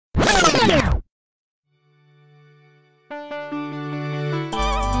Okay,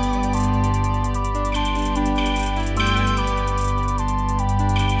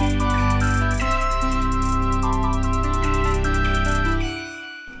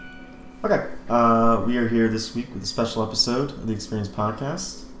 we are here this week with a special episode of the Experience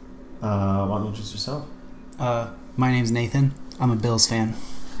Podcast. Why don't you introduce yourself? My name's Nathan. I'm a Bills fan.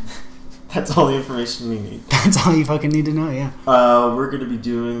 That's all the information we need. That's all you fucking need to know, yeah. We're going to be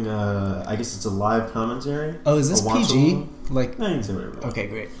doing, I guess it's a live commentary. Oh, is this PG? Like, no, you can say whatever. Okay,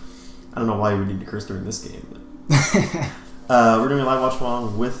 great. I don't know why you would need to curse during this game. But we're doing a live watch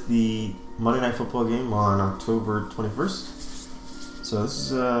along with the Monday Night Football game on October 21st. So this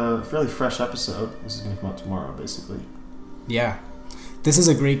is a fairly fresh episode. This is going to come out tomorrow, basically. Yeah. This is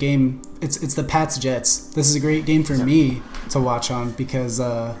a great game. It's the Pats-Jets. This is a great game for me to watch on because...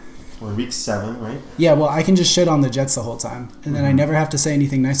 we're week 7, right? Yeah, well, I can just shit on the Jets the whole time. And then I never have to say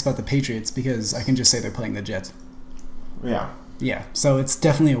anything nice about the Patriots because I can just say they're playing the Jets. Yeah. Yeah, so it's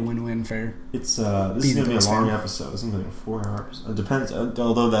definitely a win-win for It's this is going to be a long episode. This is going to be a 4-hour episode. It depends.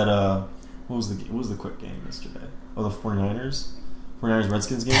 Although that... what was the quick game yesterday? Oh, the 49ers? 49ers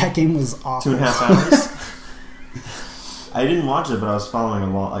Redskins game? That game was awful. 2.5 hours? I didn't watch it, but I was following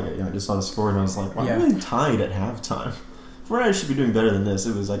along. I just saw the score, and I was like, wow, we're really tied at halftime. 49ers should be doing better than this.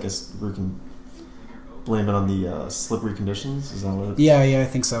 It was, I guess, we can blame it on the slippery conditions. Is that what it is? Yeah, I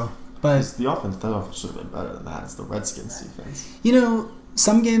think so. But that offense should have been better than that. It's the Redskins defense. You know,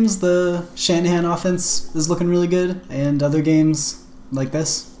 some games the Shanahan offense is looking really good, and other games like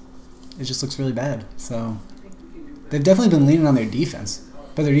this, it just looks really bad. So they've definitely been leaning on their defense,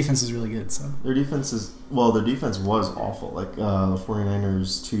 but their defense is really good. So their defense was awful. Like the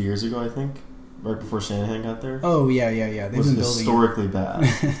 49ers 2 years ago, I think, right before Shanahan got there. Oh yeah. They've been building historically bad.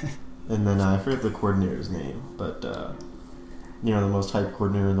 And then I forget the coordinator's name, but the most hyped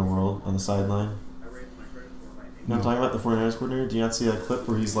coordinator in the world on the sideline. You know what I'm talking about? The 49ers coordinator? Do you not see that clip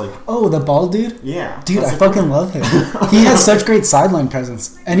where he's like... Oh, the bald dude? Yeah. Dude, I fucking love him. He has such great sideline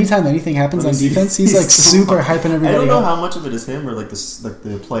presence. Anytime anything happens on defense, he's like super hyping everybody up. I don't know how much of it is him or like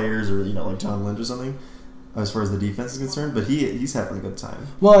the players or, like John Lynch or something as far as the defense is concerned, but he's having a good time.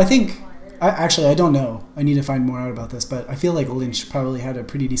 Well, I think... I don't know. I need to find more out about this, but I feel like Lynch probably had a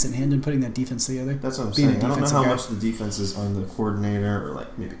pretty decent hand in putting that defense together. That's what I'm saying. I don't know how much the defense is on the coordinator or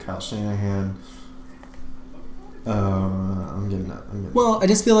like maybe Kyle Shanahan. I'm getting that. Well, I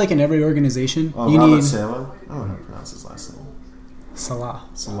just feel like in every organization, you Robert need... Salah? I don't know how to pronounce his last name. Salah.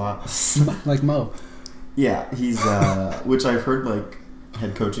 Like Mo. Yeah, he's, which I've heard, like,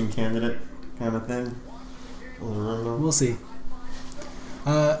 head coaching candidate kind of thing. We'll see.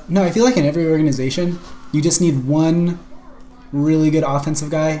 No, I feel like in every organization, you just need one really good offensive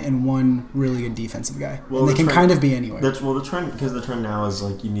guy and one really good defensive guy. Well, and they can kind of be anywhere. The trend now is,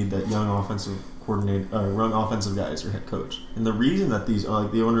 like, you need that young offensive young offensive guy as your head coach. And the reason that these,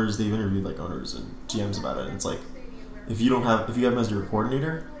 the owners, they've interviewed, like, owners and GMs about it, and it's like, if you have him as your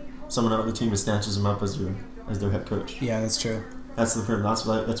coordinator, someone on the team just snatches him up as their head coach. Yeah, that's true. That's the problem.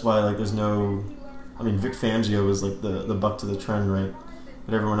 That's why like there's no... I mean, Vic Fangio is like the buck to the trend, right?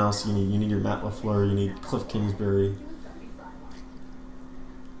 But everyone else, you need your Matt LaFleur, you need Cliff Kingsbury.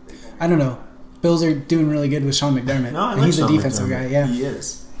 I don't know. Bills are doing really good with Sean McDermott. No, and he's a defensive guy, yeah. He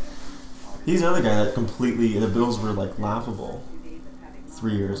is. He's another guy that completely... The Bills were like laughable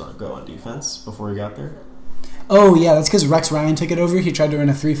 3 years ago on defense before he got there. Oh, yeah, that's because Rex Ryan took it over. He tried to run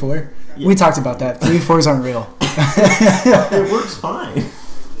a 3-4. Yeah. We talked about that. 3-4s aren't real. It works fine.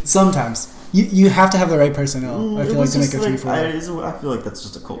 Sometimes. You have to have the right personnel, I feel like, to make a 3-4. I feel like that's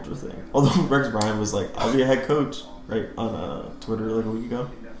just a culture thing. Although Rex Ryan was like, I'll be a head coach, right, on Twitter like a week ago.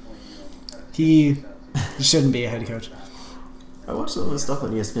 He shouldn't be a head coach. I watched some of his stuff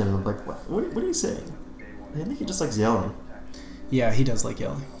on ESPN and I'm like, what are you saying? I think he just likes yelling. Yeah, he does like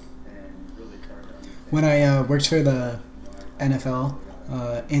yelling. When I worked for the NFL,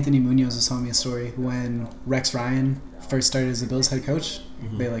 Anthony Munoz was telling me a story when Rex Ryan first started as the Bills head coach.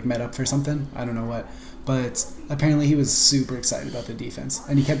 Mm-hmm. They like met up for something. I don't know what. But apparently he was super excited about the defense.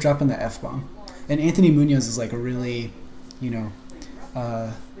 And he kept dropping the F-bomb. And Anthony Munoz is like a really,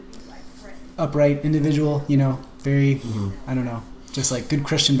 upright individual, very, I don't know, just like good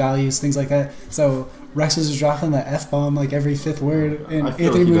Christian values, things like that. So Rex was just dropping the F-bomb like every fifth word. And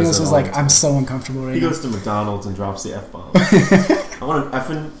Anthony Munoz was like, I'm so uncomfortable right now. He goes to McDonald's and drops the F-bomb. I want an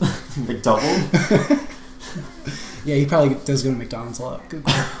effing McDouble. Yeah, he probably does go to McDonald's a lot. Good.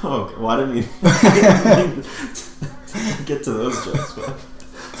 Okay, well, I didn't mean get to those jokes, but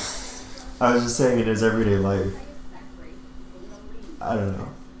I was just saying in his everyday life. I don't know.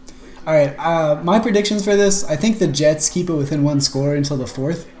 All right, my predictions for this, I think the Jets keep it within one score until the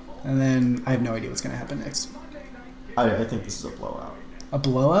fourth. and then I have no idea what's going to happen next. I think this is a blowout. A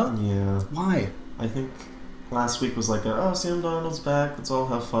blowout? Yeah. Why? I think last week was like, Sam Darnold's back. Let's all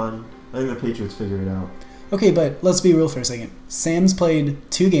have fun. I think the Patriots figure it out. Okay, but let's be real for a second. Sam's played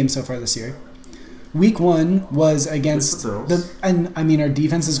 2 games so far this year. Week 1 was against and I mean our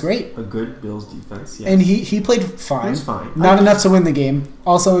defense is great. A good Bills defense, yes. And he played fine. He was fine. Not enough to win the game.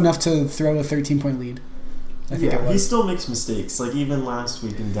 Also enough to throw a 13-point lead. I think it was. He still makes mistakes. Like even last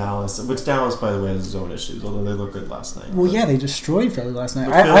week in Dallas, which Dallas, by the way, has his own issues. Although they look good last night. Well, yeah, they destroyed Philly last night.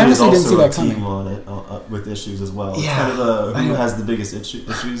 I honestly didn't see that coming. Team on it with issues as well. Yeah, it's kind of who has the biggest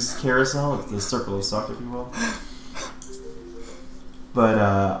issues carousel. It's the circle of suck, if you will. But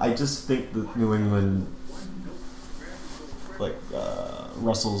I just think that New England,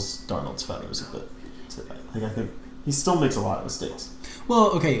 Russell's Darnold's feathers a bit today. Like I think he still makes a lot of mistakes.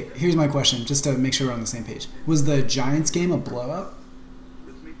 Well, okay, here's my question, just to make sure we're on the same page. Was the Giants game a blowout?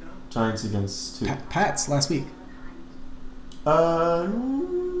 Giants against who? Pats last week.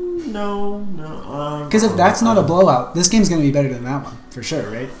 No. Because if that's not a blowout, this game's going to be better than that one, for sure,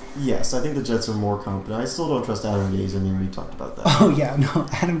 right? Yes, I think the Jets are more competent. I still don't trust Adam Gase. I mean, we talked about that. Oh, yeah, no,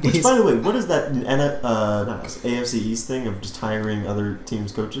 Adam Gase. Which, by the way, what is that AFC East thing of just hiring other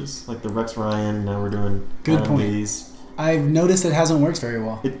teams' coaches? Like the Rex Ryan, now we're doing Good Adam point. Gase. I've noticed it hasn't worked very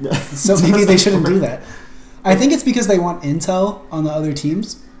well. So maybe they shouldn't do that. I think it's because they want intel on the other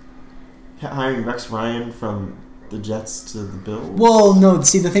teams. Hiring Rex Ryan from the Jets to the Bills? Well, no.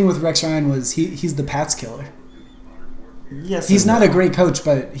 See, the thing with Rex Ryan was he's the Pats killer. Yes, he's not a great coach,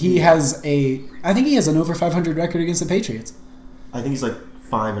 but he has I think he has an over 500 record against the Patriots. I think he's like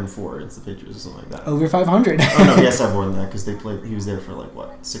 5-4 against the Patriots or something like that. Over 500. Oh no, he has to have more than that because they played. He was there for like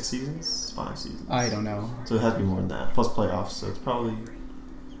what, 6 seasons, 5 seasons. I don't know. So it has to be more than that plus playoffs. So it's probably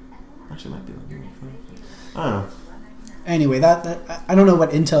actually might be like I don't know. Anyway, that I don't know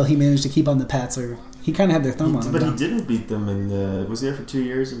what intel he managed to keep on the Pats, or he kind of had their thumb on them. But he didn't beat them in the. Was he there for 2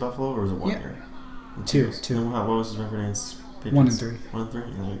 years in Buffalo, or was it 1 year? Two. And what was his record against Patriots? 1-3.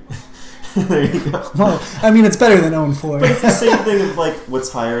 1-3. There you go. Well, I mean, it's better than 0-4. But it's the same thing of like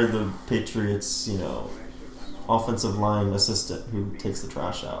what's higher the Patriots, offensive line assistant who takes the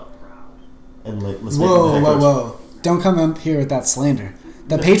trash out, and like let's whoa! Don't come up here with that slander.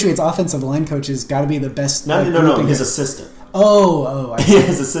 The Patriots' offensive line coach has got to be the best. No, his assistant. Oh, I see.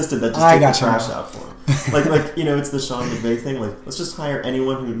 His assistant that just takes the trash out for him. like it's the Sean McVay thing. Like let's just hire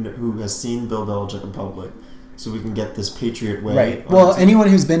anyone who has seen Bill Belichick in public, so we can get this Patriot way. Right. Well, anyone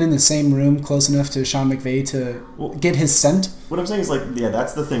who's been in the same room close enough to Sean McVay to get his scent. What I'm saying is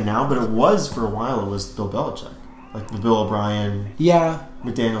that's the thing now, but it was for a while. It was Bill Belichick, like the Bill O'Brien. Yeah.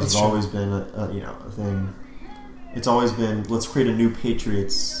 McDaniels has always been a thing. It's always been let's create a new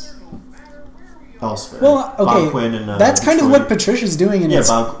Patriots elsewhere. Well, okay, Bob Quinn and, that's kind of what Patricia's doing. And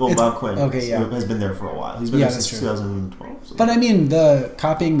Bob Quinn. Okay, has been there for a while. He's been there since 2012. So. But I mean, the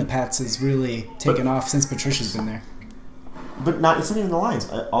copying the Pats has really taken off since Patricia's been there. But it's not even the Lions.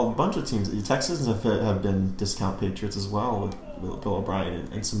 A bunch of teams. The Texans have been discount Patriots as well with Bill O'Brien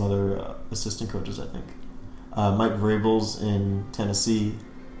and some other assistant coaches. I think Mike Vrabel's in Tennessee.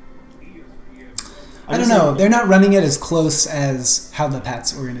 I don't know. They're not running it as close as how the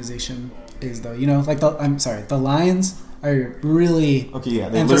Pats organization is, though. The Lions are really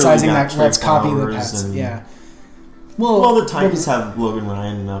emphasizing that let's copy the Pats. Yeah. Well, the Titans have Logan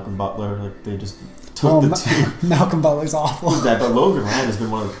Ryan and Malcolm Butler. Like they just took the two. Malcolm Butler's awful. But Logan Ryan has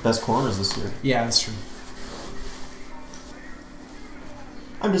been one of the best corners this year. Yeah, that's true.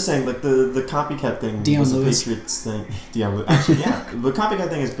 I'm just saying, like the copycat thing was the Patriots thing. Deion Lewis. Actually, yeah, the copycat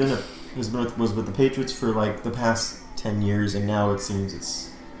thing was with the Patriots for like the past 10 years, and now it seems it's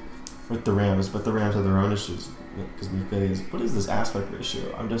with the Rams. But the Rams have their own issues because what is this aspect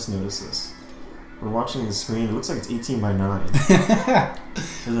ratio? I've just noticed this. We're watching the screen. It looks like it's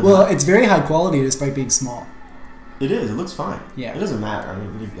 18:9. Well, it's very high quality despite being small. It is. It looks fine. Yeah. It doesn't matter. I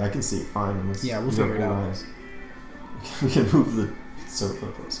mean, I can see it fine. We'll figure it out. Eyes. We can move the sofa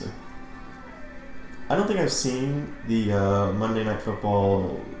closer. I don't think I've seen the Monday Night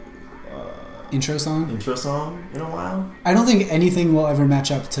Football intro song in a while. I don't think anything will ever match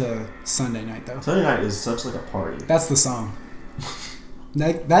up to Sunday Night, though. Sunday Night is such like a party. That's the song.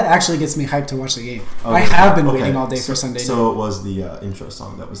 That actually gets me hyped to watch the game. Okay. I have been waiting all day for Sunday Night. So it was the intro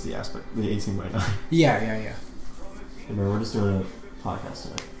song. That was the aspect. The 18:9. Yeah. Remember, we're just doing a podcast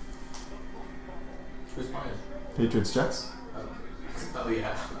tonight. Who's playing? Patriots Jets. Oh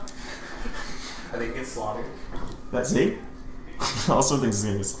yeah. I think it's slaughtered. That's it. Also thinks it's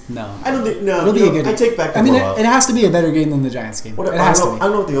gonna be. No, I don't think. No, it'll be a good. I take back. I mean, it has to be a better game than the Giants game. I don't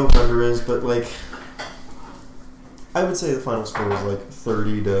know what the over-under is, but like, I would say the final score was like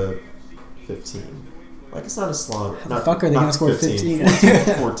 30-15. Like, it's not a slaughter. How the fuck are they gonna score 15?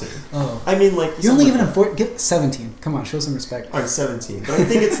 14. Oh. I mean, like... You're only giving them 17. Come on, show some respect. Alright, 17. But I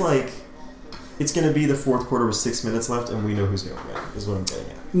think it's like... It's going to be the fourth quarter with 6 minutes left, and we know who's going to win, is what I'm getting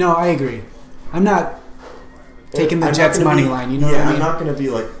at. No, I agree. I'm not taking the Jets money line, you know what I mean? I'm not going to be,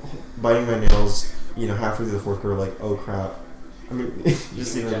 like, biting my nails, halfway through the fourth quarter, like, oh, crap. I mean,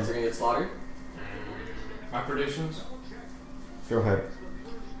 just even... Jets are going to get slaughtered? My predictions? Go ahead.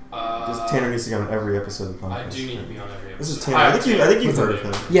 Because Tanner needs to get on every episode of the podcast. I do need to be on every episode. This is Tanner. I think you've heard of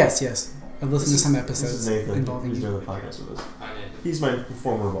him. Yes. I've listened to some episodes This is Nathan. involving He's you. doing the podcast with us. I did. He's my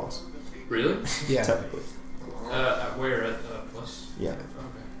former boss. Really? Yeah. Technically. Where? At Plus? Yeah. Okay.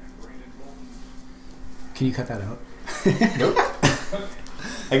 Can you cut that out? Nope.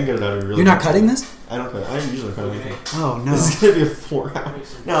 I can get it out of you really You're not quick. cutting this? I don't cut. I don't usually cut anything. Oh, no. This is going to be a 4 hour.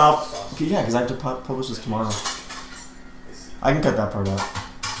 No, yeah, because I have to publish this tomorrow. I can cut that part out.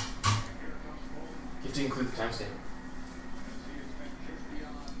 You have to include the timestamp.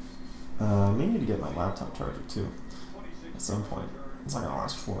 May need to get my laptop charger too. At some point. It's not going to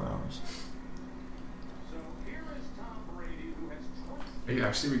last 4 hours. Are you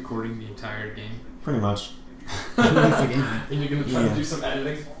actually recording the entire game? Pretty much. That's the game. And you're going to try to do some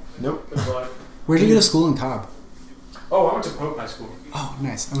editing? Nope. Where'd you go to school in Cobb? Oh, I went to Pope High School. Oh,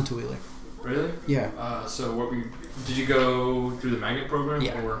 nice. I went to Wheeler. Really? Yeah. So did you go through the magnet program?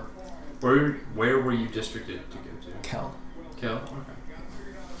 Yeah. Or where were you districted to go to? Cal. Cal? Okay.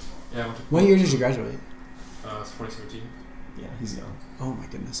 Yeah, I went to What year did you graduate? It's 2017. Yeah, he's young. Oh, my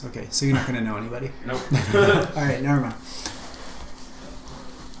goodness. Okay, so you're not going to know anybody. Nope. All right, never mind.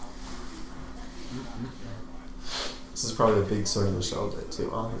 This is probably a big Sony Michelle day too.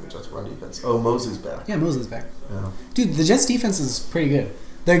 I don't think the Jets run defense. Oh, Mosley's back. Yeah, Mosley's back. Yeah. Dude, the Jets' defense is pretty good.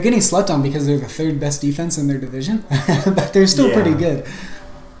 They're getting slept on because they're the third best defense in their division, but they're still pretty good.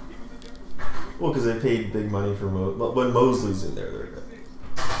 Well, because they paid big money for when Mosley's in there, they're good.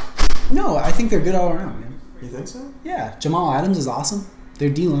 No, I think they're good all around, man. You think so? Yeah, Jamal Adams is awesome. Their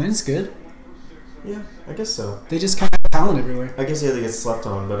D-line is good. Yeah, I guess so. They just kind of have talent everywhere. I guess, yeah, they get slept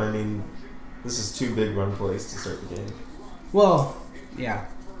on, but I mean, this is 2 big run plays to start the game. Well, yeah.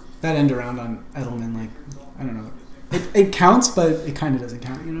 That end around on Edelman, like, I don't know. It counts, but it kind of doesn't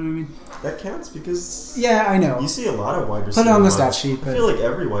count, you know what I mean? That counts because... Yeah, I know. You see a lot of wide receivers. Put it on the stat sheet. I But feel like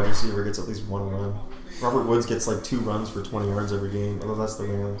every wide receiver gets at least 1 run. Robert Woods gets like 2 runs for 20 yards every game, although that's the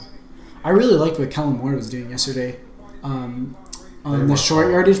Rams. I really liked what Kellen Moore was doing yesterday. On the short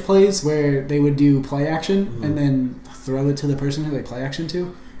yardage plays where they would do play action and then throw it to the person who they play action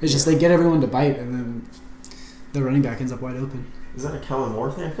to. It's just they get everyone to bite and then the running back ends up wide open. Is that a Kellen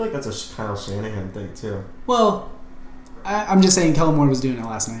Moore thing? I feel like that's a Kyle Shanahan thing too. Well, I'm just saying Kellen Moore was doing it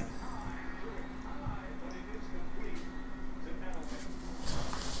last night.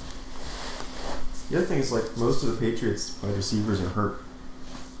 The other thing is like most of the Patriots wide receivers are hurt.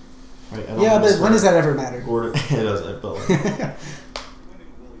 Right? Yeah, but when does that ever matter? Gordon, it doesn't. But like,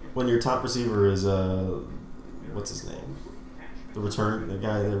 when your top receiver is what's his name? The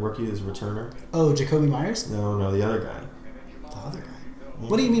rookie is a returner. Oh, Jacoby Myers? No, the other guy. The other guy.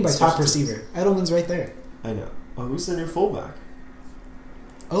 What do you mean by top receiver? Edelman's right there. I know. Oh, who's the new fullback?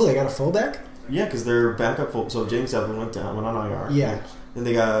 Oh, they got a fullback? Yeah, because their backup full. So James Devlin went on IR. Yeah. Then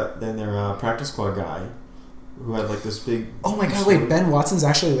they got their practice squad guy, who had like this big. Oh my God! Wait, Ben Watson's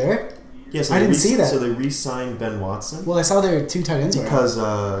actually there? Yeah, so I didn't see that. So they re-signed Ben Watson. Well, I saw their 2 tight ends. Because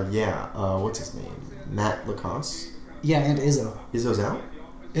what's his name? Matt Lacoste. Yeah, and Izzo. Izzo's out?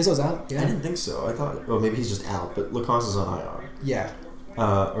 Izzo's out. Yeah. I didn't think so. I thought, well, maybe he's just out, but Lacoste is on IR. Yeah.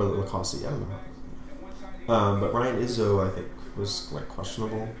 Or Lacoste, I don't know. But Ryan Izzo, I think, was like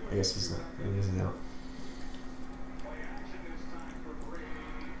questionable. I guess he's not. I guess he's out.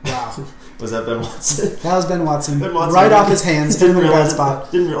 Wow. Was that Ben Watson? That was Ben Watson. Ben Watson right off his hands. Didn't in a bad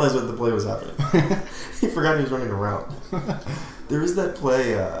spot. Didn't realize what the play was happening. He forgot he was running a route. There was that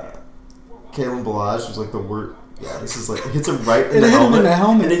play, Kalen Ballage was like the worst. Yeah, this is like, it hits him right in the helmet. Him in the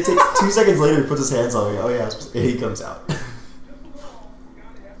helmet. And it takes 2 seconds later, he puts his hands on it. Oh, yeah, and he comes out.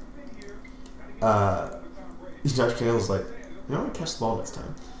 Josh Candle's like, I'm going to catch the ball next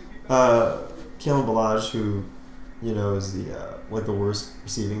time. Kalen Ballage, who, is the like the worst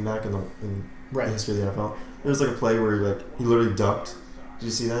receiving back in the history of the NFL. There was like a play where he literally ducked. Did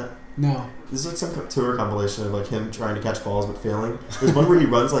you see that? No. This is like some tour compilation of like him trying to catch balls but failing. There's one where he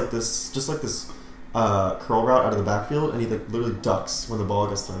runs like this, just like this curl route out of the backfield, and he like literally ducks when the ball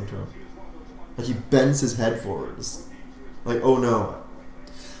gets thrown to him. Like he bends his head forward. It's like, oh no.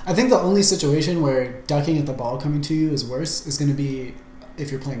 I think the only situation where ducking at the ball coming to you is worse is going to be if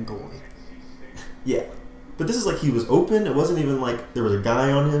you're playing goalie. Yeah. But this is like he was open. It wasn't even like there was a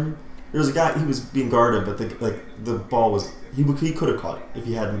guy on him. There was a guy. He was being guarded, but the ball was he could have caught it if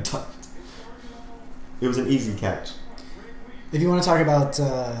he hadn't touched. It was an easy catch. If you want to talk about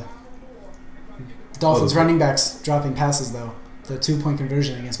Dolphins running backs dropping passes, though, the 2-point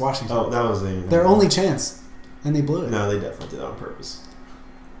conversion against Washington. Oh, that was their only chance, and they blew it. No, they definitely did that on purpose.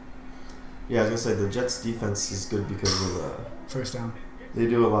 Yeah, I was gonna say the Jets' defense is good because of first down. They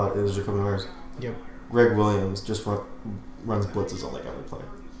do a lot. It was Jacoby Myers. Yep. Greg Williams just runs blitzes on like every play.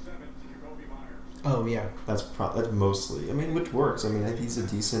 Oh yeah. That's mostly. I mean, which works. I mean, he's a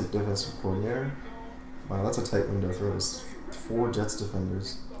decent defensive coordinator. Wow, that's a tight window for those 4 Jets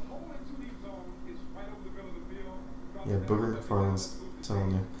defenders. Yeah, Booger McFarland's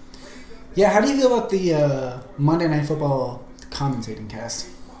telling you. Yeah, how do you feel about the Monday Night Football commentating cast?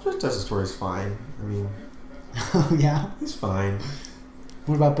 Justice Story's fine. I mean, Oh yeah. he's fine.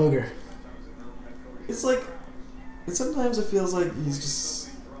 What about Booger? It's like, sometimes it feels like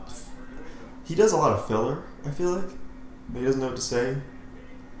he does a lot of filler, I feel like. But he doesn't know what to say.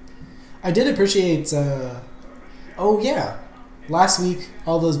 I did appreciate. Last week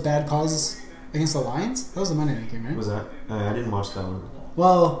all those bad calls against the Lions. That was the Monday night game, right? Was that? I didn't watch that one.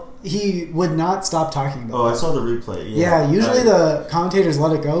 Well, he would not stop talking about. Oh, I saw the replay. Yeah, usually the commentators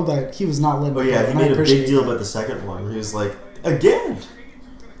let it go, but he was not letting. Oh it yeah, go, he and I made a appreciate big deal that. about the second one. He was like, again.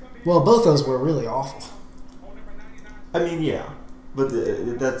 Well, both those were really awful. I mean, yeah, but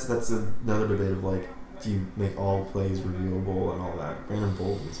that's another debate of like, do you make all plays reviewable and all that? Brandon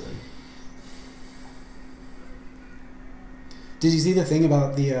Bolden's in. Did you see the thing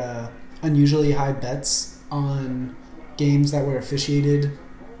about the unusually high bets on games that were officiated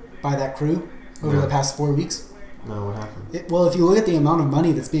by that crew over No. the past 4 weeks? No, what happened? Well, if you look at the amount of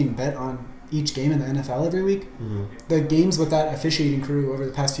money that's being bet on each game in the NFL every week, Mm-hmm. the games with that officiating crew over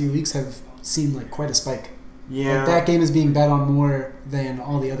the past few weeks have seen like quite a spike. Yeah. Like, that game is being bet on more than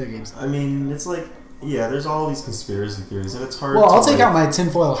all the other games. I mean, it's like, yeah, there's all these conspiracy theories, and it's hard. Well, to, I'll take like, out my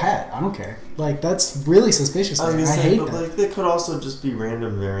tinfoil hat. I don't care. Like, that's really suspicious. I was Man. gonna I say, hate but that. like, they could also just be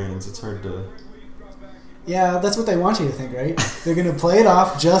random variants. It's hard to. Yeah, that's what they want you to think, right? They're going to play it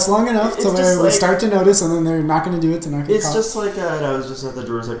off just long enough to It's where just we like- start to notice, and then they're not going to do it to not get It's caught. just like I was just at the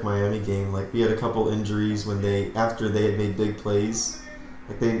Georgia Tech Miami game. Like, we had a couple injuries after they had made big plays.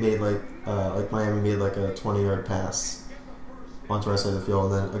 Like, they made like Miami made like a 20-yard pass onto our side of the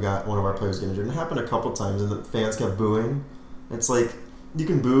field, and then one of our players got injured. And it happened a couple times, and the fans kept booing. It's like, you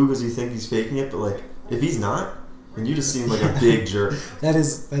can boo because you think he's faking it, but like, if he's not, then you just seem like a big jerk. That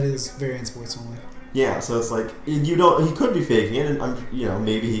is very unsportsmanlike. Yeah, so it's like, he could be faking it, and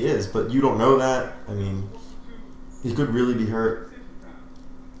maybe he is, but you don't know that. I mean, he could really be hurt.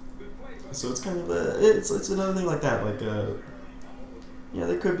 So it's kind of it's another thing like that. Like,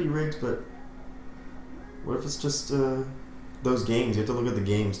 they could be rigged, but what if it's just those games? You have to look at the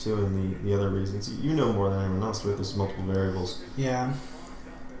games too, and the other reasons. You know more than anyone else with this multiple variables. Yeah.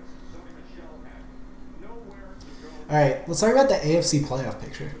 All right, let's talk about the AFC playoff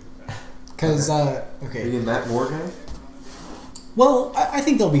picture. Because, Are okay. you a Matt Moore guy? Well, I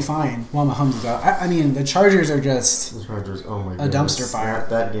think they'll be fine while Mahomes is out. I mean, the Chargers are just... The Chargers, oh my god. A dumpster fire.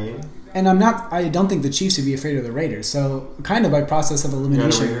 That game? And I don't think the Chiefs would be afraid of the Raiders. So, kind of by process of You're not a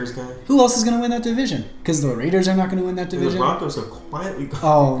elimination, Raiders guy? who else is going to win that division? Because the Raiders are not going to win that And the division. Broncos have quietly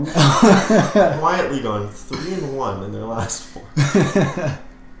gone. Oh. Quietly gone 3-1 in their last 4.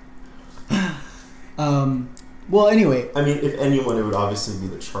 Well, anyway. I mean, if anyone, it would obviously be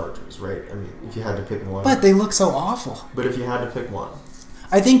the Chargers, right? I mean, if you had to pick one. But they look so awful. But if you had to pick one,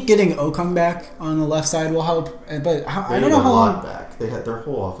 I think getting Okung back on the left side will help. But I don't know how long. back. They had their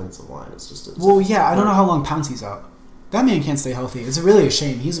whole offensive line. It's just. Well, yeah, I don't know how long Pouncey's out. That man can't stay healthy. It's really a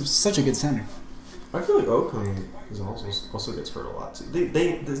shame. He's such a good center. I feel like Okung is also gets hurt a lot too.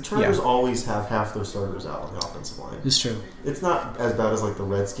 The Chargers always have half their starters out on the offensive line. It's true. It's not as bad as like the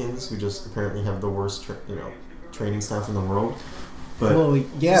Redskins, who just apparently have the worst training staff in the world. But Well,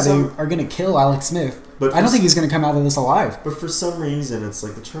 yeah, they are going to kill Alex Smith. But I don't think he's going to come out of this alive. But for some reason, it's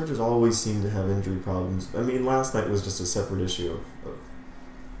like the Chargers always seem to have injury problems. I mean, last night was just a separate issue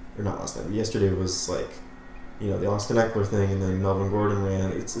or not last night. But yesterday was like, the Austin Eckler thing, and then Melvin Gordon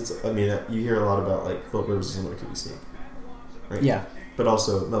ran. I mean, you hear a lot about like Philip Rivers is someone who can be seen, right? Yeah. But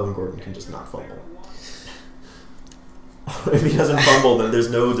also, Melvin Gordon can just not fumble. If he doesn't fumble, then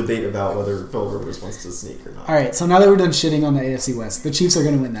there's no debate about whether Philip Rivers wants to sneak or not. All right, so now that we're done shitting on the AFC West, the Chiefs are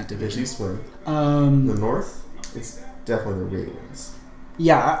going to win that The division. Chiefs win. The Um, North, it's definitely the Ravens.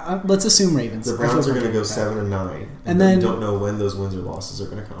 yeah, let's assume Ravens. The I feel Browns are going to comfortable go with that. 7-9, And then- you don't know when those wins or losses are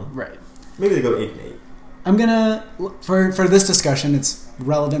going to come. Right. Maybe they go 8-8. I'm gonna for this discussion, it's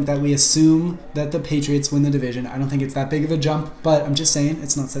relevant that we assume that the Patriots win the division. I don't think it's that big of a jump, but I'm just saying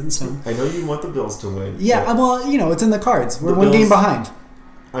it's not set in stone. I know you want the Bills to win. Yeah, well, it's in the cards. We're The one game Bills- behind.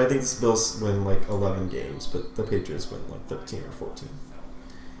 I think the Bills win like 11 games, but the Patriots win like 13 or 14.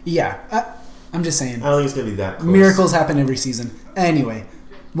 Yeah, I'm just saying. I don't think it's gonna be that close. Miracles happen every season. Anyway,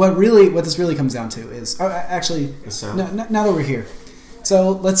 what this really comes down to is actually The sound. now that we're here.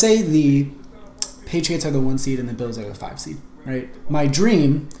 So let's say the Patriots are the 1 seed and the Bills are the 5 seed, right? My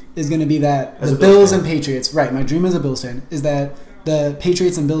dream is going to be that As the a Bills Bills fan. and Patriots, right? My dream as a Bills fan is that the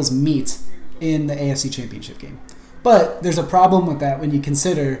Patriots and Bills meet in the AFC Championship game. But there's a problem with that when you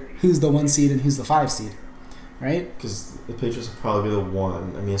consider who's the 1 seed and who's the 5 seed, right? Because the Patriots will probably be the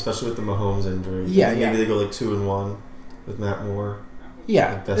 1. I mean, especially with the Mahomes injury. Yeah, Maybe yeah. they go like 2-1 with Matt Moore.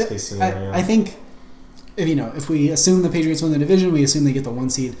 Yeah, Like best case scenario. I think if we assume the Patriots win the division, we assume they get the 1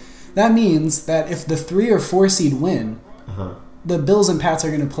 seed. That means that if the 3 or 4 seed win, Uh-huh. the Bills and Pats are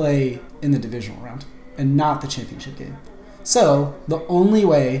going to play in the divisional round and not the championship game. So the only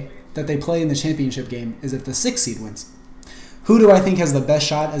way that they play in the championship game is if the 6 seed wins. Who do I think has the best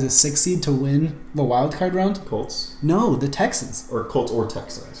shot as a 6 seed to win the wild card round? Colts? No, the Texans. Or Colts or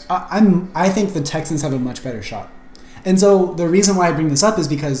Texans. I think the Texans have a much better shot. And so the reason why I bring this up is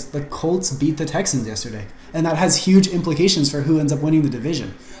because the Colts beat the Texans yesterday. And that has huge implications for who ends up winning the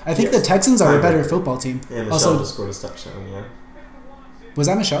division. I think Yes. the Texans are a better Tiebreaker. football team. Yeah, Michelle Also, just scored a touchdown, yeah. was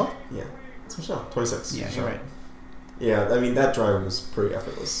that Michelle? Yeah. It's Michelle. 26. Yeah, Michelle. you're right. Yeah, I mean, that drive was pretty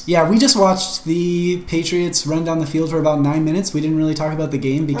effortless. Yeah, we just watched the Patriots run down the field for about 9 minutes. We didn't really talk about the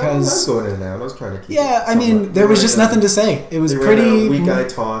game I was because... going in and out. I was trying to keep Yeah, it I mean, somewhat. there was They just ran nothing to say. It was They pretty... ran a weak eye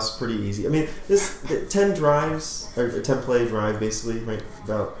toss, pretty easy. I mean, the 10 drives, or a 10 play drive, basically, right?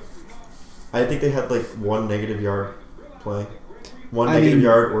 About, I think they had like 1 negative yard play. One I negative mean-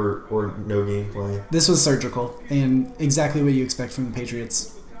 yard or no game play. This was surgical and exactly what you expect from the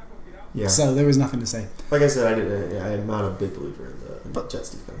Patriots. Yeah. So there was nothing to say. Like I said, I am not a big believer in the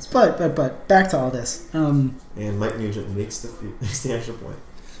Jets defense. But back to all this. And Mike Nugent makes the extra point.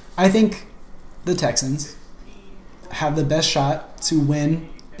 I think the Texans have the best shot to win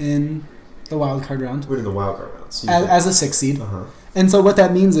in the wild card round We're in the wild card round. So as a 6 seed. uh-huh. And so what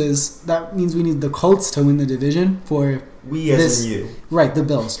that means is we need the Colts to win the division for We as This- in you. right, the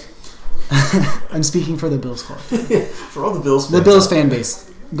Bills. I'm speaking for the Bills club. For all the Bills fans. The Bills out there. fan base.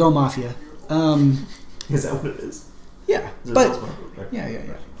 Go Mafia. Is that what it is? Yeah. Is it But Bills Mafia? Okay.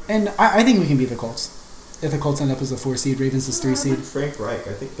 yeah. And I think we can beat the Colts. If the Colts end up as a 4 seed, Ravens as 3 seed. Frank Reich,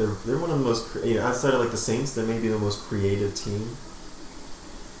 I think they're one of the most outside of like the Saints, they may be the most creative team.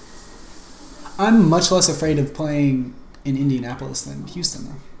 I'm much less afraid of playing in Indianapolis than Houston,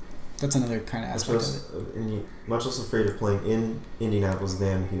 though. That's another kind of Much aspect less, of it. much less afraid of playing in Indianapolis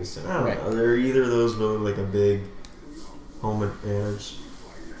than Houston. I don't Right. know. Are either of those really like a big home advantage?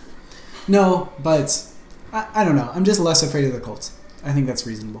 No, but I don't know. I'm just less afraid of the Colts. I think that's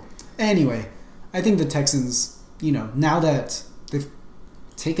reasonable. Anyway, I think the Texans, now that they've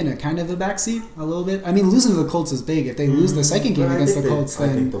taken a kind of a backseat a little bit. I mean, losing to the Colts is big. If they lose the second game But I against think the Colts, I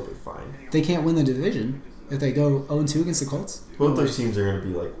think then they'll be fine. they can't win the division. If they go 0-2 against the Colts, Both those teams are going to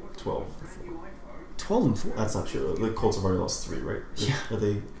be like 12. 12-4. That's not true. The Colts have already lost 3, right? Yeah. Are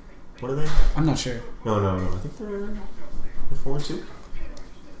they? What are they? I'm not sure. No. I think they're 4-2.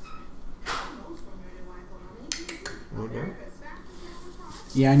 Okay.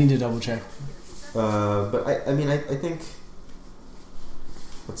 Yeah, I need to double check. But I mean, I think.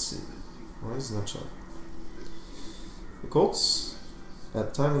 Let's see. Why is that shot? The Colts,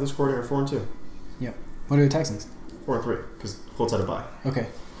 at the time of this recording, are 4-2. What are the Texans? 4-3, because Colts had a bye. Okay,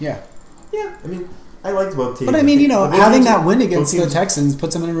 yeah. Yeah, I mean, I liked both teams. But I mean, Both having teams- that win both against the teams- Texans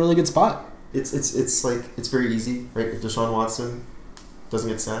puts them in a really good spot. It's like it's very easy, right? If Deshaun Watson doesn't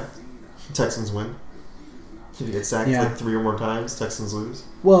get sacked, Texans win. If he gets sacked Yeah. like 3 or more times, Texans lose.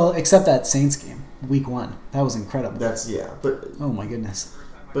 Well, except that Saints game, week 1. That was incredible. That's but Oh my goodness.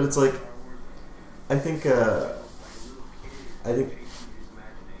 it's like I think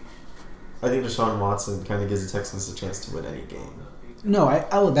Deshaun Watson kind of gives the Texans a chance to win any game.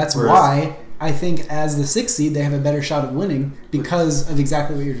 No, that's Whereas- why I think as the 6th seed they have a better shot of winning because of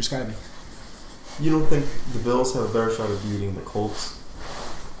exactly what you're describing. You don't think the Bills have a better shot of beating the Colts?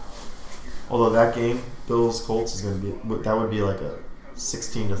 Although that game, Bills Colts is going to be that would be like a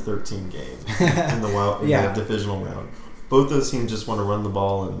 16-13 game in the divisional round. Both those teams just want to run the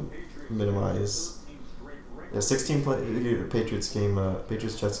ball and minimize. Yeah, 16 play Patriots game,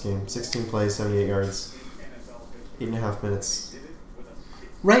 Patriots Jets game, 16 plays, 78 yards, 8.5 minutes.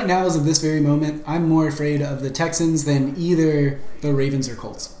 Right now, as of this very moment, I'm more afraid of the Texans than either the Ravens or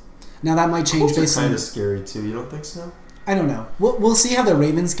Colts. Now that might change Colts are based kind on. of scary too. You don't think so? I don't know. We'll see how the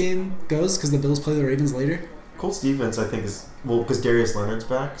Ravens game goes because the Bills play the Ravens later. Colts defense, I think, is because Darius Leonard's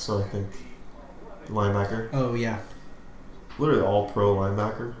back, so I think linebacker, Oh yeah. literally all pro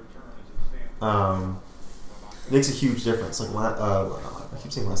linebacker, makes a huge difference. Like I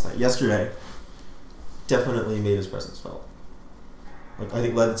keep saying last night, yesterday, definitely made his presence felt. Like I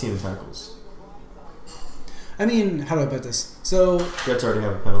think led the team in tackles. I mean, how do I put this? So, Jets already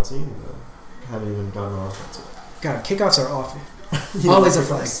have a penalty, and haven't even gotten an offensive. God, kickoffs are awful. Yeah, Always a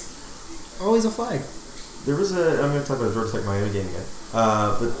kickoffs. flag. Always a flag. There was I'm going to talk about the Georgia Tech Miami game again.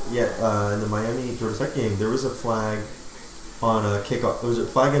 In the Miami Georgia Tech game, there was a flag on a kickoff. There was a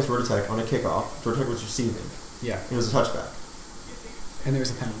flag against Georgia Tech on a kickoff. Georgia Tech was receiving. Yeah. It was a touchback. And there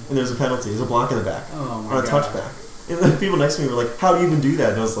was a penalty. And there was a penalty. There was a block in the back. Oh my On a God. touchback. And the people next to me were like, how do you even do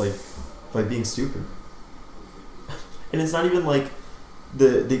that? And I was like, by being stupid. And it's not even like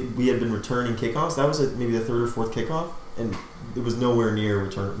we had been returning kickoffs. That was maybe the third or fourth kickoff. And it was nowhere near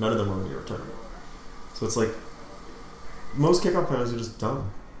return. None of them were near return. So it's like, most kickoff penalties are just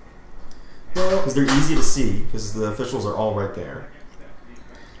dumb. Well, Because they're easy to see, because the officials are all right there.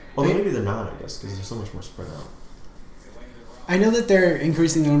 Although I- maybe they're not, I guess, because they're so much more spread out. I know that they're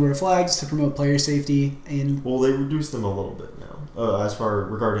increasing the number of flags to promote player safety, and Well, they reduced them a little bit now. As far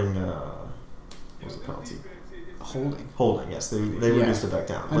regarding, what was the penalty? holding. Holding, yes. They Yeah. reduced it back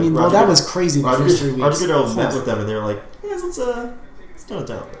down. I mean, well, that was crazy the first 3 weeks. Roger Goodell met with them, and they were like, yes, let's tone it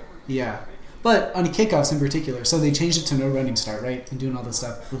down a bit. Yeah. But on kickoffs in particular, so they changed it to no running start, right? And doing all this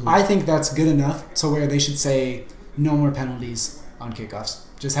stuff. Mhm. I think that's good enough to where they should say no more penalties on kickoffs.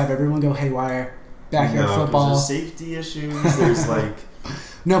 Just have everyone go haywire, backyard No, 'cause football. There's safety issues. There's like,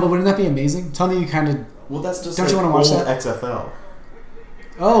 No, but wouldn't that be amazing? Tell me you kind of. well, that's just Don't like you wanna watch old that? XFL.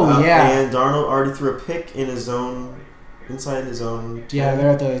 Oh, yeah. And Darnold already threw a pick in his own, inside his own. Yeah, they're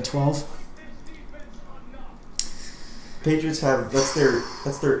at the 12. Patriots have that's their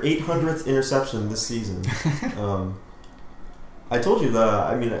 800th interception this season. I told you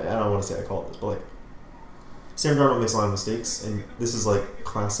I don't want to say I call it this, but like Sam Darnold makes a lot of mistakes, and this is like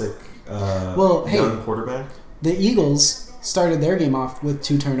classic Hey. young quarterback. The Eagles started their game off with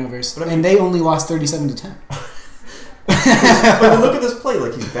 2 turnovers, But I mean- and they only lost 37-10. But then look at this play,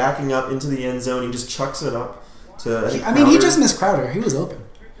 like he's backing up into the end zone, he just chucks it up to. He Crowder. just missed Crowder. He was open.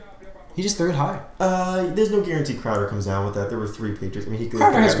 He just threw it high. There's no guarantee Crowder comes down with that. There were 3 Patriots. I mean, he could.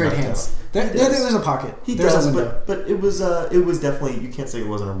 Crowder has got great knocked hands. out. There's a pocket. He There's does, a window. but it was definitely, you can't say it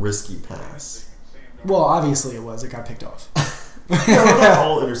wasn't a risky pass. Well, obviously it was. It got picked off. Not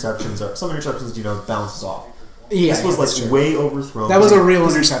all interceptions are. Some interceptions, bounces off. Yeah, This was that's like true. way overthrown. That was a real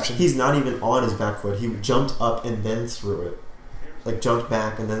He's- interception. He's not even on his back foot. He jumped up and then threw it. Like jumped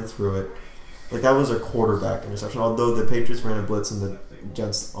back and then threw it. Like that was a quarterback interception. Although the Patriots ran a blitz and the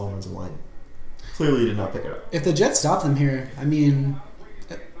Jets offensive line clearly did not pick it up. If the Jets stop them here, I mean,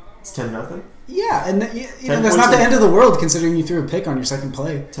 It's 10-0. yeah, and that's 10 not points the in- end of the world considering you threw a pick on your second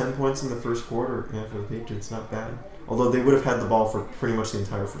play. 10 points in the first quarter. Yeah, for the Patriots, not bad. Although they would have had the ball for pretty much the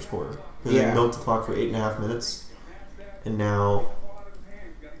entire first quarter. They Yeah. milked the clock for 8.5 minutes, and now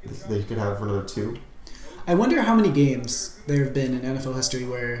they could have another 2. I wonder how many games there have been in NFL history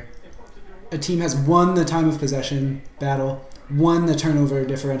where a team has won the time of possession battle, won the turnover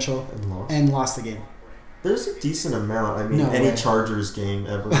differential, And lost. and lost the game. There's a decent amount. I mean, No any way. Chargers game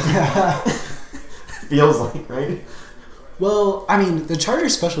ever feels like, right? Well, I mean, the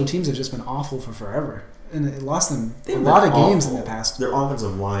Chargers' special teams have just been awful for forever, and it lost them a They've lot of been games in awful. the past. Their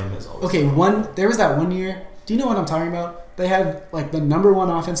offensive line has always. Okay, been there was that one year. Do you know what I'm talking about? They had like the number 1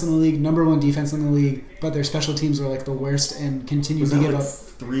 offense in the league, number 1 defense in the league, but their special teams were like the worst and continued Was to that give like up.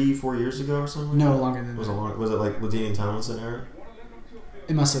 3-4 years ago or something? No, like that? longer than Was that. was it like LaDainian Tomlinson era?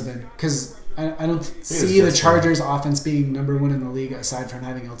 It must have been because I don't was see the just Chargers' offense being number 1 in the league aside from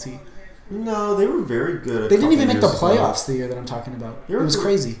having LT. No, they were very good. They didn't even make the years ago. playoffs the year that I'm talking about. It You're was right.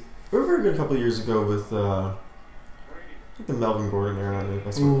 crazy. They were very good a couple of years ago with I think the Melvin Gordon era. I think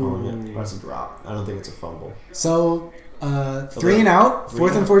that's what we're calling it. That's a drop. I don't think it's a fumble. So 3 and out, 3 4th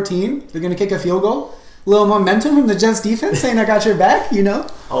and and out. 14. They're gonna kick a field goal. Little momentum from the Jets defense saying I got your back.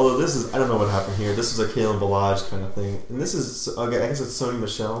 Although this is, I don't know what happened here. This is a Kalen Ballage kind of thing, and this is, I guess it's Sony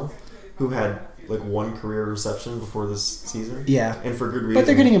Michel, who had like 1 career reception before this season, Yeah, and for good reason. but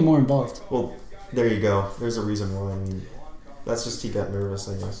they're getting him more involved. Well, there you go. There's a reason why. I mean, that's just he got nervous,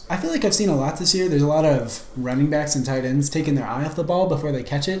 I guess. I feel like I've seen a lot this year. There's a lot of running backs and tight ends taking their eye off the ball before they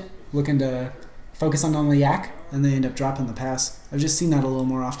catch it, looking to focus on the yak, and they end up dropping the pass. I've just seen that a little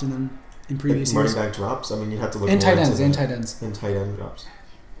more often than in previous Like years. running back drops. I mean, you have to look. And more tight into ends, that. and tight ends. And tight end drops.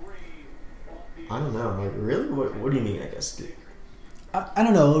 I don't know. Like, really? What do you mean? I guess. I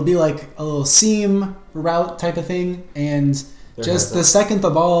don't know. It would be like a little seam route type of thing, and just the second the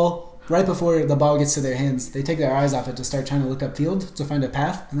ball, right before the ball gets to their hands, they take their eyes off it to start trying to look upfield to find a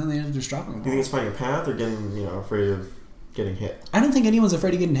path, and then they end up just dropping the ball. Do you think it's finding a path or getting afraid of getting hit? I don't think anyone's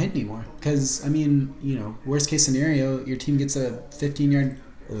afraid of getting hit anymore. Because, I mean, worst case scenario, your team gets a 15-yard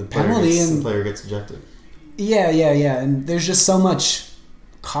penalty. And the player gets ejected. Yeah. And there's just so much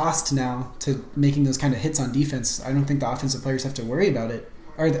cost now to making those kind of hits on defense. I don't think the offensive players have to worry about it.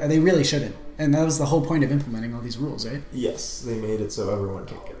 Or they really shouldn't. And that was the whole point of implementing all these rules, right? Yes, they made it so everyone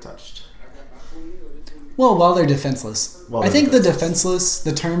can get touched. Well, while they're defenseless. I think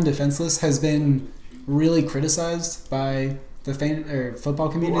the term defenseless has been really criticized by the football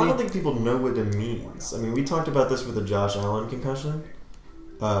community. Well, I don't think people know what it means. I mean, we talked about this with the Josh Allen concussion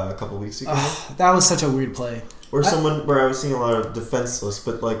a couple weeks ago. That was such a weird play. Where I was seeing a lot of defenseless,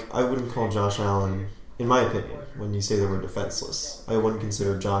 but I wouldn't call Josh Allen, in my opinion, when you say the word defenseless, I wouldn't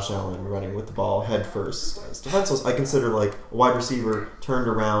consider Josh Allen running with the ball head first as defenseless. I consider a wide receiver turned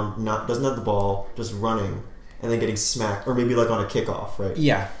around, doesn't have the ball, just running, and then getting smacked, or maybe on a kickoff, right?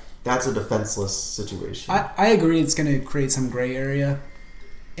 Yeah. That's a defenseless situation. I agree it's going to create some gray area.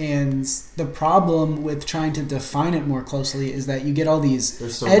 And the problem with trying to define it more closely is that you get all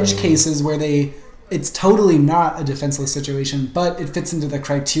these edge cases where it's totally not a defenseless situation, but it fits into the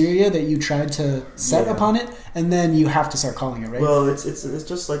criteria that you tried to set upon it, and then you have to start calling it, right? Well, it's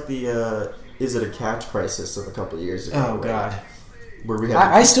just like the is it a catch crisis of a couple of years ago. Oh, God. Where we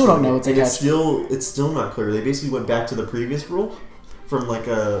I still don't know it's a catch. It's still not clear. They basically went back to the previous rule from they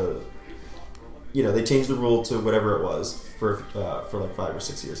changed the rule to whatever it was for 5 or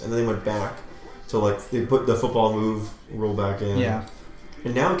 6 years, and then they went back to they put the football move rule back in. Yeah.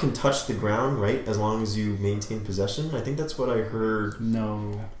 And now it can touch the ground, right, as long as you maintain possession. I think that's what I heard.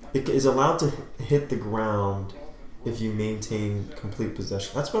 No. It is allowed to hit the ground if you maintain complete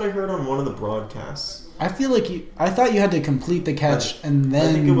possession. That's what I heard on one of the broadcasts. I feel I thought you had to complete the catch and then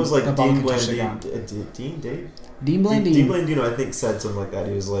I think it was the ball Dean could touch the ground. Dean Blandine. Dean Blandino, I think, said something like that.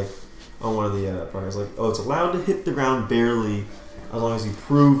 He was on one of the broadcasts, it's allowed to hit the ground barely as long as you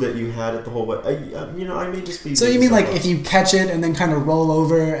prove that you had it the whole way. I may just be... So you mean if you catch it and then kind of roll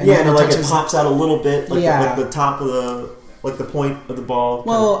over and then it pops out a little bit, the top of the point of the ball.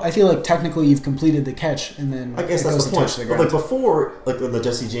 Well, I feel technically you've completed the catch and then I guess it that's goes the to point. touch the ground. But before, the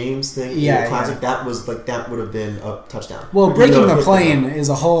Jesse James thing, the classic, that was that would have been a touchdown. Well, breaking the plane is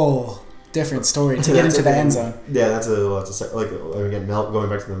a whole different story to get into the end zone. Yeah, that's again, going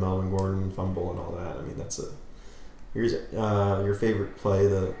back to the Melvin Gordon fumble and all that. I mean, here's your favorite play,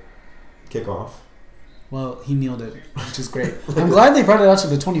 the kickoff. Well, he kneeled it, which is great. I'm glad they brought it out to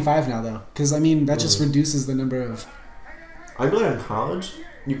the 25 now, though, because that just reduces the number of. I believe in college,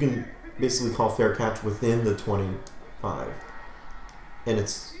 you can basically call fair catch within the 25, and it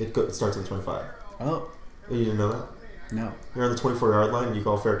starts at the 25. Oh, you didn't know that? No. You're on the 24-yard line, you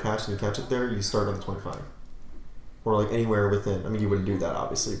call fair catch, and you catch it there, you start on the 25. Or, anywhere within. I mean, you wouldn't do that,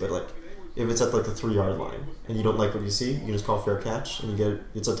 obviously, but, if it's at, the 3-yard line, and you don't like what you see, you can just call fair catch, and you get it.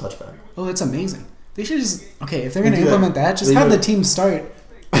 It's a touchback. Oh, that's amazing. They should just... Okay, if they're going to implement that, just have the team start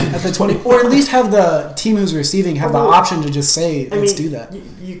at the 20... Or at least have the team who's receiving have the option to just say, let's do that.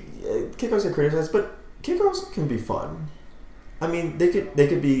 Kickoffs get criticized, but kickoffs can be fun. I mean, they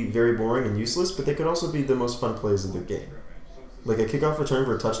could be very boring and useless, but they could also be the most fun plays of the game. A kickoff return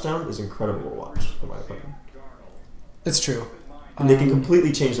for a touchdown is incredible to watch, in my opinion. It's true. And they can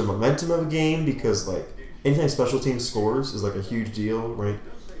completely change the momentum of a game because, anytime special teams scores is, a huge deal, right?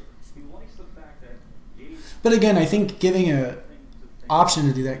 But again, I think giving a option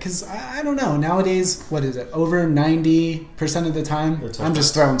to do that, because I don't know, nowadays, what is it, over 90% of the time? I'm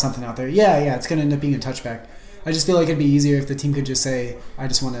just throwing something out there. Yeah, it's going to end up being a touchback. I just feel like it'd be easier if the team could just say, I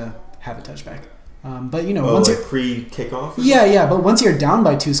just want to have a touchback. But, once you're... pre-kickoff? Yeah, but once you're down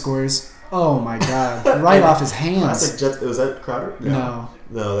by 2 scores, oh my God, right off his hands. Was that Crowder? No.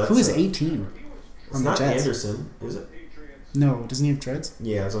 That's... Who is 18? It's not Jets. Anderson, is it? No, doesn't he have dreads?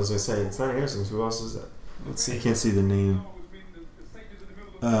 Yeah, that's what I was going to say. It's not Anderson. Who else is that? Let's see. I can't see the name.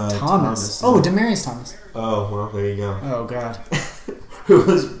 Thomas. Oh, Demaryius Thomas. Oh, well, there you go. Oh, God. Who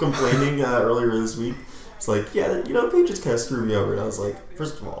was complaining earlier this week. It's Patriots kind of screwed me over. And I was like,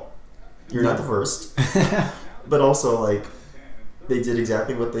 first of all, you're not the first. But also, they did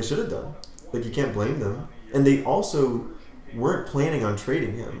exactly what they should have done. You can't blame them. And they also weren't planning on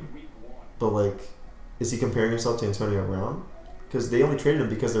trading him. But, is he comparing himself to Antonio Brown? Because they only traded him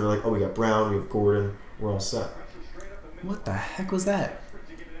because they were we got Brown, we have Gordon, we're all set. What the heck was that?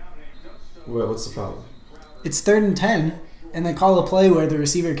 What's the problem? It's 3rd and 10. and then call a play where the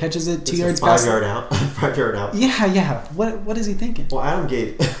receiver catches it 2 yards past. 5 yard out. 5 yard out. Yeah. What is he thinking? Well, Adam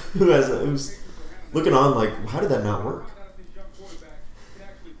Gate, who's looking on like, how did that not work?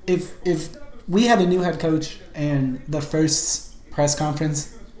 If we had a new head coach and the first press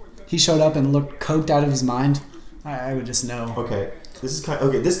conference, he showed up and looked coked out of his mind, I would just know. Okay, this is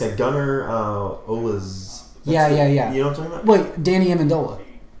this guy Gunnar Ola's. Yeah. You know what I'm talking about? Wait, Danny Amendola.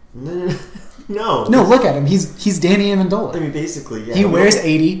 No. No, look at him. He's Danny Amendola. I mean, basically, yeah. He wears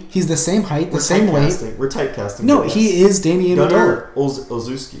 80. He's the same height, the same weight. We're typecasting. No, he is Danny Amendola. Gunnar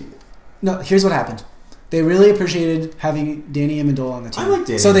Olszewski. No, here's what happened. They really appreciated having Danny Amendola on the team. I like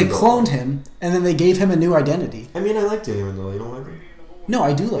Danny So they Amendola. cloned him, and then they gave him a new identity. I mean, I like Danny Amendola. You don't like him? No,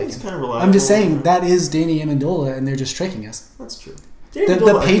 I do like He's him. kind of reliable. I'm just saying that is Danny Amendola, and they're just tricking us. That's true. The Amendola, I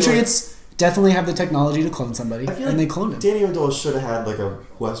feel Patriots definitely have the technology to clone somebody, I feel and like they cloned him. Danny Amendola should have had like a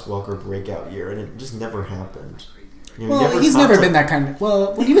Wes Welker breakout year, and it just never happened. You know, Well, he's never been that kind of...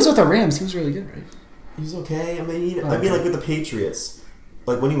 Well, when he was with the Rams, he was really good, right? He's okay. I mean, Okay. like with the Patriots,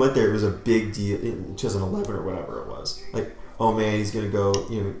 like when he went there, it was a big deal in 2011 or whatever it was. Like, oh man, he's gonna go.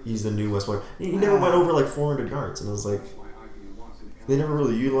 You know, he's the new Wes Welker. He never went over like 400 yards, and it was like they never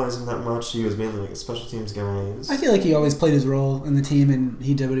really utilized him that much. He was mainly like a special teams guy. I feel like he always played his role in the team, and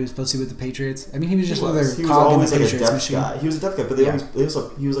he did what he was supposed to with the Patriots. I mean, he was just another He was cog in the always like a Patriots depth machine. guy. He was a depth guy, but they Yeah.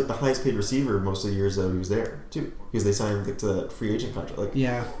 he was like the highest paid receiver most of the years that he was there too, because they signed him to that free agent contract. Like,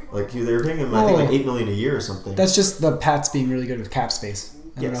 Yeah. they were paying him I think like Oh. $8 million a year or something. That's just the Pats being really good with cap space.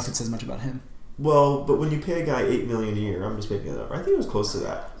 I don't know Yes. if it says much about him. Well, but when you pay a guy $8 million a year, I'm just making it up. I think it was close to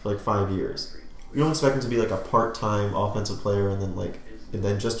that for like 5 years. You don't expect him to be like a part-time offensive player and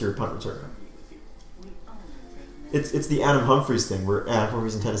then just your punt returner. It's the Adam Humphries thing where Adam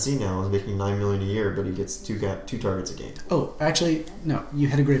Humphries in Tennessee now is making $9 million a year, but he gets two targets a game. Oh, actually, no, you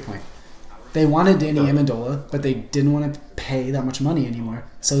had a great point. They wanted Danny No. Amendola, but they didn't want to pay that much money anymore.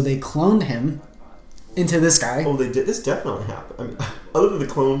 So they cloned him into this guy. Oh, they did. This definitely happened. I mean, other than the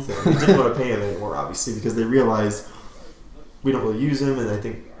clone thing, they didn't want to pay him anymore, obviously, because they realized we don't really use him, and I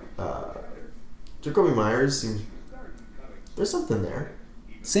think Jacoby Myers seems there's something there.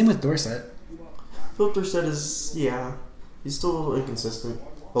 Same with Dorsett. Philip Dorsett is, he's still a little inconsistent.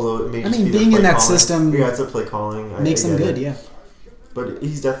 Although it may I just mean, be the being in play that calling. system Yeah, it's a play calling. Makes I him get good, it. yeah. But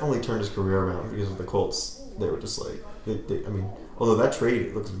he's definitely turned his career around because of the Colts. They were just like, I mean, although that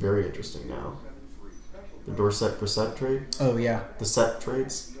trade looks very interesting now. The Dorsett-Brissett trade? Oh, yeah. The set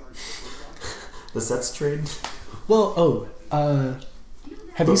trades? The sets trade? Well,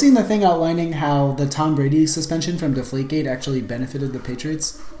 have you seen the thing outlining how the Tom Brady suspension from Deflategate actually benefited the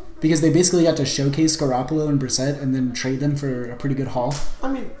Patriots? Because they basically got to showcase Garoppolo and Brissett and then trade them for a pretty good haul.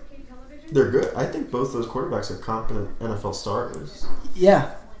 I mean, they're good. I think both those quarterbacks are competent NFL starters.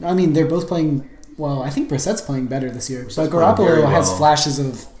 Yeah. I mean, they're both playing... Well, I think Brissett's playing better this year. Brissett's But playing very Garoppolo has well. flashes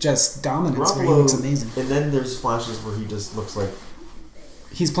of just dominance where he looks amazing. And then there's flashes where he just looks like,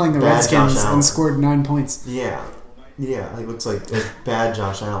 He's playing the Bad Josh Redskins Allen. and scored 9 points yeah, he looks like bad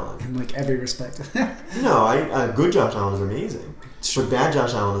Josh Allen. in like every respect. No, good Josh Allen is amazing. But bad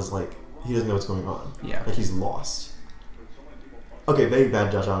Josh Allen is like, he doesn't know what's going on. Yeah. Like he's lost. Okay, maybe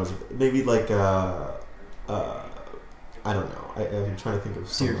bad Josh Allen is maybe like I don't know. I'm trying to think of Dear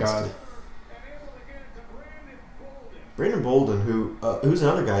someone else God. too. Brandon Bolden, who's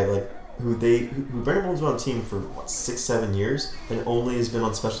another guy like who Brandon Bolden's been on the team for 6-7 years and only has been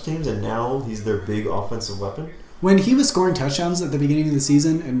on special teams, and now he's their big offensive weapon. When he was scoring touchdowns at the beginning of the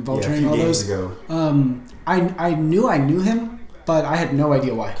season and A vulturing few all games those, ago, I knew him, but I had no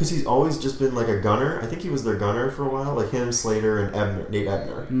idea why. because he's always just been like a gunner. I think he was their gunner for a while, like him, Slater, and Nate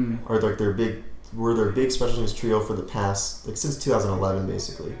Ebner are like their big special teams trio for the past, like since 2011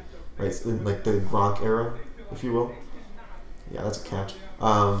 basically, right? In like the Gronk era, if you will. Yeah, that's a catch.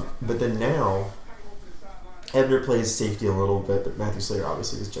 But then now, Ebner plays safety a little bit, but Matthew Slater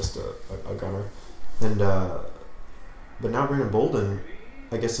obviously is just a gunner. And but now Brandon Bolden,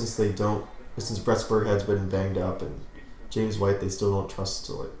 I guess since Brett Spurhead's been banged up and James White, they still don't trust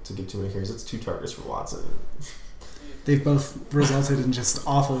to give too many carries. It's 2 targets for Watson. They've both resulted in just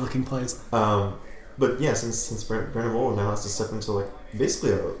awful looking plays. But yeah, since Brandon Bolden now has to step into like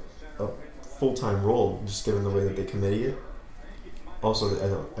basically a full-time role, just given the way that they committee it.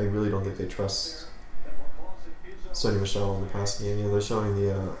 Also, I really don't think they trust Sonny Michel in the passing game. You know, they're showing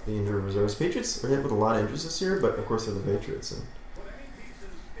the injured reserves. Patriots are hit with a lot of injuries this year, but of course they're the Patriots, and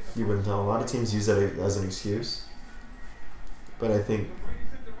you wouldn't tell. A lot of teams use that as an excuse, but I think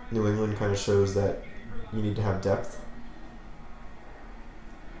New England kind of shows that you need to have depth.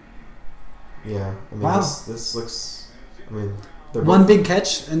 Yeah, I mean, Wow. this looks. I mean, they're One both- big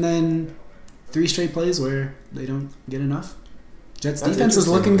catch and then 3 straight plays where they don't get enough. Jets That's defense is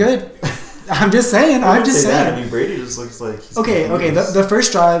interesting. looking good. I'm just saying. I I'm wouldn't just say that. saying. I mean, Brady just looks like he's Okay. confused. The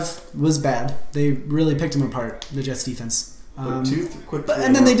first drive was bad. They really picked him apart. The Jets defense. Like, quick.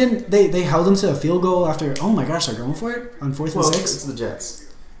 And then they didn't. They held him to a field goal after. Oh my gosh, they're going for it on 4th Well, and it's 6. the Jets.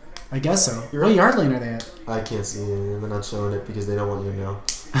 I guess so. You're What right. yard lane are they at? I can't see it. They're not showing it because they don't want you to know.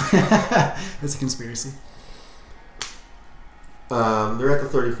 That's a conspiracy. They're at the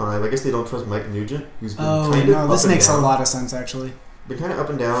 35. I guess they don't trust Mike Nugent, who's been Oh kind no, of this up and makes a down. lot of sense actually. Been kind of up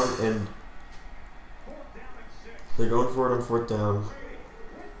and down, and they're going for it on 4th down.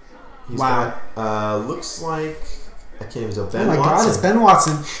 He's Wow. got, looks like I can't even tell. Ben Oh my Watson. God, it's Ben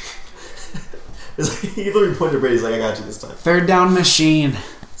Watson. It's like, he literally pointed to Brady. He's like, I got you this time. 3rd down machine.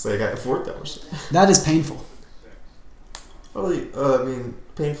 So I got a 4th down. That is painful. Probably, I mean,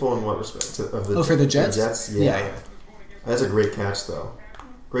 painful in what respect? For the Jets? Yeah. That's a great catch, though.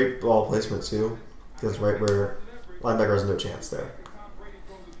 Great ball placement, too. Because right where linebacker has no chance there.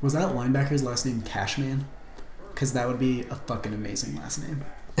 Was that linebacker's last name Cashman? Because that would be a fucking amazing last name.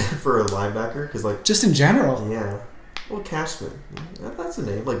 For a linebacker, because, like, Just in general. yeah. Well, Cashman. Yeah, that's a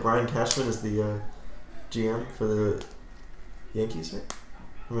name. Like, Brian Cashman is the GM for the Yankees, right?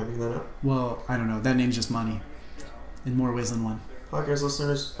 Am I making that up? Well, I don't know. That name's just money. In more ways than one. Podcast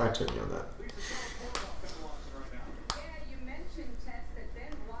listeners, fact check me on that.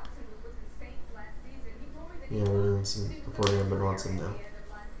 Yeah, we're doing some reporting on Ben Watson now.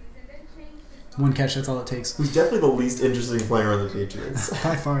 One catch, that's all it takes. Who's definitely the least interesting player on the Patriots.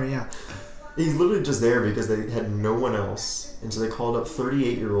 By far, yeah. He's literally just there because they had no one else. And so they called up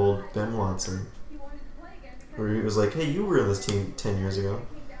 38-year-old Ben Watson. Where he was like, hey, you were in this team 10 years ago.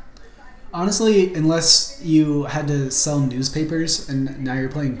 Honestly, unless you had to sell newspapers and now you're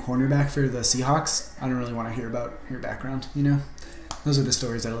playing cornerback for the Seahawks, I don't really want to hear about your background, you know? Those are the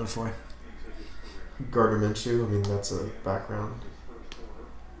stories I live for. Gardner Minshew, I mean, that's a background.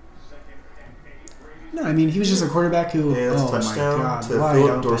 No, I mean, he was just a quarterback who, Yeah, that's oh a my touchdown God, to wide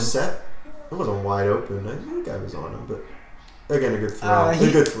Philip open. Dorsett. It wasn't wide open. I think the guy was on him, but again, a good throw.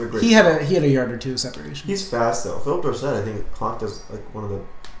 He had a yard or two separation. He's fast, though. Philip Dorsett, I think, clocked as like one of the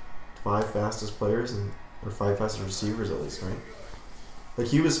 5 fastest players, or 5 fastest receivers, at least, right? Like,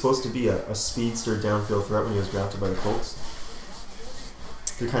 he was supposed to be a speedster downfield threat when he was drafted by the Colts.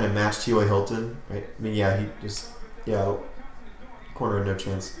 To kind of match T.Y. Hilton, right? I mean, yeah, corner had no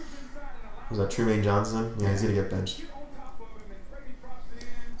chance. Was that Trumaine Johnson? Yeah, he's going to get benched.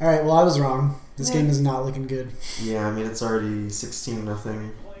 All right, well, I was wrong. This game is not looking good. Yeah, I mean, it's already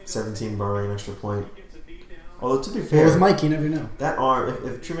 16-0, 17 barring an extra point. Although, to be fair, Well, with Mike, you never know. that arm,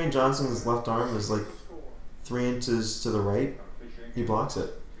 if Trumaine Johnson's left arm is like 3 inches to the right, he blocks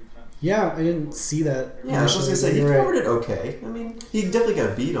it. Yeah, I didn't see that. Yeah, I was just going to say, he You're right. covered it okay. I mean, he definitely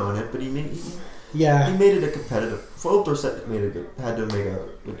got beat on it, but he made it a competitive. Philip Dorsett had to make a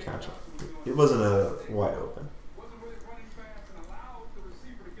good catch. It wasn't a wide open.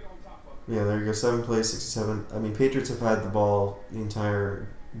 Yeah, there you go. 7 plays, 67. I mean, Patriots have had the ball the entire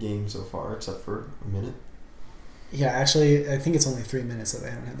game so far, except for a minute. Yeah, actually, I think it's only 3 minutes that they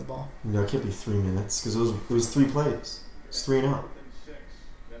haven't had the ball. No, it can't be 3 minutes because it was 3 plays. It's 3 and out.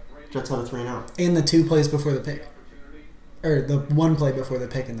 Jets had a 3 and out. And the 2 plays before the pick. Or the 1 play before the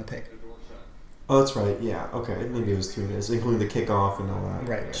pick and the pick. Oh, that's right. Yeah. Okay. Maybe it was 3 minutes, including the kickoff and all that.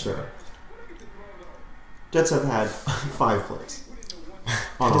 Right. Sure. Jets have had 5 plays.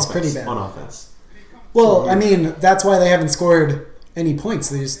 On It's offense. pretty bad. On offense. Well, I mean, that's why they haven't scored any points.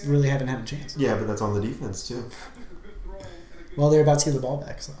 They just really haven't had a chance. Yeah, but that's on the defense too. Well, they're about to get the ball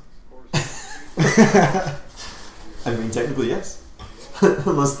back, so. I mean, technically, yes.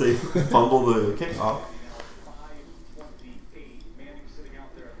 Unless they fumble the kickoff.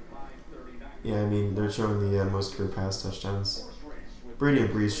 Yeah, I mean, they're showing the most career pass touchdowns. Brady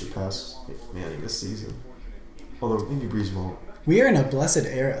and Breeze should pass Manning this season. Although, maybe Breeze won't. We are in a blessed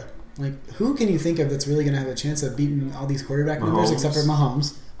era. Like, who can you think of that's really going to have a chance of beating all these quarterback numbers Mahomes. except for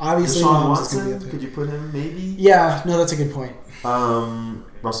Mahomes? Obviously, Deshaun Mahomes is going to be Watson, up there. could you put him maybe? Yeah, no, that's a good point.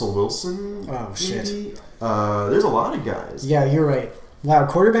 Russell Wilson. Oh, shit. maybe? There's a lot of guys. Yeah, you're right. Wow,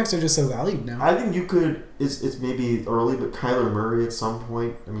 quarterbacks are just so valued now. I think you could. It's maybe early, but Kyler Murray at some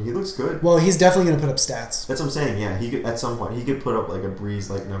point. I mean, he looks good. Well, he's definitely going to put up stats. That's what I'm saying. Yeah, he could at some point. He could put up like a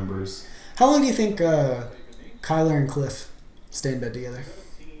Breeze like numbers. How long do you think Kyler and Cliff stay in bed together?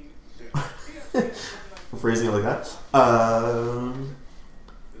 Phrasing it like that.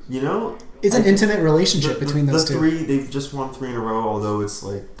 You know, It's an intimate relationship the between those two. three. They've just won 3 in a row, although it's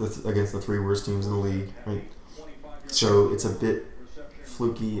like against the 3 worst teams in the league, right? So it's a bit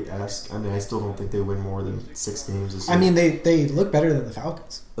fluky-esque. I mean, I still don't think they win more than 6 games this year. I mean, they look better than the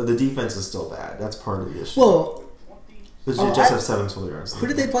Falcons. But the defense is still bad. That's part of the issue. Well, The Oh, Jets have 7 total yards. Who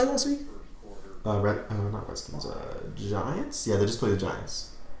did they play last week? Not Redskins. Giants. Yeah, they just played the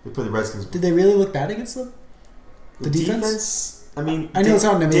Giants. They played the Redskins. Did they really look bad against them? The defense? I mean, I know it's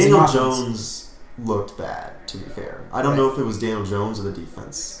not an amazing Daniel offense. Jones looked bad. To be fair, I don't Right. know if it was Daniel Jones or the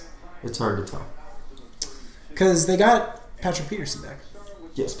defense. It's hard to tell. Because they got Patrick Peterson back.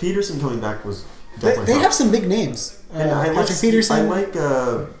 Yes, Peterson coming back was They definitely. have some big names. And I like Patrick Peterson. I like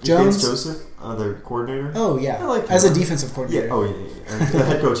Jones. Vance Joseph, their coordinator. Oh, yeah. I like As a him. defensive Yeah. coordinator. Oh yeah. And the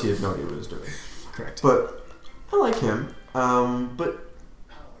head coach, he had no idea what he was doing. Correct. But I like him. But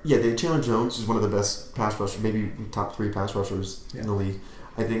yeah, Chandler Jones is one of the best pass rushers, maybe top 3 pass rushers in the league,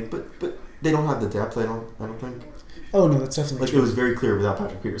 I think. But they don't have the depth. I don't think. Oh, no, that's definitely Like true. it was very clear without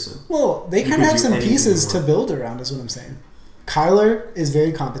Patrick Peterson. Well, they You kind could of have do some anything pieces you to want. build around, is what I'm saying. Kyler is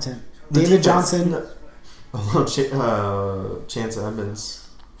very competent. The David defense- Johnson, Chance Edmonds,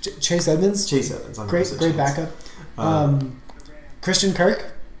 Chase Edmonds, Chase Edmonds. I'm great gonna say Chance. backup. Christian Kirk,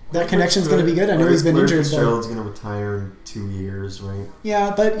 that connection's going to be good. I know he's been injured. But, Fitzgerald's going to retire in 2 years, right?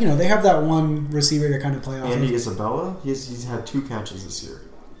 yeah, but they have that one receiver to kind of play off Andy of. Isabella, he's had 2 catches this year.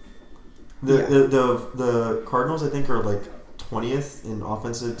 The Cardinals, I think, are like 20th in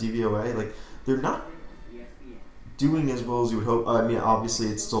offensive DVOA. Like they're not doing as well as you would hope. I mean, obviously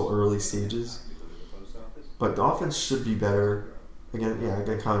it's still early stages, but the offense should be better. Again,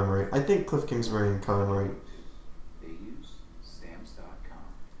 Kyler Murray. I think Cliff Kingsbury and Kyler Murray.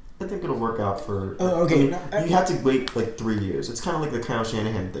 I think it'll work out for. Oh, okay. I mean, you have to wait like 3 years. It's kind of like the Kyle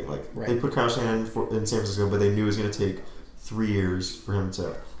Shanahan thing. Like Right. they put Kyle Shanahan in San Francisco, but they knew it was going to take 3 years for him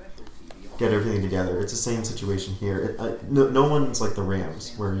to get everything together. It's the same situation here. No one's like the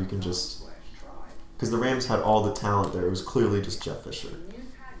Rams, where you can just because the Rams had all the talent there. It was clearly just Jeff Fisher.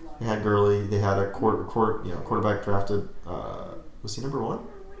 They had Gurley. They had a quarterback drafted. Was he number 1? Or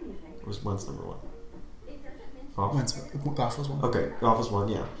was Wentz number 1? Goff was one. Okay, Goff was 1.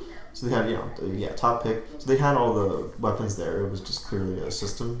 Yeah. So they had top pick. So they had all the weapons there. It was just clearly a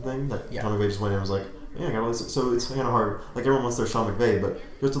system thing that Sean McVay just went in and was like, yeah, I got all this. So it's kind of hard. Like everyone wants their Sean McVay, but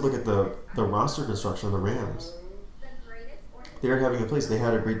you have to look at the roster construction of the Rams. They are having a place. They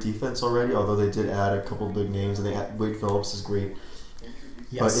had a great defense already, although they did add a couple of big names, and Wade Phillips is great.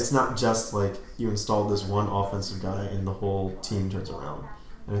 Yes. But it's not just like you install this one offensive guy and the whole team turns around.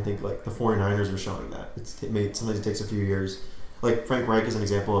 And I think like the 49ers are showing that. Sometimes it takes a few years. Like Frank Reich is an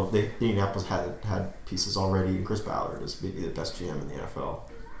example of Indianapolis had pieces already, and Chris Ballard is maybe the best GM in the NFL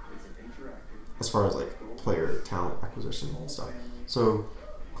as far as like player talent acquisition and stuff. So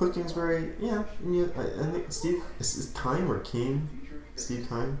Cliff Kingsbury, I think Steve is Keim or Keane? Steve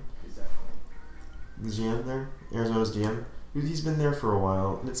Keim, the GM there, Arizona's GM. He's been there for a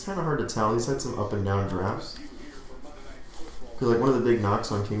while, and it's kind of hard to tell. He's had some up and down drafts. Because like one of the big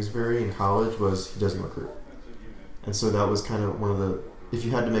knocks on Kingsbury in college was he doesn't recruit. And so that was kind of one of the, if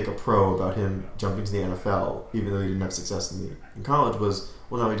you had to make a pro about him jumping to the NFL, even though he didn't have success in college, was,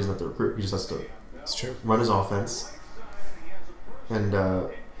 well, now he doesn't have to recruit. He just has to It's true. run his offense. And,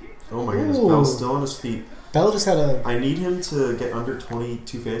 oh my goodness, Ooh. Bell's still on his feet. Bell just had a... I need him to get under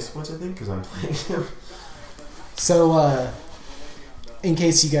 22 fantasy points, I think, because I'm playing him. So, in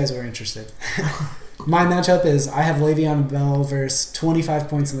case you guys are interested, my matchup is I have Le'Veon Bell versus 25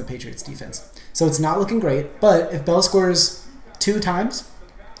 points in the Patriots defense. So it's not looking great, but if Bell scores 2 times,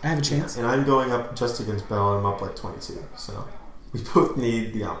 I have a chance. And I'm going up just against Bell, and I'm up like 22. So we both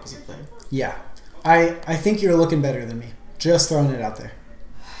need the opposite thing. Yeah. I think you're looking better than me. Just throwing it out there.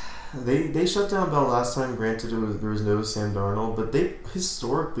 They shut down Bell last time. Granted, there was no Sam Darnold, but they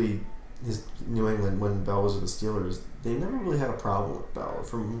historically, New England, when Bell was with the Steelers, they never really had a problem with Bell.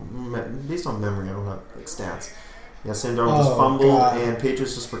 Based on memory, I don't have like stats. Yeah, Sam Darnold just fumbled, God. and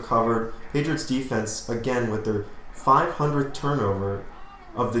Patriots just recovered. Patriots defense again with their 500th turnover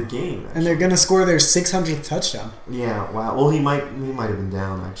of the game, And they're going to score their 600th touchdown. yeah, wow. Well, he might have been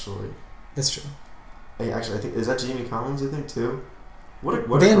down actually. That's true. Actually, I think is that Jamie Collins. I think too. What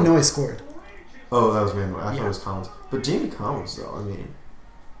Van Noy scored. Oh, that was Van Noy. I thought Yeah. it was Collins. But Jamie Collins, though, I mean,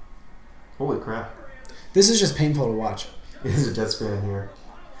 holy crap. This is just painful to watch. He's a Jets fan here.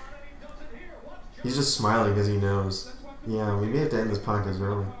 He's just smiling because he knows. Yeah, we may have to end this podcast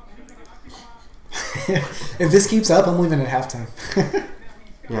early. If this keeps up, I'm leaving at halftime.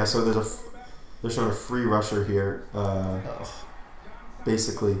 Yeah, so they're showing a free rusher here.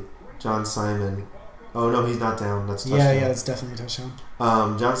 Basically, John Simon. Oh no, he's not down. That's a touchdown. Yeah, that's definitely a touchdown.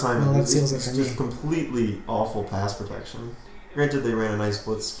 John Simon. Well, that it's seals it for just me. completely awful pass protection. Granted, they ran a nice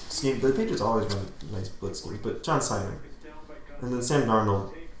blitz scheme. The Patriots always run nice blitz schemes, but John Simon. And then Sam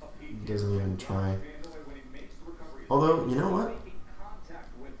Darnold doesn't even try. Although, you know what?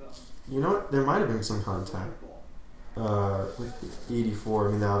 There might have been some contact. with 84.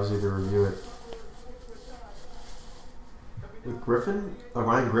 I mean, obviously they review it. With Griffin,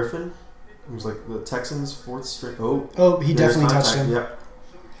 Ryan Griffin, it was like the Texans' fourth straight. Oh, he there's definitely contact. touched him. Yep.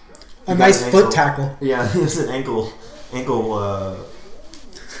 A He nice got an foot ankle. tackle. Yeah, it was an ankle.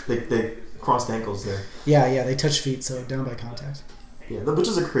 They crossed ankles there. Yeah, they touch feet, so down by contact. Yeah, which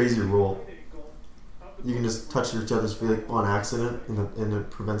is a crazy rule. You can just touch each other's feet like, on accident, and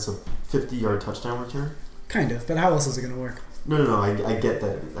it prevents a 50-yard touchdown return. Kind of, but how else is it going to work? No. I get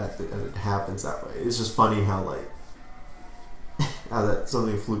that it happens that way. It's just funny how how that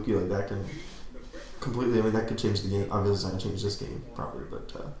something fluky like that can completely. I mean, that could change the game. Obviously, it's not gonna change this game probably,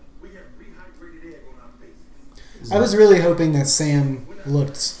 but. I was really hoping that Sam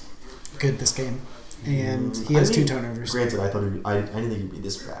looked good this game, and he has 2 turnovers. Granted, I didn't think he'd be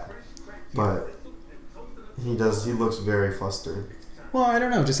this bad, but he does. He looks very flustered. Well, I don't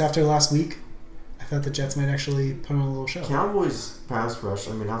know. Just after last week, I thought the Jets might actually put on a little show. Cowboys pass rush.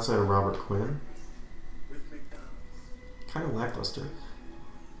 I mean, outside of Robert Quinn, kind of lackluster.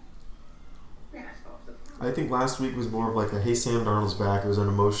 I think last week was more of like a hey, Sam Darnold's back. It was an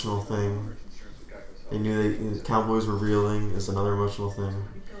emotional thing. They knew the Cowboys were reeling. It's another emotional thing.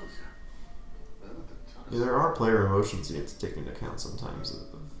 Yeah, there are player emotions you have to take into account sometimes of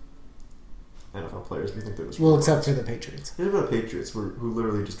NFL players. We think they're just Well, robots. except for the Patriots. Yeah, but the Patriots who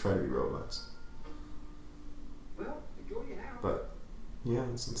literally just try to be robots. But yeah,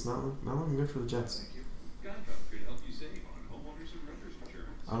 it's not looking good for the Jets.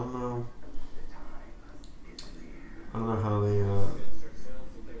 I don't know how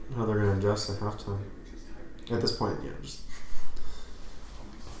they're gonna adjust at halftime. At this point, just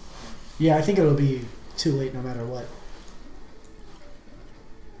Yeah, I think it'll be too late no matter what.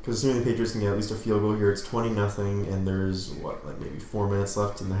 because assuming the Patriots can get at least a field goal here, it's 20-0, and there's maybe 4 minutes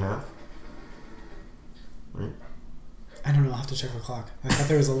left in the half, right? I don't know. I'll have to check the clock. I thought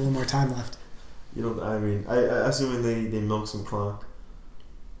there was a little more time left. I mean, I assuming they milk some clock.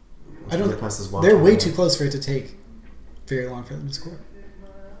 I don't. They pass this watch They're way line. too close for it to take very long for them to score.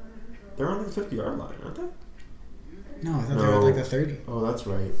 They're on the 50-yard line, aren't they? No, I thought they were at like the 30. Oh, that's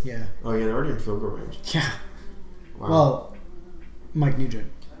right. Yeah. Oh, yeah, they're already in field goal range. Yeah. Wow. Well, Mike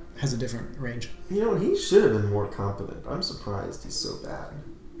Nugent has a different range. He should have been more competent. I'm surprised he's so bad.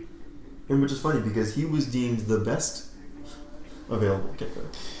 And which is funny because he was deemed the best available kicker.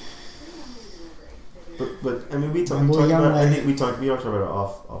 But I mean, we talked about it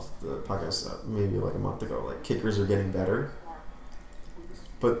off the podcast maybe like a month ago. Like kickers are getting better,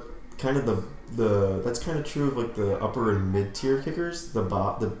 but kind of the that's kind of true of like the upper and mid tier kickers. The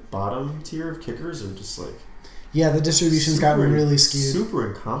bottom tier of kickers are just like the distribution's gotten really skewed. super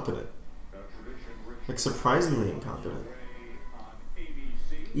incompetent, like surprisingly incompetent,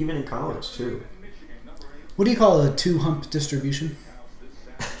 even in college too. What do you call a 2-hump distribution?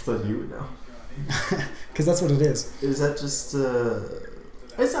 I thought you would know. Because that's what it is. Is that just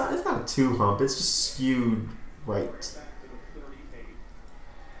it's not a 2-hump. It's just skewed right.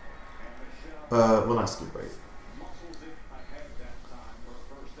 Well, not skewed right.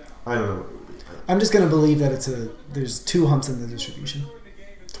 I don't know what it would be. I'm just gonna believe that there's 2 humps in the distribution.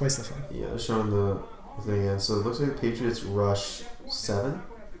 Twice the fun. Yeah, they're showing the thing again. So it looks like the Patriots rush 7.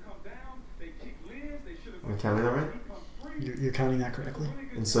 Am I counting that right? You're counting that correctly.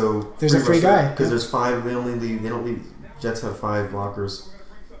 And so There's a free guy. because there's 5. They don't leave. Jets have 5 blockers.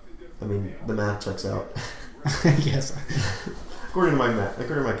 I mean, the math checks out. Yes. According to my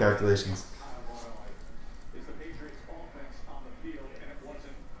calculations.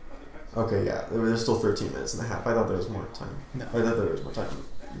 Okay, yeah, there's still 13 minutes and a half. I thought there was more time. No. I thought there was more time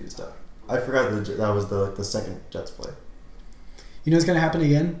used up. I forgot that was the second Jets play. You know what's gonna happen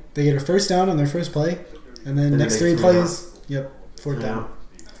again? They get a first down on their first play, and then next 3 plays, fourth down.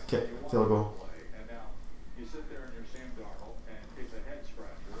 Okay, field goal.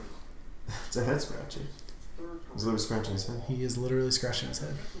 It's a head scratcher. He's literally scratching his head. He is literally scratching his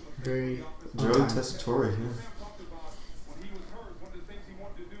head. Very on Joe time. Tessitore, yeah.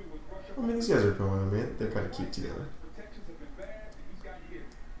 I mean, these guys are going. I mean, they're kind of cute together.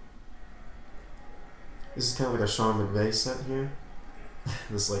 This is kind of like a Sean McVay set here.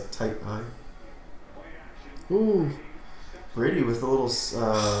 This like tight eye. Ooh. Brady with a little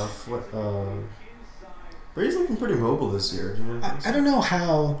Brady's looking pretty mobile this year. You know? I don't know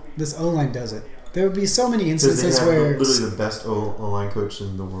how this O-line does it. There would be so many Because instances they have where... literally the best O-line coach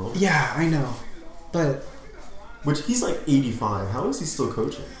in the world. Yeah, I know. But Which he's like 85. How is he still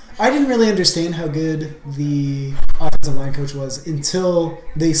coaching? I didn't really understand how good the offensive line coach was until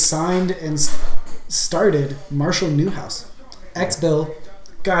they signed and started Marshall Newhouse. Ex-Bill.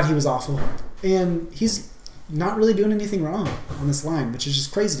 God, he was awful. And he's not really doing anything wrong on this line, which is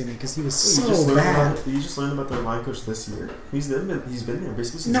just crazy to me because he was so bad. You just learned about their line coach this year. He's been there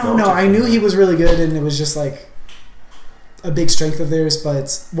basically since No, Belichick I knew he was really good, and it was just like a big strength of theirs.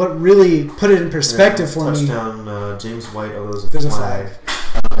 But what really put it in perspective for me... Touchdown, James White, although there's a flag.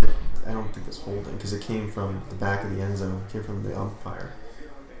 I don't think it's holding because it came from the back of the end zone. It came from the umpire.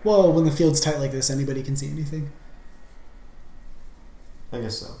 Well, when the field's tight like this, anybody can see anything. I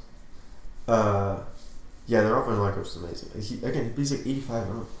guess so. Yeah, their offensive line coach is amazing. He's like 85. I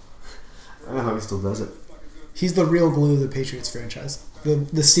don't know how he still does it. He's the real glue of the Patriots franchise.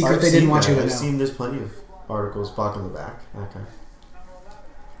 The secret they didn't want you to know. I've seen there's plenty of articles blocking the back. Okay.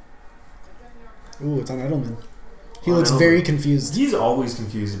 Ooh, it's on Edelman. He looks very confused. He's always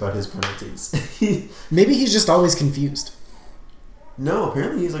confused about his penalties. Maybe he's just always confused. No,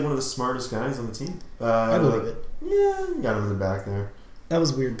 apparently he's like one of the smartest guys on the team. I believe it. Yeah, got him in the back there. That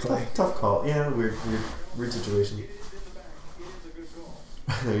was a weird play. Tough call. Yeah, weird situation.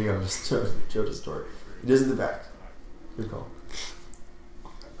 There you go. Just Joe just story. It is in the back. Good call.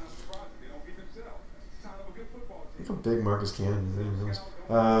 Look how big Marcus Cannon is.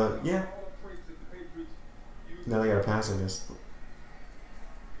 Yeah. Now they got to pass, I guess.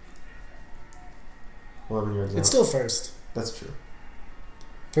 11 yards out. It's still first. That's true.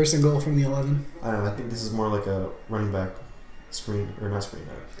 First and goal from the 11. I don't know. I think this is more like a running back screen, or not screen.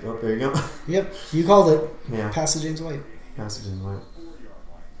 Oh, there you go. Yep, you called it. Yeah. Pass to James White. Pass to James White.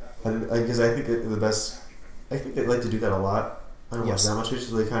 Because I think the best. I think they like to do that a lot. I don't watch that much.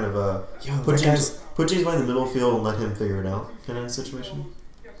 Usually, they kind of put James White in the middle field and let him figure it out, kind of situation.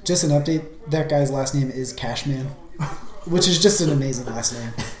 Just an update. That guy's last name is Cashman, which is just an amazing last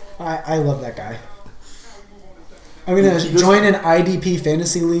name. I love that guy. I'm going to join an IDP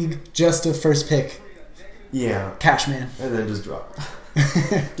fantasy league just to first pick Cashman. And then just drop.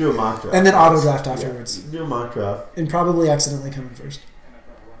 Do a mock draft. And then auto draft afterwards. Do a mock draft. And probably accidentally come in first.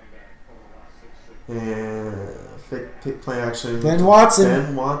 And pick play action. Ben Watson.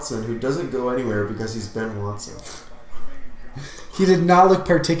 Ben Watson, who doesn't go anywhere because he's Ben Watson. He did not look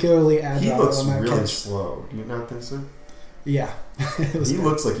particularly agile. He looks on that really catch. slow. Do you not think so? Yeah. He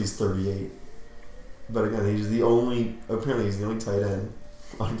looks like he's 38. But again, apparently he's the only tight end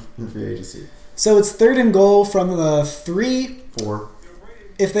in free agency. So it's third and goal from the 4.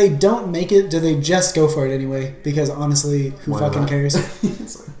 If they don't make it, do they just go for it anyway? Because honestly, who fucking cares?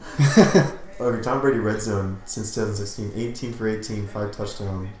 Okay, Tom Brady red zone since 2016, 18 for 18, 5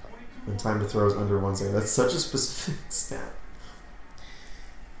 touchdowns, and time to throw is under 1 second. That's such a specific stat.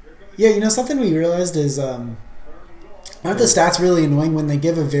 Yeah, something we realized is aren't the stats really annoying when they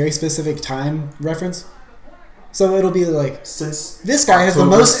give a very specific time reference? So it'll be like, since this guy has the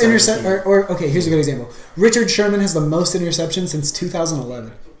most interceptions. Okay, here's a good example. Richard Sherman has the most interceptions since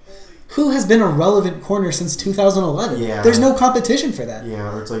 2011. Who has been a relevant corner since 2011? Yeah. There's no competition for that.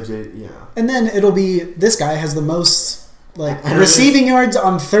 Yeah, or it's like, And then it'll be, this guy has the most receiving yards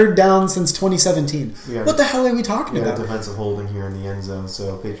on third down since 2017. What the hell are we talking about? Defensive holding here in the end zone,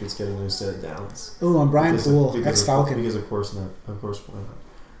 so Patriots get a new set of downs. Ooh, on Brian Poole, ex-Falcon. Because of course why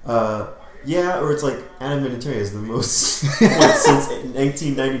not? Yeah, or it's like Adam Vinatieri is the most since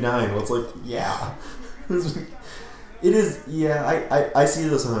 1999. Well, it's like, yeah. It is, yeah. I see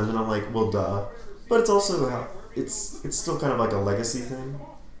this sometimes and I'm like, well, duh. But it's also it's still kind of like a legacy thing.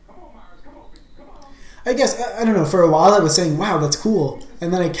 I guess, I don't know, for a while I was saying, wow, that's cool.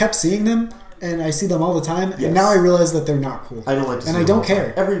 And then I kept seeing them, and I see them all the time, yes. And now I realize that they're not cool. I don't like to see and them I don't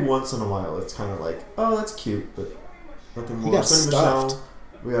care. Every once in a while, it's kind of like, oh, that's cute, but nothing more. He got stuffed.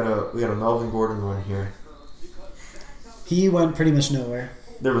 We got a Melvin Gordon one here. He went pretty much nowhere.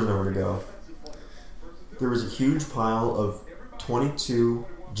 There was nowhere to go. There was a huge pile of 22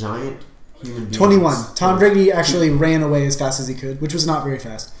 giant human beings. 21. Tom Brady actually ran away as fast as he could, which was not very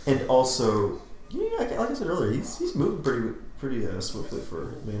fast. And also, like I said earlier, he's moving pretty swiftly for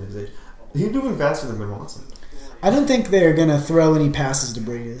a man his age. He's moving faster than Ben Watson. I don't think they're going to throw any passes to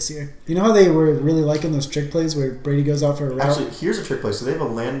Brady this year. You know how they were really liking those trick plays where Brady goes out for a route? Actually, here's a trick play. So they have a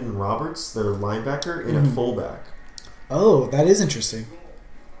Landon Roberts, their linebacker, and a fullback. Oh, that is interesting.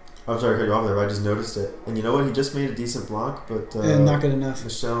 I'm sorry to cut you off there, but I just noticed it. And you know what? He just made a decent block, but... not good enough.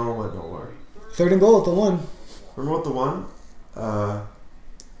 Michelle went nowhere. Third and goal at the 1. Remember what the 1?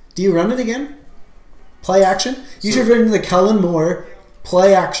 Do you run it again? Play action? You should run the Kellen Moore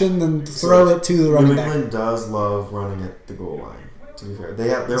play action, then throw it to the running back. New England does love running at the goal line, to be fair.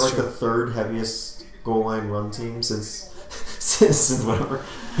 They're like the third heaviest goal line run team since whatever.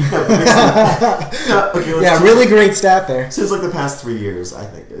 Really great stat there. Since like the past 3 years, I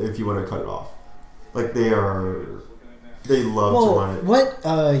think, if you want to cut it off. Like they are They love to run it.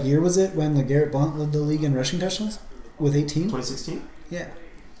 What year was it when LeGarrette Blount led the league in rushing touchdowns? With 18? 2016? Yeah.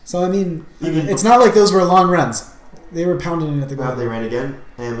 So, I mean, Even- it's not like those were long runs. They were pounding it at the goal. They ran again,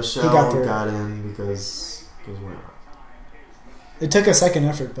 and Michelle got in because we're not. It took a second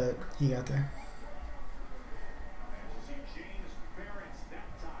effort, but he got there.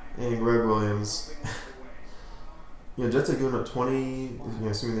 And Greg Williams. Jets are giving up 20,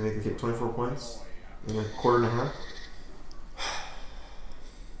 assuming they make the kick, 24 points in a quarter and a half.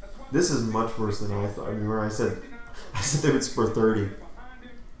 This is much worse than I thought. I mean, where I said they would score 30.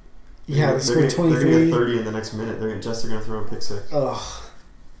 Yeah, they scored 23. They're going to get 30 in the next minute. Jets are going to throw a pick six. Ugh.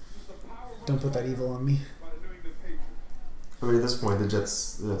 Don't put that evil on me. I mean, at this point, the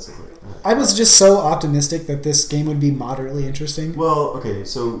Jets I was just so optimistic that this game would be moderately interesting. Well, okay,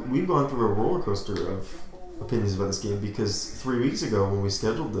 so we've gone through a roller coaster of opinions about this game because 3 weeks ago when we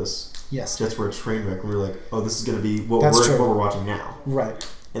scheduled this, Yes. Jets were a train wreck, and we were like, "Oh, this is going to be what That's we're true. watching now." Right.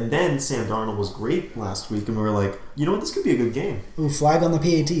 And then Sam Darnold was great last week, and we were like, "You know what? This could be a good game," Ooh, flag on the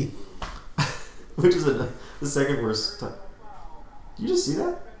PAT. which is the second worst time. Did you just see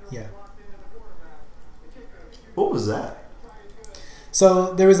that? Yeah. What was that?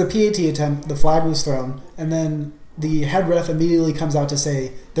 So there was a PAT attempt, the flag was thrown, and then the head ref immediately comes out to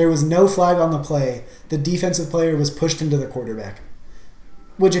say there was no flag on the play. The defensive player was pushed into the quarterback.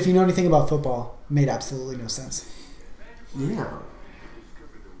 Which, if you know anything about football, made absolutely no sense. Yeah.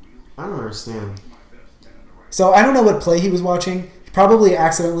 I don't understand. So I don't know what play he was watching. He probably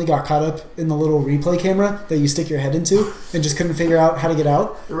accidentally got caught up in the little replay camera that you stick your head into and just couldn't figure out how to get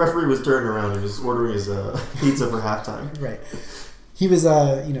out. The referee was turning around and was ordering his pizza for halftime. Right. He was,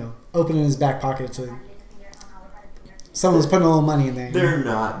 opening his back pocket to... Someone was putting a little money in there. They're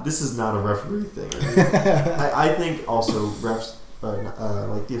not. This is not a referee thing. I mean, I think also refs,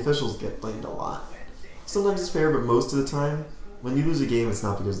 like the officials get blamed a lot. Sometimes it's fair, but most of the time, when you lose a game, it's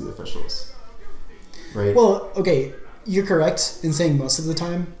not because of the officials. Right? Well, okay, you're correct in saying most of the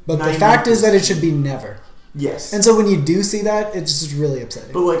time, but the 90%. fact is that it should be never. Yes. And so when you do see that, it's just really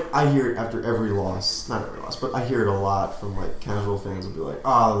upsetting. But like I hear it after every loss, not every loss, but I hear it a lot from like casual fans will be like,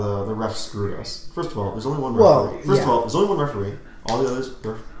 the ref screwed us. First of all, there's only one referee. Well, First of all, there's only one referee. All the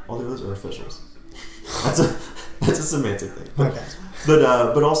others are officials. That's a semantic thing. Okay.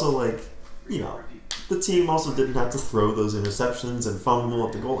 But also like, the team also didn't have to throw those interceptions and fumble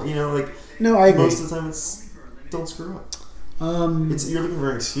at the goal. No, I agree. Most of the time it's don't screw up. You're looking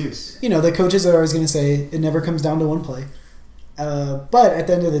for an excuse. The coaches are always going to say it never comes down to one play. But at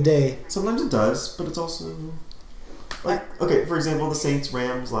the end of the day... Sometimes it does, but it's also... okay, for example, the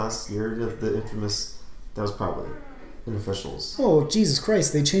Saints-Rams last year, the infamous... That was probably an officials. Oh, Jesus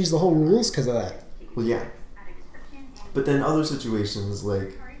Christ, they changed the whole rules because of that. Well, yeah. But then other situations,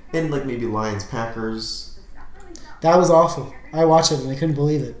 and maybe Lions-Packers... That was awful. I watched it and I couldn't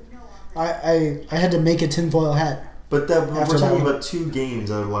believe it. I had to make a tinfoil hat. But we're After that talking one. about 2 games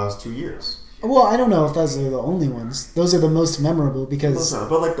out of the last 2 years. Well, I don't know if those are the only ones. Those are the most memorable because... No,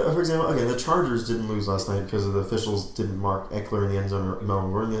 but for example, again, the Chargers didn't lose last night because the officials didn't mark Eckler in the end zone or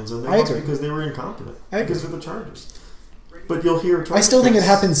Melvin Gordon in the end zone. They lost because they were incompetent. I agree. Because they're the Chargers. But you'll hear... I still think it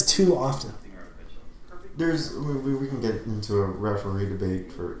happens too often. We can get into a referee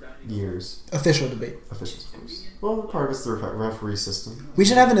debate for years. Official debate. Officials, of course. Well, part of it's the referee system. We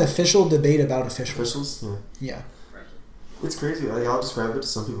should have an official debate about officials. Officials, yeah. Yeah. It's crazy. I'll describe it to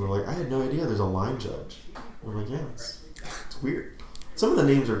some people who are like, I had no idea there's a line judge. I'm like, yeah, it's weird. Some of the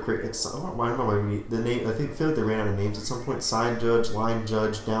names are crazy. I don't know the name. I feel like they ran out of names at some point. Side judge, line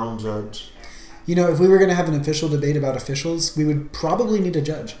judge, down judge. If we were going to have an official debate about officials, we would probably need a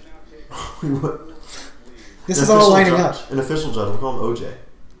judge. We would. This is all lining judge, up. An official judge. We'll call him OJ.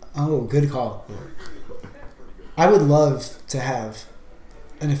 Oh, good call. Yeah. I would love to have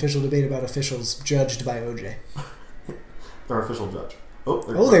an official debate about officials judged by OJ. Our official judge.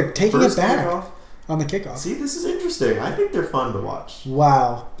 They're taking it back kickoff. on the kickoff. See, this is interesting. I think they're fun to watch.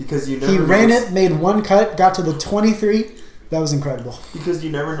 Wow. Because you never He know ran it, made one cut, got to the 23. That was incredible. Because you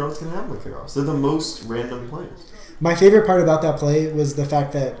never know what's going to happen with kickoffs. They're the most random plays. My favorite part about that play was the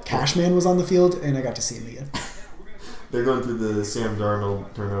fact that Cashman was on the field, and I got to see him again. They're going through the Sam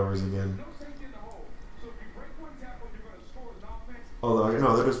Darnold turnovers again. Although,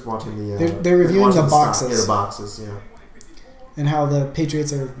 no, they're just watching the... They're reviewing watching the boxes. Yeah, the boxes, yeah. And how the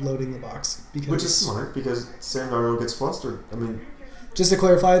Patriots are loading the box. Which is smart, because Sam Darnold gets flustered. I mean... Just to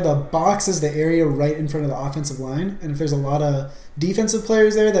clarify, the box is the area right in front of the offensive line, and if there's a lot of defensive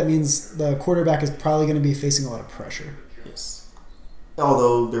players there, that means the quarterback is probably going to be facing a lot of pressure. Yes.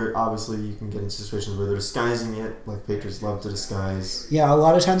 Although there obviously you can get into situations where they're disguising it, like Patriots love to disguise. Yeah, a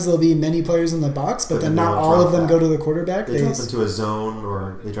lot of times there'll be many players in the box, but then not all of them go to the quarterback. They drop into a zone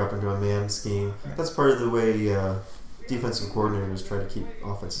or they drop into a man scheme. That's part of the way defensive coordinators try to keep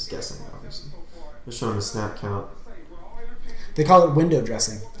offenses guessing, obviously. They're showing a snap count. They call it window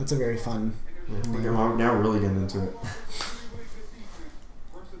dressing. That's a very fun name. Now we're really getting into it.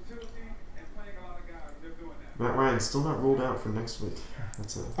 Matt Ryan's still not ruled out for next week.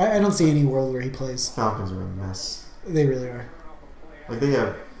 I don't see any world where he plays. Falcons are a mess. They really are. Like they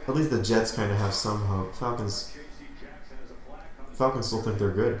have, at least the Jets kind of have some hope. Falcons still think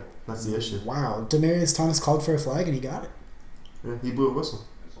they're good. That's the issue. Wow, Demaryius Thomas called for a flag and he got it. Yeah, he blew a whistle.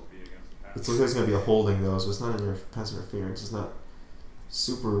 It's like there's going to be a holding though, so it's not pass interference. It's not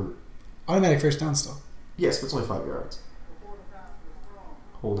super automatic first down still. Yes, but it's only 5 yards.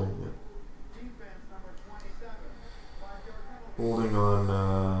 Holding, yeah. Holding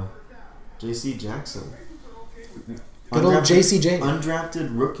on J.C. Jackson. Good old JCJ.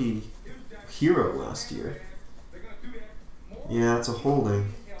 Undrafted rookie hero last year. Yeah, it's a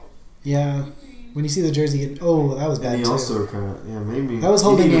holding. Yeah, when you see the jersey, that was bad and he too. Also kind of, maybe that was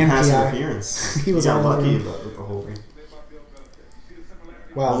holding and pass PI. Interference. He was got all lucky over. with the holding.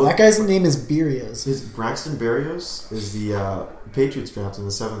 Wow, that guy's name is Berrios. Braxton Berrios is the Patriots draft in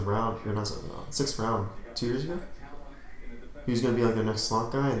the 7th round, or not 7th round, 6th round 2 years ago. He was going to be like their next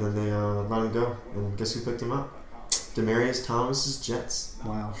slot guy, and then they let him go. And guess who picked him up? Demaryius Thomas's Jets.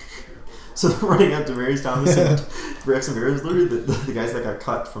 Wow. So they're running out Demaryius Thomas and Braxton Berrios, literally the guys that got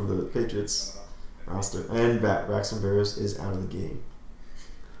cut from the Patriots roster. And Braxton Berrios is out of the game.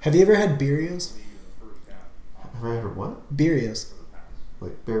 Have you ever had Berrios? Have I heard what? Berrios.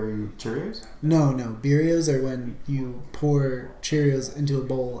 Like berry Cheerios? No. Berrios are when you pour Cheerios into a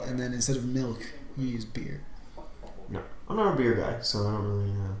bowl and then instead of milk, you use beer. No. I'm not a beer guy, so I don't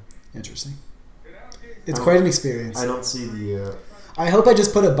really... Interesting. It's quite an experience. I don't see the... I hope I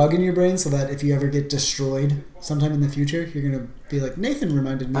just put a bug in your brain so that if you ever get destroyed sometime in the future, you're going to be like, Nathan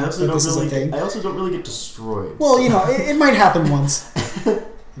reminded me that this is a thing. I also don't really get destroyed. Well, it might happen once.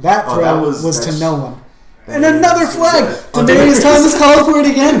 That throw was to no one. And another flag! Demaryius Thomas called for it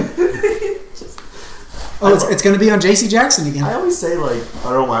again. It's going to be on J.C. Jackson again. I always say, I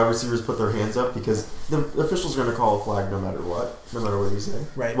don't know why receivers put their hands up because the official's going to call a flag no matter what you say.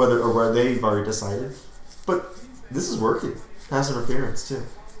 Right. Whether they've already decided. But this is working. Pass interference, too.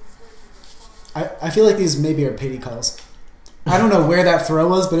 I feel like these maybe are pity calls. I don't know where that throw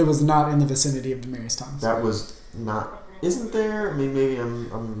was, but it was not in the vicinity of Demaryius Thomas. That was not... Isn't there... I mean, maybe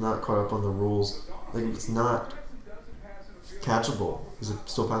I'm not caught up on the rules. Like, if it's not catchable, is it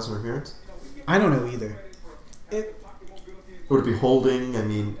still pass interference? I don't know either. Would it be holding? I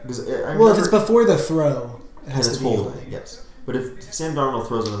mean... if it's before the throw, it has to be holding. Yes. But if Sam Darnold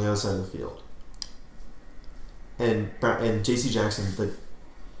throws it on the other side of the field, and J.C. Jackson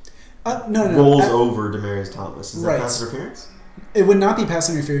rolls over Demaryius Thomas, is that pass interference? It would not be pass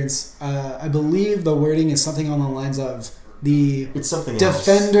interference. I believe the wording is something on the lines of it's something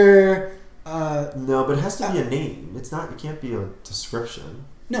defender... no, but it has to be a name. It's not. It can't be a description.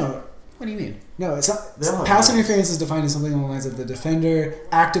 No. What do you mean? No, it's not. Pass interference is defined as something along the lines of the defender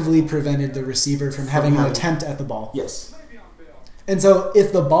actively prevented the receiver from having an attempt at the ball. Yes. And so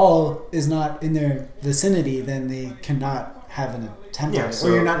if the ball is not in their vicinity, then they cannot have an attempt at it, or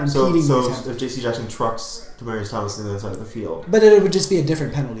you're not impeding the attempt. So if J.C. Jackson trucks Demaryius Thomas to the other side of the field. But it would just be a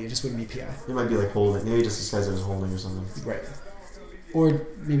different penalty. It just wouldn't be PI. It might be like holding. Maybe just disguise it as holding or something. Right. Or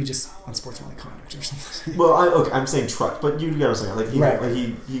maybe just unsportsmanlike conduct or something. Well, I'm saying truck, but you get what I'm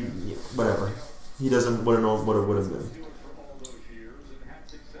saying. He whatever. He doesn't want to know what it would have been.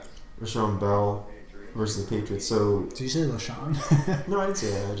 Rashawn Bell versus the Patriots. So did you say LaShawn? No, I didn't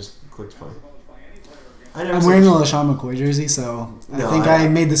say that. I just clicked fine. I'm wearing the LaShawn McCoy jersey, so I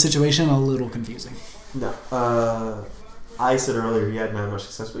made the situation a little confusing. No. I said earlier he hadn't had much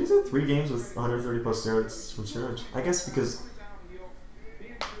success, but he's had 3 games with 130 plus yards from scrimmage. I guess because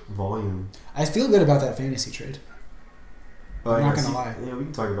volume. I feel good about that fantasy trade. I'm not gonna lie. Yeah, we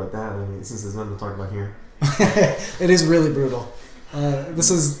can talk about that. I mean, since there's nothing to talk about here. It is really brutal. This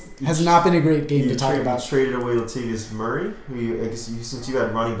has not been a great game to talk about. You traded away Latavius Murray, who I guess since you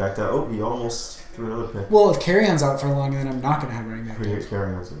had running back, he almost threw another pick. Well, if Carrion's out for long, then I'm not going to have running back. Carrion's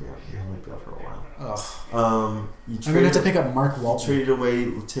going to be out. He might be out for a while. I'm going to have to pick up Mark Walton. Traded away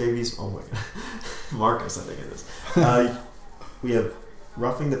Latavius. Oh my God, Marcus, I think it is. We have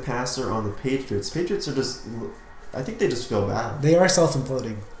roughing the passer on the Patriots. Patriots are just. I think they just feel bad. They are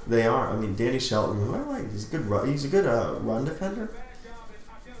self-imploding. They are. I mean, Danny Shelton, who I like, he's a good run defender.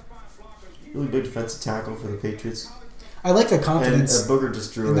 Really good defensive tackle for the Patriots. I like the And confidence Booger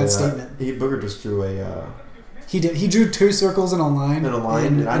just drew in that statement. Booger just drew a He did. He drew 2 circles and a line. in a line.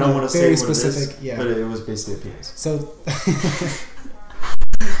 in- And I in don't a want to say very what specific. it is, Yeah. but it was basically a penis. So,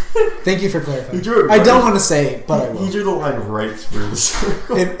 thank you for clarifying. He drew it I don't right- want to say it, but I He will. drew the line right through the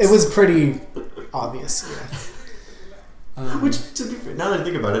circle. It was pretty obvious. Yeah. Which, to be fair, now that I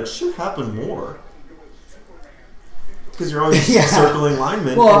think about it, should happen more. Because you're always Yeah. circling linemen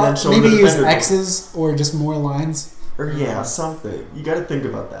and Well, then showing maybe the use defender. X's or just more lines. Or something. You got to think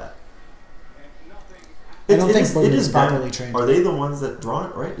about that. I don't think it Booger is is properly them. trained. Are they the ones that draw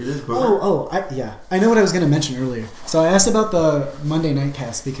it, right? It is Booger. Yeah. I know what I was going to mention earlier. So I asked about the Monday night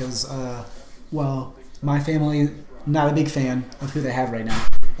cast because, my family, not a big fan of who they have right now.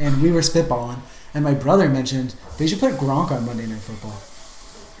 And we were spitballing. And my brother mentioned they should put Gronk on Monday Night Football.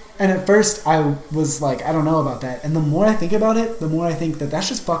 And at first I was like, I don't know about that. And the more I think about it, the more I think that that's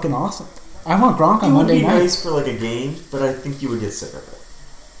just fucking awesome. I want Gronk on It would Monday be night. nice for like a game, but I think you would get sick of it.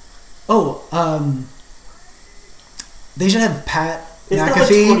 They should have Pat It's not like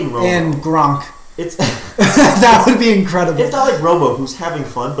Tony McAfee Romo. and Gronk. It's That would be incredible. it's not like Robo who's having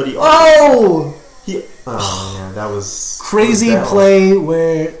fun, but he that was Crazy that was play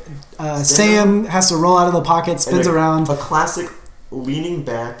where Sam has to roll out of the pocket, spins And around. a classic leaning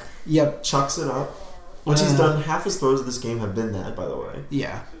back, Yep. chucks it up. Which he's done. Half his throws of this game have been that, by the way.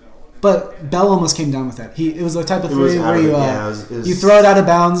 Yeah. But Bell almost came down with that. It was the type of It was three out where of you it, yeah, it was- you throw it out of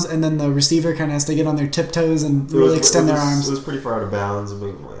bounds and then the receiver kind of has to get on their tiptoes and really extend their arms. It was pretty far out of bounds. It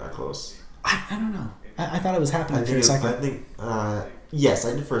wasn't really that close. I don't know. I thought it was happening for a second. Yes,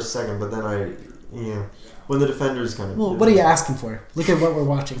 I did for a second, but then when the defenders kind of. Well, what are you asking for? Look at what we're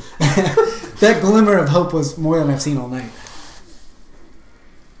watching. That glimmer of hope was more than I've seen all night.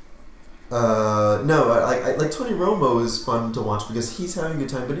 No, I like Tony Romo is fun to watch because he's having a good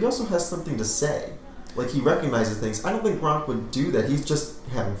time, but he also has something to say. Like he recognizes things. I don't think Gronk would do that. He's just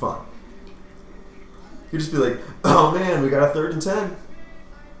having fun. He'd just be like, "Oh man, we got a 3rd and 10."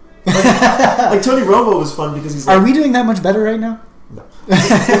 Like Tony Romo was fun because he's like, Are we doing that much better right now? no.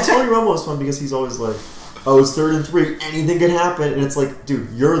 Well, Tony Romo is fun because he's always like, "Oh, it's 3rd and 3. Anything can happen," and it's like, dude,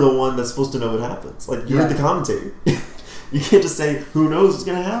 you're the one that's supposed to know what happens. Like you're the commentator. You can't just say, "Who knows what's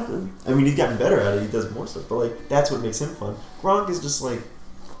gonna happen?" I mean, he's gotten better at it. He does more stuff, but like that's what makes him fun. Gronk is just like,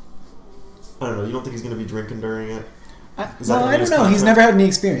 I don't know. You don't think he's gonna be drinking during it? I don't know. He's never had any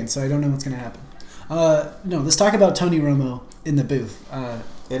experience, so I don't know what's going to happen. No, let's talk about Tony Romo in the booth.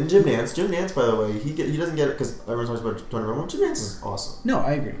 And Jim Nance. Jim Nance, by the way, he doesn't get it because everyone talks about Tony Romo. Jim Nance is awesome. No,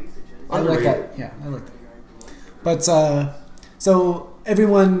 I agree. I like Underrated. that. Yeah, I like that. But so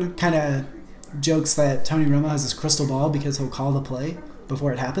everyone kind of jokes that Tony Romo has this crystal ball because he'll call the play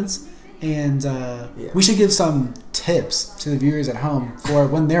before it happens. And we should give some tips to the viewers at home for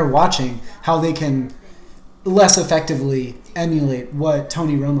when they're watching how they can less effectively emulate what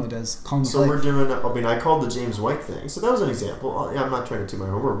Tony Romo does calling the So play. we're doing. I mean, I called the James White thing, so that was an example. I'm not trying to toot my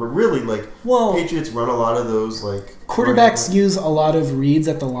own horn, but really, like, Patriots run a lot of those, like Quarterbacks use a lot of reads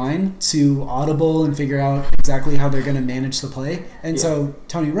at the line to audible and figure out exactly how they're going to manage the play. And so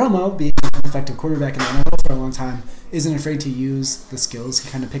Tony Romo, being an effective quarterback in the NFL for a long time, isn't afraid to use the skills he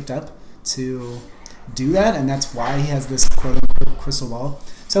kind of picked up to do that, and that's why he has this quote-unquote crystal ball.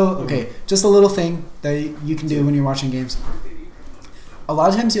 So, okay, just a little thing that you can do when you're watching games. A lot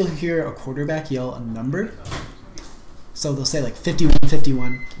of times you'll hear a quarterback yell a number. So they'll say like 51,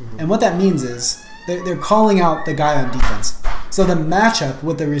 51. And what that means is they're calling out the guy on defense. So the matchup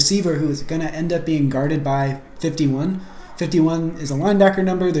with the receiver who is going to end up being guarded by 51. 51 is a linebacker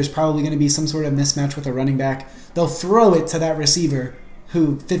number. There's probably going to be some sort of mismatch with a running back. They'll throw it to that receiver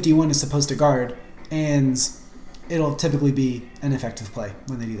who 51 is supposed to guard, and it'll typically be an effective play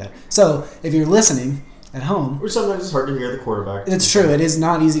when they do that. So if you're listening at home, Or sometimes it's hard to hear the quarterback. it's true. It is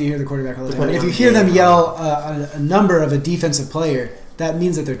not easy to hear the quarterback all the time. But Depending if you on hear the them game. yell a number of a defensive player, that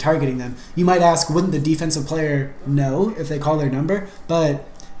means that they're targeting them. You might ask, wouldn't the defensive player know if they call their number? But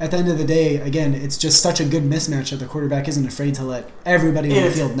at the end of the day, again, it's just such a good mismatch that the quarterback isn't afraid to let everybody on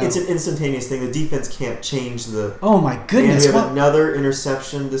the field know. It's an instantaneous thing. The defense can't change the. Oh my And goodness! we have What? another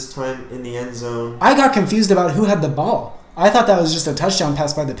interception this time in the end zone. I got confused about who had the ball. I thought that was just a touchdown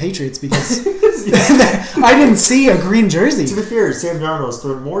pass by the Patriots because I didn't see a green jersey. To be fair, Sam Darnold has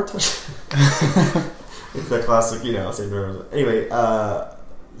thrown more touchdowns. It's that classic, Sam Darnold. Anyway,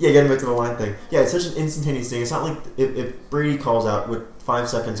 getting back to the line thing. Yeah, it's such an instantaneous thing. It's not like if Brady calls out with 5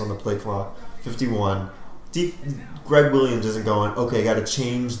 seconds on the play clock, 51, Greg Williams isn't going, okay, got to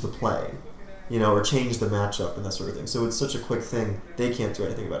change the play, or change the matchup and that sort of thing. So it's such a quick thing, they can't do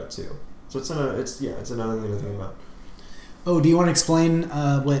anything about it too. So it's another thing to think about. Oh, do you want to explain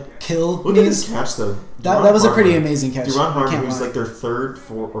what kill Look at means? this catch, though. That was a pretty amazing catch. Duron I Harmon, can't who's lie. like their third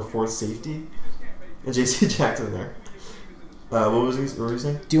or fourth safety, and J.C. Jackson there. What were you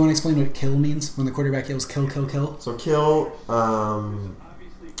saying? Do you want to explain what kill means when the quarterback yells kill, kill, kill? So kill,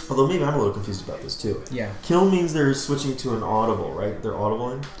 although maybe I'm a little confused about this too. Yeah. Kill means they're switching to an audible, right? They're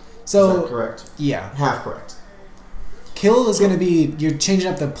audibling? So, Is that correct? yeah. Half correct. Kill is going to be, you're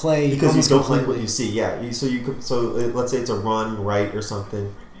changing up the play Because you almost don't like completely. what you see, yeah. Let's say it's a run right or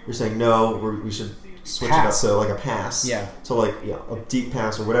something. You're saying no, we should switch Pass. it up to like a pass. Yeah. So like a deep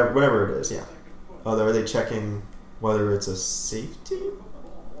pass or whatever it is. Yeah. Are they checking whether it's a safety?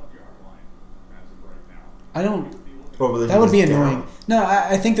 I don't... Or whether That would be he's down? annoying. No,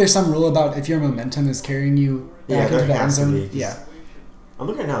 I think there's some rule about if your momentum is carrying you Yeah, back into there the end has to zone. be, 'cause Yeah. I'm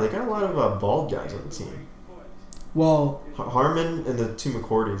looking at it now. They got a lot of bald guys on the team. Well, Harmon and the two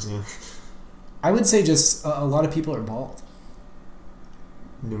McCourties. Yeah. I would say just a lot of people are bald.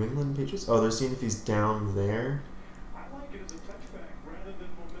 New England Patriots. Oh, they're seeing if he's down there.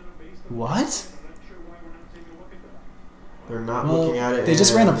 What? They're not Well, looking at it. they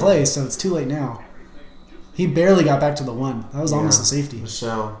just ran a and- play, so it's too late now. He barely got back to the one. That was almost Yeah. a safety.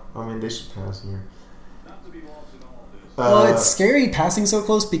 Michelle. I mean, they should pass here. Well, it's scary passing so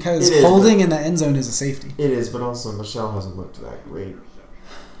close because It is, holding but- in the end zone is a safety. It is, but also Michelle hasn't looked that great.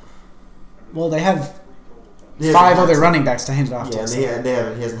 Well, they have He hasn't five had other to- running backs to hand it off Yeah, to. and so- they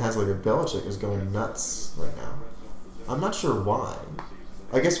haven't. He hasn't had like a Belichick is going nuts right now. I'm not sure why.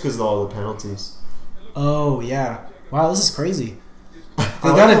 I guess because of all the penalties. Oh, yeah. Wow, this is crazy. They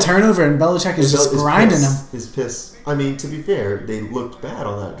I got a like- turnover and Belichick is just His grinding piss, them. His piss. I mean, to be fair, they looked bad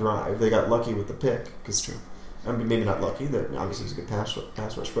on that drive. They got lucky with the pick. It's true. I mean, maybe not lucky. That obviously was a good pass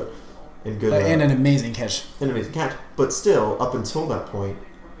rush, but and good And an amazing catch. an amazing catch. But still, up until that point,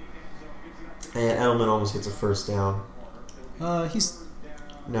 and Edelman almost gets a first down. He's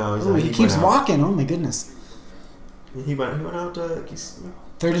No, he's oh, not. he keeps went out. walking. Oh my goodness. He went out. He's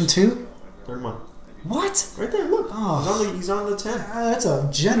 3rd and 2. third one. What? Right there. Look. Oh. He's on the 10. That's a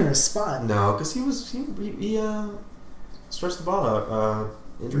generous spot. No, because he stretched the ball out.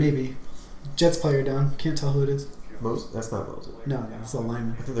 Injury. Maybe. Jets player down. Can't tell who it is. That's not Moses. No, it's the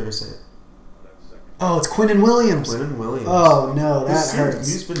lineman. I think they're gonna say it. Oh, it's Quinnen Williams. Quinnen Williams. Oh no, that He's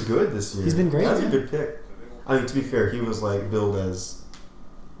hurts. been good this year. He's been great, That's yeah. a good pick. I mean, to be fair, he was like billed as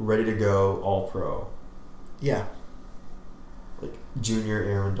ready to go, all pro, Yeah. like junior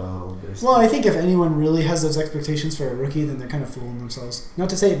Aaron Donald. Basically. Well, I think if anyone really has those expectations for a rookie, then they're kind of fooling themselves. Not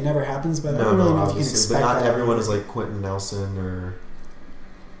to say it never happens, but I don't really know if you can obviously, expect but not that. everyone is like Quentin Nelson or,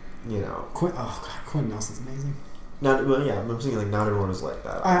 you know, Oh god, Quentin Nelson's amazing. not. Well, yeah, I'm saying like not everyone is like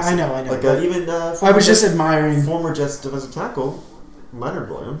that. I know. Like but even I was just admiring. former Jets defensive tackle Leonard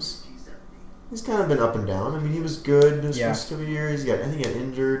Williams. He's kind of been up and down. I mean, he was good in his Yeah. first couple of years. I think he got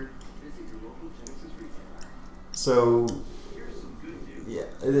injured. So, yeah,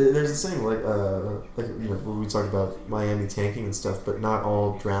 there's a saying like you know, when we talk about Miami tanking and stuff, but not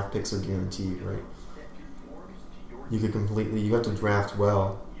all draft picks are guaranteed, right? You have to draft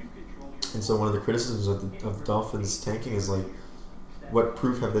well. And so one of the criticisms of the Dolphins tanking is like, what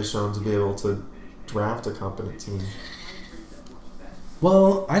proof have they shown to be able to draft a competent team?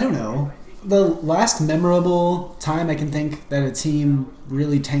 Well, I don't know. The last memorable time I can think that a team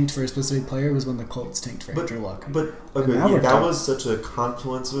really tanked for a specific player was when the Colts tanked for Andrew Luck. But And okay, that worked that out. was such a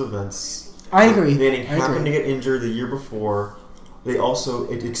confluence of events. I agree. Manning I happened agree. to get injured the year before.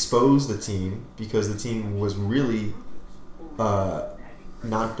 It exposed the team because the team was really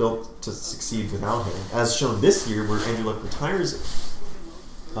not built to succeed without him, as shown this year, where Andrew Luck retires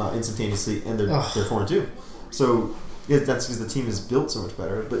instantaneously, and they're 4-2. So that's because the team is built so much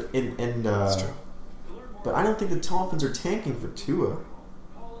better. But That's true. but I don't think the Dolphins are tanking for Tua.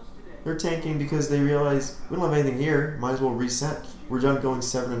 They're tanking because they realize we don't have anything here. Might as well reset. We're done going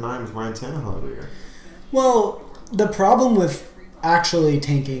 7-9 with Ryan Tannehill every year. Well, the problem with actually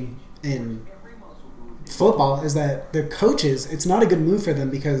tanking in football is that the coaches, it's not a good move for them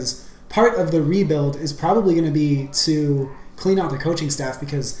because part of the rebuild is probably going to be to clean out the coaching staff,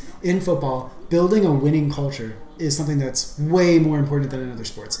 because in football, building a winning culture is something that's way more important than in other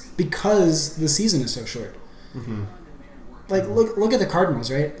sports because the season is so short. Mm-hmm. Like, look at the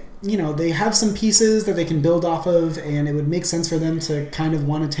Cardinals, right? You know, they have some pieces that they can build off of, and it would make sense for them to kind of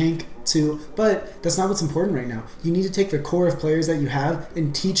want to tank to, but that's not what's important right now. You need to take the core of players that you have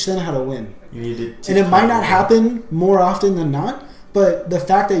and teach them how to win. You need to And it might not happen more often than not, but the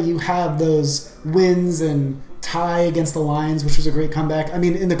fact that you have those wins and tie against the Lions, which was a great comeback. I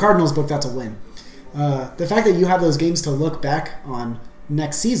mean, in the Cardinals book, that's a win. The fact that you have those games to look back on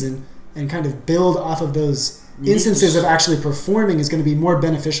next season and kind of build off of those instances of actually performing is going to be more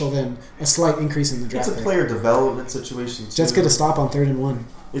beneficial than a slight increase in the draft It's a pick. player development situation, too. Jets get a stop on 3rd and 1.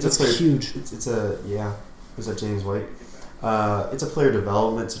 It's That's huge. It's a, yeah. Was that James White? It's a player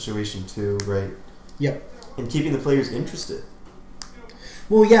development situation, too, right? Yep. And keeping the players interested.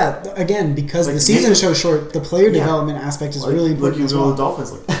 Well, yeah, again, because Like, the season is Nathan- so short, the player Yeah. development aspect is Like, really look, important you as go to well. the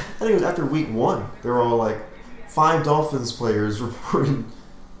Dolphins. Like, I think it was after week 1. They were all like, 5 Dolphins players reported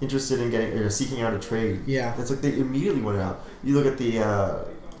interested in seeking out a trade. Yeah. It's like they immediately went out. You look at the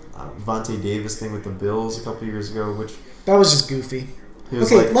Vontae Davis thing with the Bills a couple years ago, which That was just goofy. he was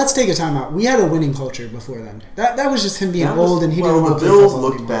Okay, like, let's take a timeout. We had a winning culture before then. That was just him being that was- old and he well, didn't want the to play Bills football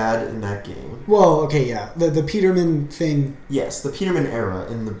looked anymore. bad in that game. Well, okay, yeah. The Peterman thing. Yes, the Peterman era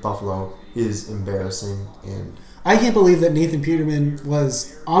in the Buffalo is embarrassing, and I can't believe that Nathan Peterman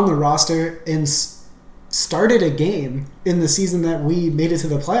was on the roster and started a game in the season that we made it to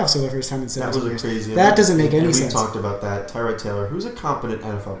the playoffs for the first time in that 17 was a years. crazy. That doesn't make any and sense. We talked about that. Tyrod Taylor, who's a competent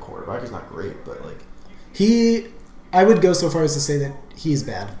NFL quarterback, he's not great, but like I would go so far as to say that he's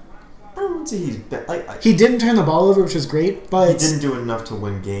bad. I don't say he's bad. He didn't turn the ball over, which was great, but He didn't do enough to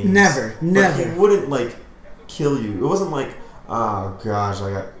win games. Never. But he wouldn't like kill you. It wasn't like, oh gosh,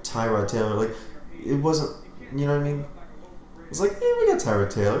 I got Tyrod Taylor. Like it wasn't. You know what I mean? It's like, hey, we got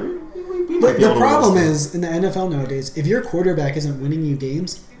Tyrod Taylor. We might be the able to problem win is, in the NFL nowadays, if your quarterback isn't winning you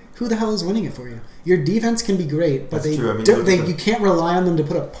games, who the hell is winning it for you? Your defense can be great, but That's true. I mean, don't- look at you can't rely on them to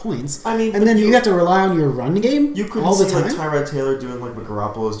put up points. I mean, and then you have to rely on your run game You couldn't all the see time. like Tyrod Taylor doing like what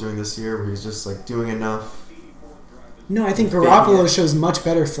Garoppolo's doing this year, where he's just like doing enough. No, I think Fake Garoppolo it. shows much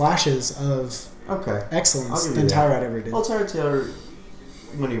better flashes of Okay. excellence I'll give than you that. Tyrod ever did. Well, Tyrod Taylor,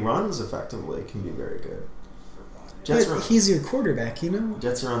 when he runs effectively, can be very good. Jets But are, he's your quarterback, you know?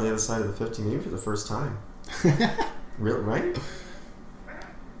 Jets are on the other side of the 15, maybe for the first time. Really, right?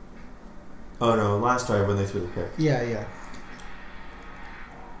 Oh no, last drive when they threw the pick. Yeah.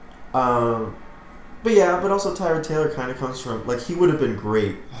 But also Tyrod Taylor kind of comes from like he would have been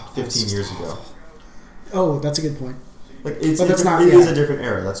great 15 years ago. Oh, that's a good point. Like it's But that's not- it is yeah. a different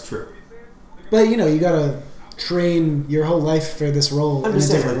era. That's true. But, you know, you gotta train your whole life for this role I'm in a just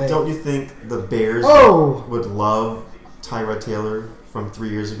saying, different like, way. don't you think the Bears Oh! would love Tyrod Taylor from 3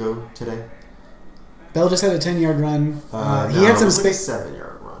 years ago today? Bell just had a 10-yard run. He No, had some it was like a space.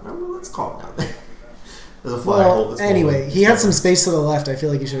 7-yard run. I mean, let's calm down there. There's a flag hole. Well, It's anyway, holding. he It's had some holding. space to the left. I feel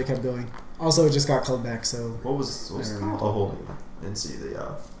like he should have kept going. Also, it just got called back, so What was I it don't know. called? Oh, holding. I didn't see the.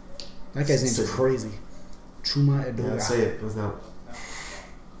 that guy's name's Sid- crazy. Chuma Edoga. Yeah, say it without.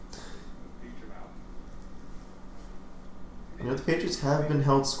 You know, the Patriots have been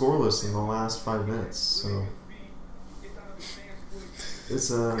held scoreless in the last 5 minutes, so it's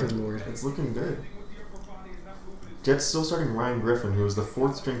Good lord. it's looking good. Jets still starting Ryan Griffin, who was the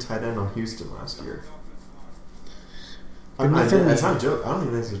 4th string tight end on Houston last year. Good enough for me. That's not a joke. I don't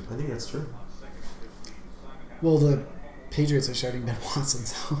think that's. I think that's true. Well, the Patriots are starting Ben Watson,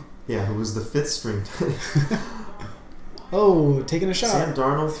 so. Yeah, who was the 5th string? Oh, taking a shot. Sam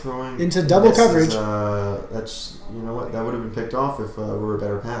Darnold throwing Into double misses, coverage. That's you know what that would have been picked off if we were a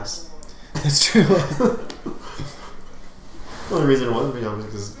better pass. That's true. The only reason it wasn't picked off was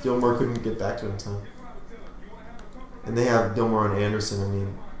because Gilmore couldn't get back to him in time. And they have Gilmore and Anderson. I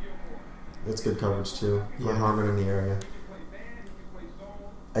mean, that's good coverage too. For Yeah. Harmon in the area.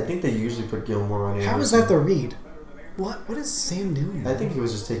 I think they usually put Gilmore on Anderson. How is that the read? What is Sam doing? I think he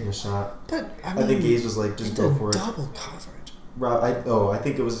was just taking a shot. But, I mean, I think Gaze was like, just into go for it. double coverage. I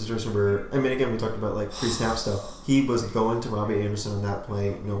think it was a situation where, I mean, again, we talked about like pre-snap stuff. He was going to Robbie Anderson on that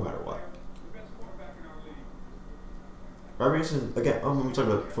play no matter what. Robbie Anderson, again, when we talk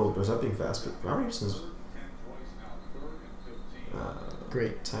about full intercepting fast, but Robbie Anderson's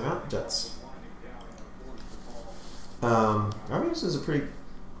Great. timeout Jets. Robbie Anderson's a pretty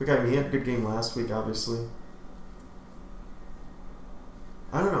good guy. I mean, he had a good game last week, obviously.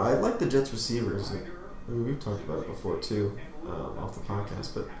 I don't know. I like the Jets receivers. I mean, we've talked about it before too, off the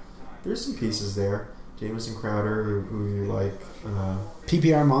podcast. But there's some pieces there. Jamison Crowder, who you like.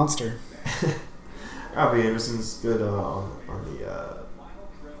 PPR monster. Robbie Anderson's good on the.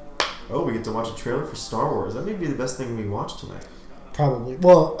 Oh, we get to watch a trailer for Star Wars. That may be the best thing we watched tonight. Probably.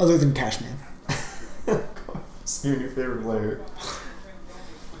 Well, other than Cashman. Your new favorite player.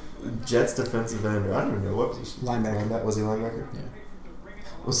 Jets defensive end. I don't even know what position. Linebacker. Was he linebacker? Yeah.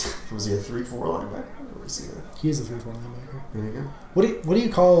 Was he a 3-4 linebacker or receiver? He is a 3-4 linebacker. There you go. What do you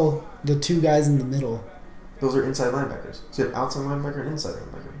call the two guys in the middle? Those are inside linebackers. So you have outside linebacker and inside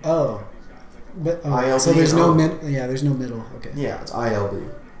linebacker. Oh. But ILB so there's no and there's no middle. Okay. Yeah, it's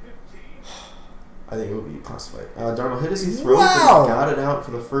ILB. I think it would be classified. Darnold hit as he throws, Wow! but he got it out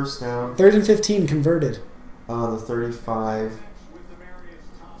for the first down. 3rd and 15 converted. The 35.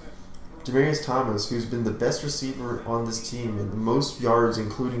 Demaryius Thomas, who's been the best receiver on this team in the most yards,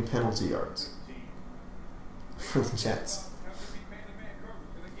 including penalty yards, for the Jets.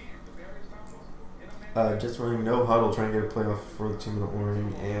 Jets running no huddle, trying to get a playoff before the 2-minute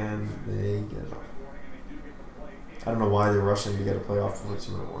warning, and they get it off. I don't know why they're rushing to get a playoff before the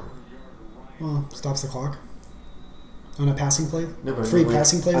 2-minute warning. Well, stops the clock. On a passing play? No, but Free like,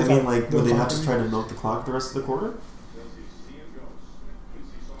 passing play? I mean, without like, no would they not clock just running? try to milk the clock the rest of the quarter?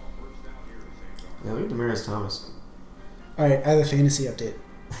 Yeah, look at Demaryius Thomas. Alright, I have a fantasy update.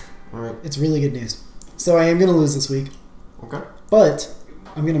 Alright, It's really good news. So I am going to lose this week, okay. but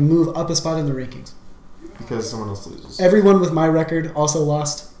I'm going to move up a spot in the rankings. Because someone else loses. Everyone with my record also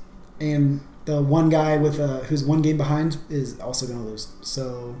lost, and the one guy with who's one game behind is also going to lose.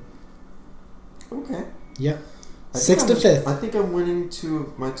 So, Okay. yep. I 6th to think 5th. I think I'm winning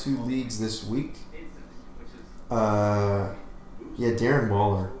my two leagues this week. Yeah, Darren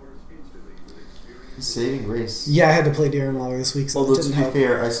Waller. He's saving grace. Yeah, I had to play Darren Waller this week, so Although, it to didn't be help.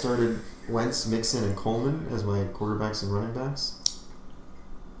 fair, I started Wentz, Mixon, and Coleman as my quarterbacks and running backs.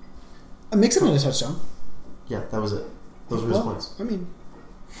 Mixon had a touchdown. Yeah, that was it. Those were his Well, points. I mean,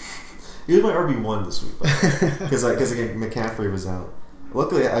 He was my RB1 this week, because again McCaffrey was out.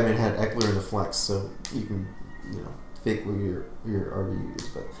 Luckily, I mean, I had Eckler in the flex, so you can fake what your RB is.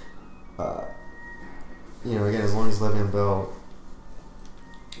 But again, as long as Le'Veon Bell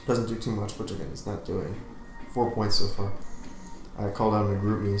doesn't do too much, which again he's not doing. 4 points so far. I called out in a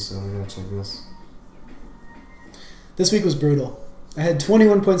group me, so I gotta check this. this week was brutal. I had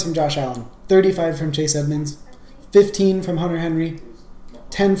 21 points from Josh Allen, 35 from Chase Edmonds, 15 from Hunter Henry,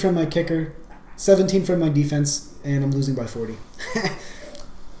 10 from my kicker, 17 from my defense, and I'm losing by 40.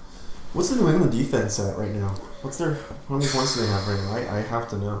 What's the New England defense at right now? How many points do they have right now? I have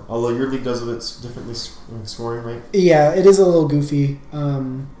to know. Although your league does a bit differently scoring, right? Yeah, it is a little goofy.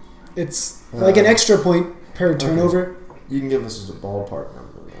 It's like an extra point per turnover. You can give us just a ballpark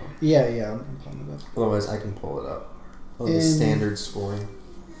number though. Yeah, I'm pulling it up. Otherwise, I can pull it up. Oh, the In- standard scoring.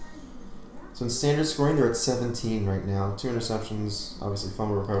 So in standard scoring, they're at 17 right now. 2 interceptions, obviously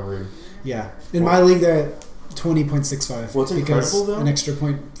fumble recovery. Yeah, in my league they're at 20.65. What's because incredible, though? an extra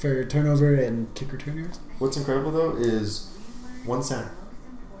point for turnover and kick return yards. What's incredible though is 1 sack.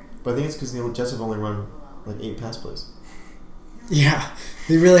 But I think it's because the Jets have only run like 8 pass plays. Yeah,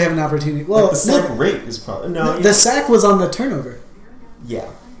 they really have an opportunity. Well, Like the sack rate is probably the sack was on the turnover. Yeah.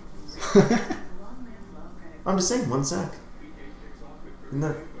 I'm just saying 1 sack. Isn't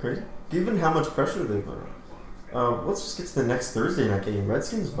that crazy? Given how much pressure they put on. Let's just get to the next Thursday night game.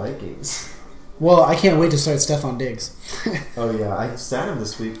 Redskins Vikings. Well, I can't wait to start Stephon Diggs. Oh yeah, I sat him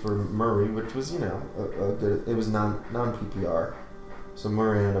this week for Murray, which was a good. It was non PPR, so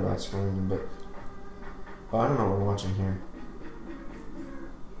Murray ended up outscoring him. But I don't know what we're watching here.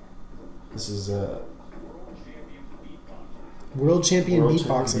 This is World champion World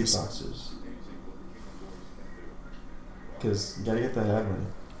beatboxers. Beatboxers. Because you gotta get that ad money.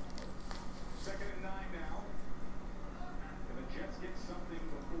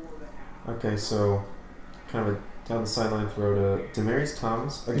 Okay, so kind of a down the sideline throw to Demaryius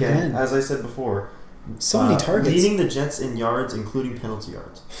Thomas again. As I said before, So many targets. leading the Jets in yards, including penalty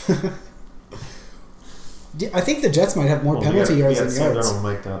yards. I think the Jets might have more Well, penalty yards we than got Sam yards. Darnold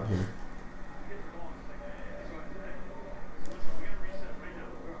mic'd up here.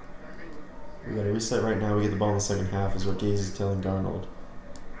 We got to reset right now. We get the ball in the second half, is what Gaze is telling Darnold.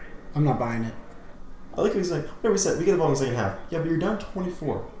 I'm not buying it. I like what he's like, yeah, reset. We get the ball in the second half. Yeah, but you're down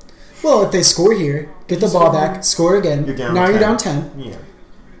 24. Well, if they score here, get the you ball score back, here, score again. You're down now 10. you're down 10. Yeah.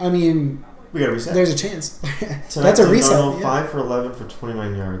 I mean, We got to reset. there's a chance. Tonight, That's a Sam reset. Darnold, Yeah. 5 for 11 for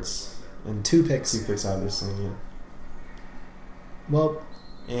 29 yards. And 2 picks. 2 picks, obviously, yeah. Well,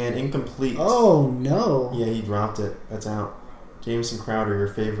 And incomplete. oh no. Yeah, he dropped it. That's out. Jamison Crowder, your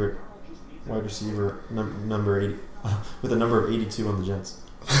favorite wide receiver, number 80, with a number of 82 on the Jets.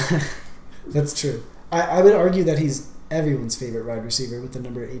 That's true. I would argue that he's everyone's favorite wide receiver with the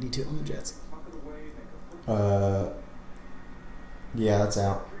number 82 on the Jets. Yeah, that's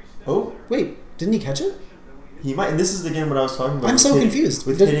out. Oh, Wait, didn't he catch it? he might. And this is again what I was talking about. I'm with so hitting- confused.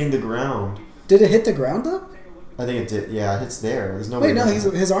 with Did- hitting the ground. Did it hit the ground though? I think it did. Yeah, it's there. There's no. Wait, way no,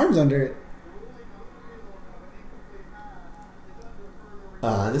 to- his arm's under it.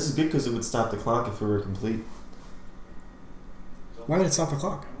 This is good because it would stop the clock if it were complete. Why would it stop the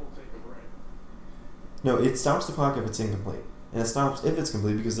clock? No, it stops the clock if it's incomplete, and it stops if it's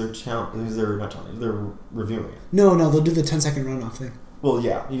complete because they're not challenging. They're reviewing it. No, they'll do the 10-second runoff thing. Well,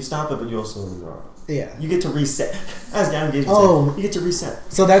 yeah, you stop it, but you also Yeah. you get to reset. As Adam Gates Oh. said, you get to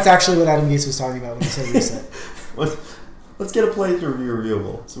reset. So that's actually what Adam Gates was talking about when he said reset. Let's get a playthrough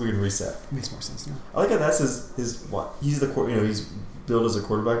reviewable so we can reset. Makes more sense now. I like how that's his what he's the he's billed as a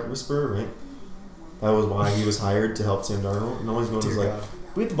quarterback whisperer, right? That was why he was hired to help Sam Darnold. And all he's going was Dear like, God.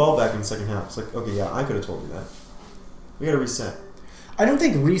 we get the ball back in the second half. It's like, okay, yeah, I could have told you that. We got to reset. I don't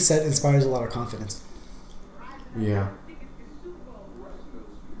think reset inspires a lot of confidence. Yeah.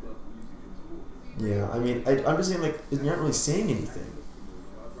 Yeah, I mean, I'm just saying, like, you're not really saying anything.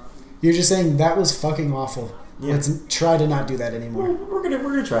 You're just saying that was fucking awful. Yeah. Let's try to not do that anymore. We're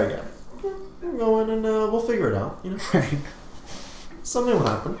gonna try again. We're going and we'll figure it out. You know, Right. something will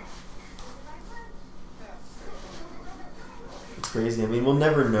happen. It's crazy. I mean, we'll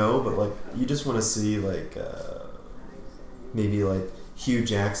never know, but like, you just want to see like maybe like Hugh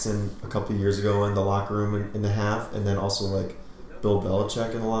Jackson a couple years ago in the locker room in the half, and then also like Bill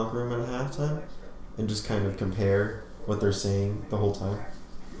Belichick in the locker room at halftime, and just kind of compare what they're saying the whole time.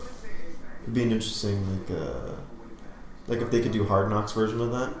 It'd be an interesting like if they could do Hard Knocks version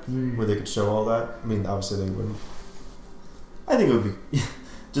of that, where they could show all that. I mean, obviously they wouldn't. I think it would be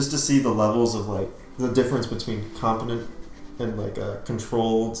just to see the levels of like the difference between competent and like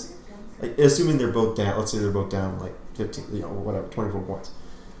controlled. Like, assuming they're both down, let's say they're both down like 15, or whatever, 24 points.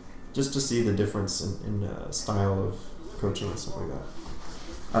 Just to see the difference in style of coaching and stuff like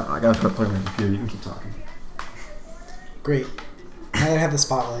that. I gotta start playing my computer. You can keep talking. Great. Now that I have the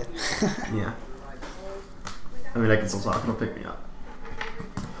spotlight. Yeah. I mean, I can still talk. It'll pick me up.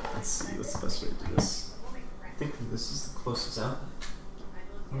 Let's see. What's the best way to do this? I think this is the closest out.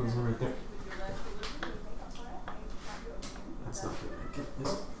 Oh, there's one right there. That's not good.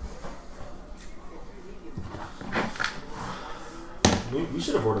 Is it? We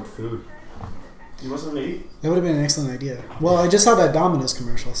should have ordered food. You wasn't gonna eat? That would have been an excellent idea. Well, I just saw that Domino's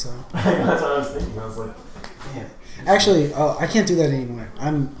commercial, so. That's what I was thinking. I was like, man. Actually, I can't do that anymore.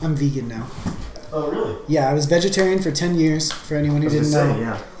 I'm vegan now. Oh, really? Yeah, I was vegetarian for 10 years, for anyone who I was didn't gonna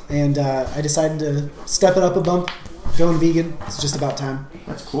know. say, yeah. And I decided to step it up a bump, going vegan. It's just about time.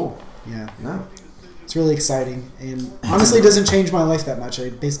 That's cool. Yeah. No. It's really exciting. And honestly, it doesn't change my life that much. I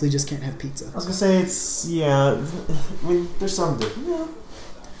basically just can't have pizza. I was gonna say it's I mean, there's some different. Yeah.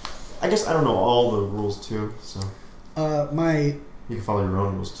 I guess I don't know all the rules too, so My you can follow your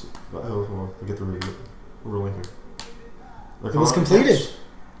own rules too. We'll get the ruling here. It was completed.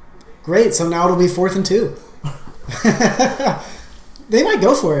 Great, so now it'll be 4th and 2. They might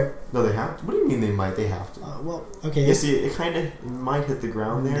go for it. No, they have to. What do you mean they might? They have to. Well, okay. Yeah, see, it kind of might hit the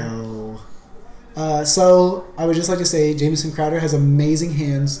ground there. No. So, I would just like to say Jamison Crowder has amazing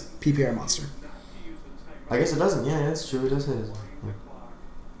hands. PPR monster. I guess it doesn't. Yeah, that's true. It does hit it. Yeah.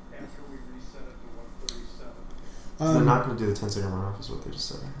 So they're not going to do the 10-second runoff is what they just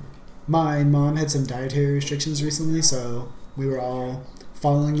said. I think. My mom had some dietary restrictions recently, so we were all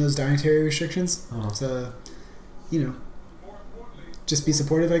following those dietary restrictions. Oh. So, just be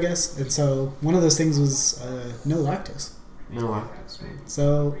supportive, I guess. And so one of those things was no lactose. No lactose.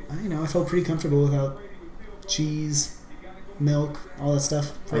 So, I felt pretty comfortable without cheese, milk, all that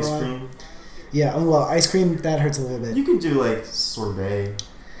stuff. For Ice a while. cream. Yeah, well, ice cream, that hurts a little bit. You can do like sorbet.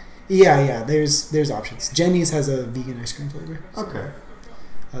 Yeah, there's options. Jenny's has a vegan ice cream flavor. So, Okay.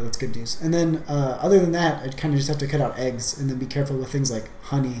 that's good news. And then, other than that, I'd kind of just have to cut out eggs and then be careful with things like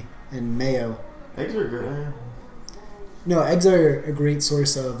honey and mayo. Eggs are good. No, eggs are a great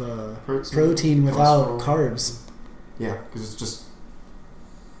source of protein without cholesterol. carbs. Yeah, because it's just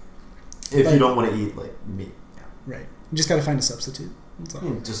if Like- you don't want to eat like meat. Right. You just got to find a substitute. That's all.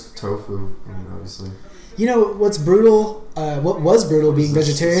 Just tofu. I mean, obviously. What's brutal, what was brutal being This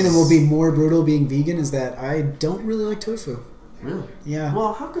is- vegetarian and will be more brutal being vegan is that I don't really like tofu. Really? Yeah.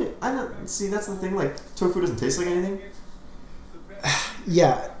 Well, how could I not see? That's the thing. Like tofu doesn't taste like anything.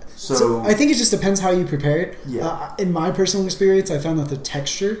 Yeah. So, I think it just depends how you prepare it. Yeah. In my personal experience, I found that the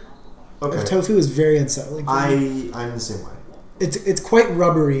texture okay. of tofu is very unsettling. for me. I'm the same way. It's quite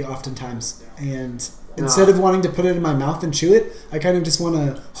rubbery oftentimes, and instead of wanting to put it in my mouth and chew it, I kind of just want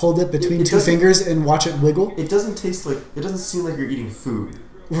to hold it between It two doesn't- fingers and watch it wiggle. It doesn't taste like. It doesn't seem like you're eating food.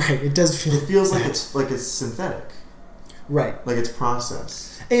 Right, it does feel. It feels like it's synthetic. Right, Like it's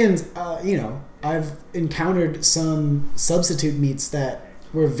processed. and I've encountered some substitute meats that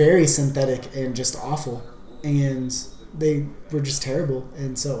were very synthetic and just awful, and they were just terrible.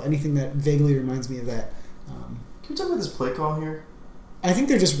 And so anything that vaguely reminds me of that, Can we talk about this play call here? I think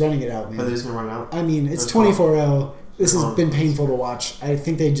they're just running it out, Are man. they just gonna run it out? I mean, it's That's 24-0. This They're has on. been painful to watch. I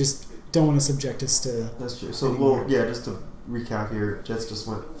think they just don't want to subject us to. That's true. So Anymore. just to recap here, Jets just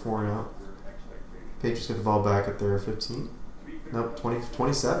went 4-0. Patriots get the ball back at their 15. Nope,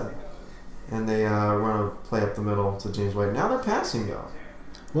 27. And they run a play up the middle to James White. Now they're passing go.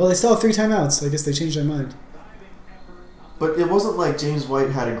 Well, they still have 3 timeouts. I guess they changed their mind. But it wasn't like James White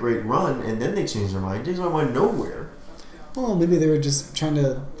had a great run and then they changed their mind. James White went nowhere. Well, maybe they were just trying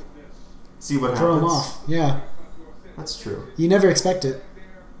to See what throw him happens. off. Yeah. That's true. You never expect it.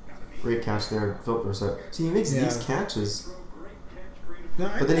 Great catch there, Philip Dorsett. See, he makes Yeah. these catches. No,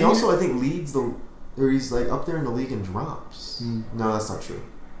 But then he also, I think, leads the... Or he's like up there in the league in drops. No, that's not true.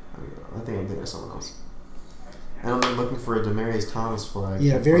 I think I'm thinking of someone else. And I'm looking for a Demarius Thomas flag.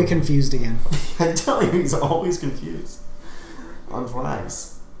 Yeah, very confused again. I tell you, he's always confused on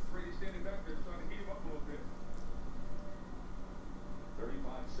flags.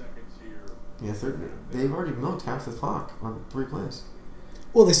 Yeah, they've already milked half the clock on 3 plays.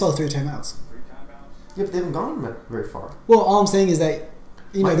 Well, they still have 3 timeouts. Yeah, but they haven't gone very far. Well, all I'm saying is that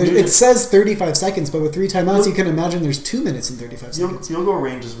Mike it Nugent- says 35 seconds, but with 3 timeouts, you can imagine there's 2 minutes and 35 seconds. Field goal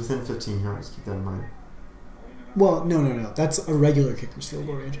range is within 15 yards. Keep that in mind. Well, no. That's a regular kicker's field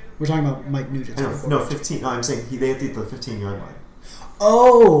goal range. We're talking about Mike Nugent's I field know, goal no, range. 15. No, I'm saying they have to hit the 15-yard line.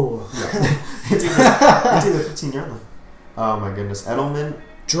 Oh! Yeah. It's either the 15-yard line. Oh, my goodness. Edelman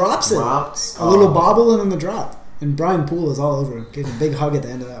Drops it. dropped. A little bobble and then the drop. And Brian Poole is all over him. Gave him a big hug at the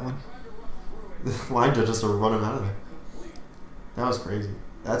end of that one. The line judge just to run him out of there. That was crazy.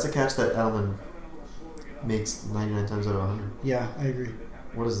 That's a catch that Edelman makes 99 times out of 100. Yeah, I agree.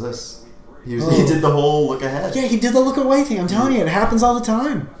 What is this? He did the whole look ahead. Yeah, he did the look away thing. I'm telling you, it happens all the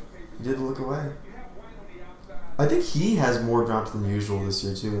time. He did the look away. I think he has more drops than usual this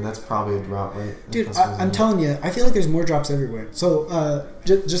year, too, and that's probably a drop, right? Dude, I'm telling you, I feel like there's more drops everywhere. So,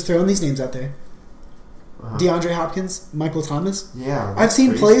 just throwing these names out there. DeAndre Hopkins, Michael Thomas. Yeah. I've seen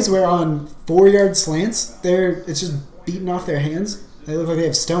crazy. plays where on 4-yard slants, it's just beating off their hands. They look like they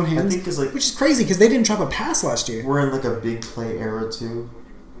have stone I hands, think because which is crazy because they didn't drop a pass last year. we're in like a big play era, too.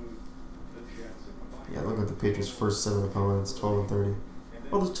 Yeah, look at the Patriots' first 7 opponents, 12 and 30.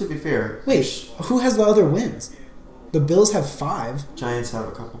 Well, to be fair, Wait, who has the other wins? The Bills have 5. Giants have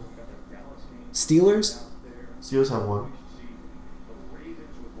a couple. Steelers? Steelers have 1.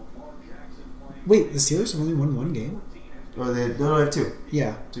 Wait, the Steelers have only won 1 game? Or they have 2.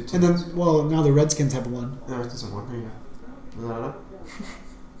 Yeah. 2 And then, well, now the Redskins have 1. No, Redskins have 1. There you go. Is that enough?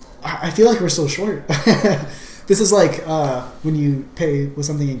 I feel like we're still short. This is like when you pay with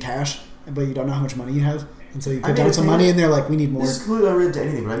something in cash, but you don't know how much money you have. And so you I put made down a some payment. money and they're like, we need more. This is completely unrelated to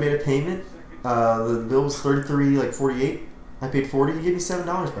anything, but I made a payment. The bill was 33, like 48. I paid 40. He gave me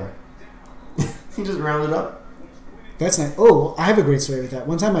 $7 back. He just rounded up. That's nice. Oh, I have a great story with that.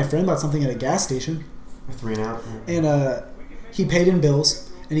 One time my friend bought something at a gas station, 3 and out. and he paid in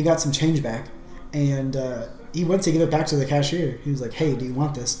bills, and he got some change back. And he went to give it back to the cashier. He was like, hey, do you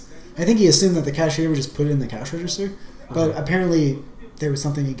want this? I think he assumed that the cashier would just put it in the cash register, but apparently there was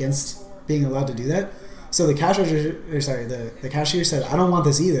something against being allowed to do that. So the the cashier said, I don't want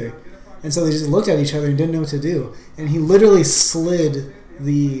this either. And so they just looked at each other and didn't know what to do. And he literally slid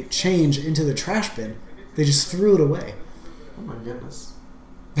the change into the trash bin. They just threw it away. Oh my goodness.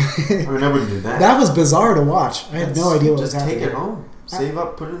 I mean, I wouldn't do that. That was bizarre to watch. I had no idea what was Just happening. take it home. Save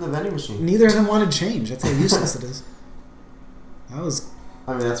up, put it in the vending machine. Neither of them wanted change. That's how useless it is. That was...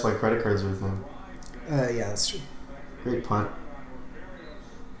 I mean, that's why credit cards are a thing. yeah, that's true. Great punt.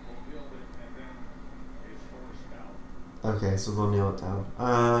 Okay, so they'll nail it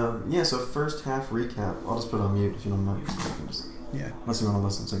down. Yeah, so first half recap. I'll just put it on mute if you don't mind. Yeah. Unless you want to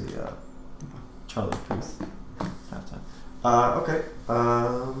listen to the Charlie Truth halftime. Okay.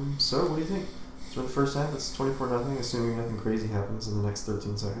 So what do you think? So in the first half, it's 24-0, assuming nothing crazy happens in the next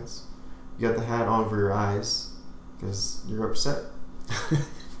 13 seconds. You got the hat on over your eyes because you're upset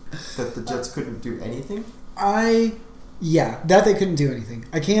that the Jets couldn't do anything. That they couldn't do anything.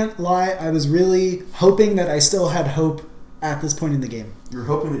 I can't lie. I was really hoping that I still had hope at this point in the game. You're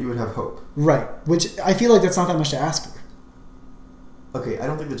hoping that you would have hope. Right. Which I feel like that's not that much to ask for. Okay, I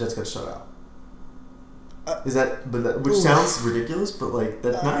don't think the Jets got shut out. Which sounds ridiculous, but like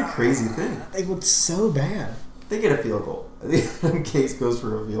that's not a crazy thing. They looked so bad. They get a field goal. The case goes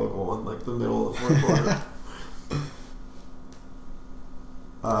for a field goal in like the middle of the fourth quarter.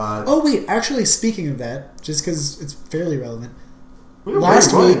 Oh wait, actually, speaking of that, just because it's fairly relevant.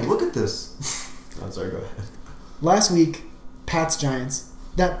 Last Last week, week- look at this. I'm sorry. Go ahead. Last week, Pats Giants.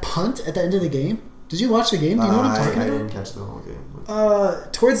 That punt at the end of the game. Did you watch the game? Do you know what I'm talking I about? didn't catch the whole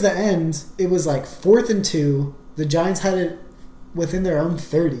game. Towards the end, it was like 4th and 2. The Giants had it within their own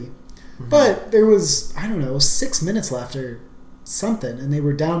 30. Mm-hmm. But there was, 6 minutes left or something, and they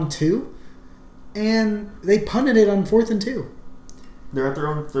were down 2. And they punted it on 4th and 2. they're at their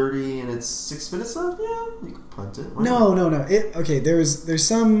own 30 and it's 6 minutes left, yeah, you can punt it. Why No. not? Okay, there's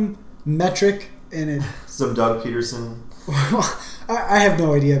some metric in it. Some Doug Peterson. I have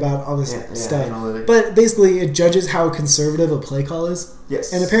no idea about all this stuff. Analytics. But basically, it judges how conservative a play call is.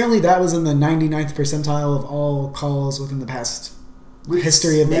 Yes. And apparently that was in the 99th percentile of all calls within the past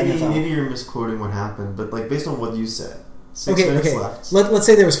history of the NFL. Maybe you're misquoting what happened, but like based on what you said, 6 minutes left. Let's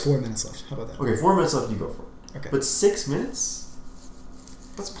say there was 4 minutes left. How about that? Okay, 4 minutes left, you go for it. Okay. But 6 minutes?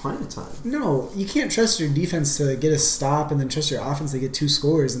 That's plenty of time. No, you can't trust your defense to get a stop and then trust your offense to get 2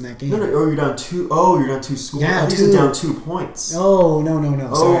 scores in that game. No, you're down 2. Oh, you're down 2 scores. Yeah, I think you're down 2 points. Oh, no.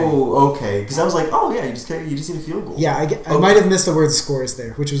 Sorry. Oh, okay. Because I was like, oh yeah, you just need a field goal. Yeah, I might have missed the word scores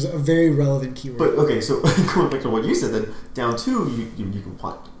there, which was a very relevant keyword. But okay, so going back to what you said, then down 2, you can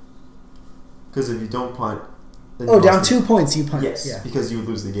punt. Because if you don't punt, then down 2 points, you punt. Yes, Yeah. because you would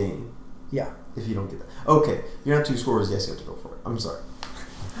lose the game. Yeah. If you don't get that. Okay, you're down 2 scores. Yes, you have to go for it. I'm sorry.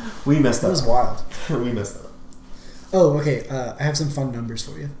 We messed That that was up. wild. We messed that up. Oh, okay. I have some fun numbers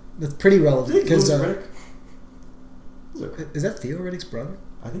for you. That's pretty relevant. Did Because Riddick? It's okay. is that Theo Riddick's brother?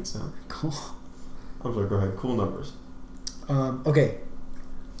 I think so. Cool. I'm sorry, go ahead. Cool numbers. Okay.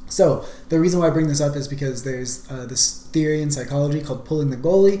 So, the reason why I bring this up is because there's this theory in psychology called pulling the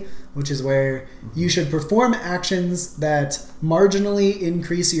goalie, which is where you should perform actions that marginally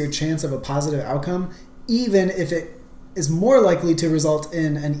increase your chance of a positive outcome, even if it is more likely to result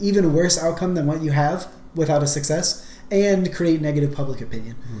in an even worse outcome than what you have without a success, and create negative public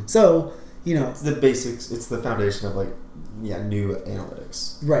opinion. So, It's the basics. It's the foundation of new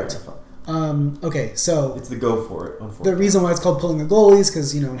analytics. Right. Okay, so It's the go for it. Unfortunately, the reason why it's called pulling the goalie is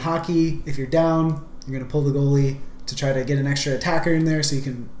because, in hockey, if you're down, you're going to pull the goalie to try to get an extra attacker in there so you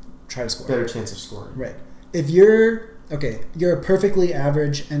can try to score. better chance of scoring. Right. If you're a perfectly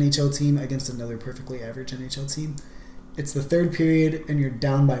average NHL team against another perfectly average NHL team. It's the third period and you're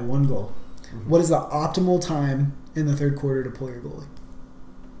down by 1 goal. Mm-hmm. What is the optimal time in the third quarter to pull your goalie?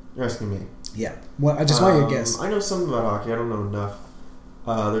 You're asking me. Yeah. Well, I just want your guess. I know something about hockey. I don't know enough.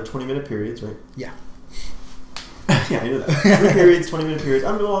 They're 20-minute periods, right? Yeah. Yeah, I know that. 3 periods, 20-minute periods.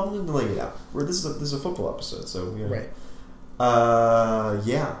 I'm laying it out. This is a football episode, so we gotta, Right.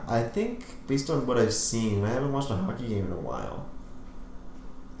 Yeah, I think based on what I've seen, I haven't watched a hockey game in a while.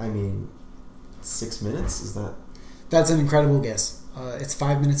 I mean, 6 minutes, is that? That's an incredible guess. It's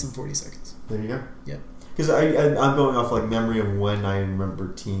 5 minutes and 40 seconds. There you go. Yep. Because I'm going off memory of when I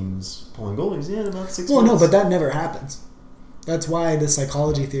remember teams pulling goalies. Yeah, about 6 minutes. Well, no, but that never happens. That's why the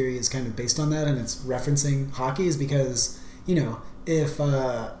psychology theory is kind of based on that, and it's referencing hockey, is because, if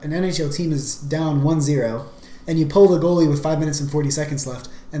an NHL team is down 1-0, and you pull the goalie with 5 minutes and 40 seconds left,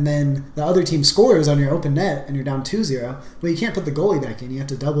 and then the other team scores on your open net, and you're down 2-0, well, you can't put the goalie back in. You have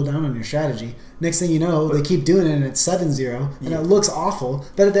to double down on your strategy. Next thing you know, they keep doing it, and it's 7-0, and it looks awful,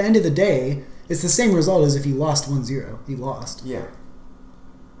 but at the end of the day, it's the same result as if you lost 1-0. You lost. Yeah.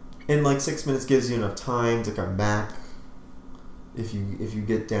 And 6 minutes gives you enough time to come back. If you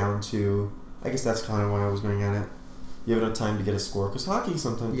get down to, I guess that's kind of why I was going at it. You have enough time to get a score, because hockey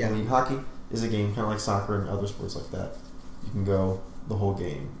sometimes. Yeah. Hockey is a game kind of like soccer and other sports like that. You can go the whole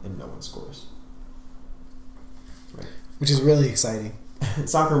game and no one scores. Right. Which is really exciting.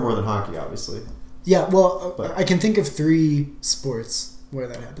 Soccer more than hockey, obviously. Yeah, well, But- I can think of 3 sports where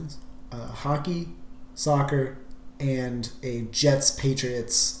that happens. Hockey, soccer, and a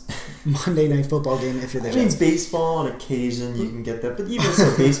Jets-Patriots Monday Night Football game if you're the I mean, Jets. baseball on occasion you can get that, but even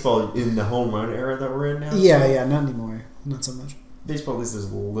so, baseball in the home run era that we're in now. Yeah, not anymore. Not so much. Baseball at least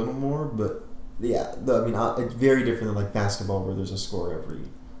is a little more, but yeah, it's very different than basketball where there's a score every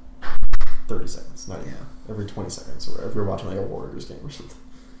 30 seconds, not even every 20 seconds, or if you're watching a Warriors game or something.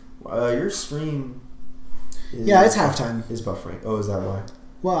 Your stream is, It's halftime. Is buffering. Oh, is that why?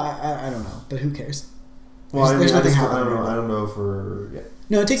 Well, I don't know, but who cares? Well, There's nothing I happening don't know. right I now. don't know for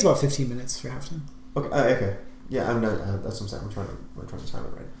No, it takes about 15 minutes for halftime. Okay. Okay. Yeah, I'm not. That's what I'm saying. We're trying to time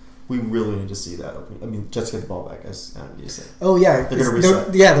it right. We really need to see that opening. I mean, Jets get the ball back, as you said. Oh, yeah. They're gonna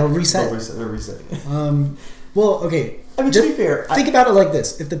reset. They'll reset. They're resetting. Well, okay. I mean, to be fair, think about it like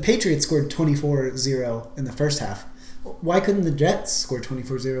this. If the Patriots scored 24-0 in the first half, why couldn't the Jets score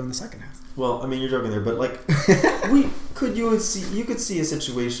 24-0 in the second half? Well, I mean, you're joking there, but you could see a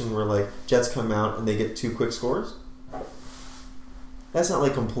situation where Jets come out and they get 2 quick scores. That's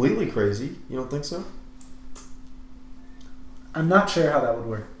not completely crazy. You don't think so? I'm not sure how that would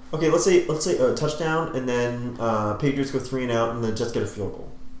work. Okay, let's say a touchdown and then Patriots go 3 and out and the Jets get a field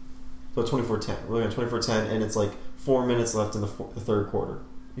goal. So 24-10. We're looking at 24-10 and it's 4 minutes left in the third quarter.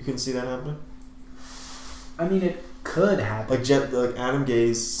 You couldn't see that happening? I mean, it could happen. Adam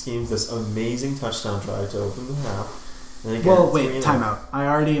Gase schemes this amazing touchdown try to open the half, And again, Well, it's wait, 3-0. timeout. I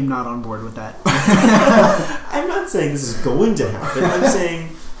already am not on board with that. I'm not saying this is going to happen. I'm saying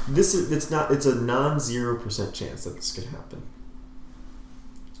it's a non-0% chance that this could happen.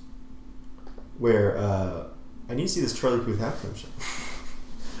 Where I need to see this Charlie Puth halftime show.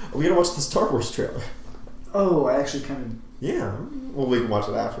 We gotta watch the Star Wars trailer. Oh, I actually kind of... Yeah, well, we can watch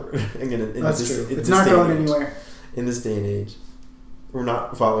it afterward. Again, That's true. It's not going anywhere. In this day and age, we're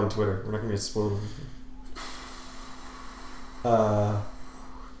not following Twitter. We're not gonna get spoiled. I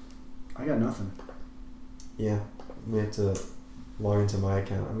got nothing. Yeah, we have to log into my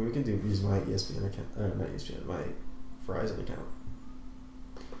account. I mean, we can use my ESPN account. Not ESPN, my Verizon account.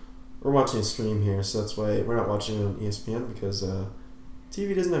 We're watching a stream here, so that's why we're not watching it on ESPN because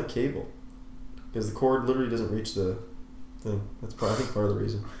TV doesn't have cable. Because the cord literally doesn't reach the thing. That's I think part of the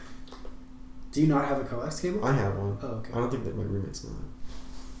reason. Do you not have a coax cable? I have one. Oh, okay. I don't think that my roommates know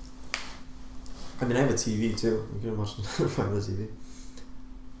that. I mean, I have a TV too. You could have watched find the TV.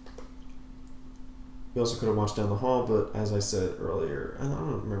 We also could have watched down the hall, but as I said earlier, I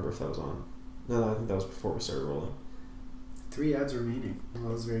don't remember if that was on. No, I think that was before we started rolling. 3 ads remaining. Well,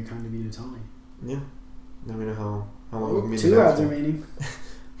 that was very kind of you to tell me. Yeah. Now we know how long we can be in 2 the ads bathroom. remaining.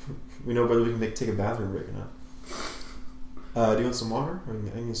 We know whether we can take a bathroom break or not. Do you want some water?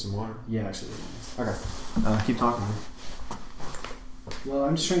 I need some water. Yeah, actually. Okay. Keep talking. Man. Well,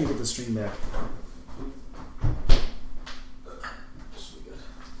 I'm just trying to get the stream back.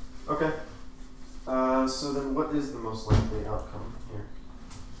 Okay. So then what is the most likely outcome here?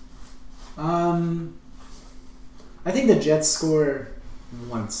 I think the Jets score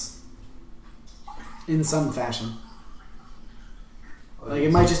once. In some fashion. Like,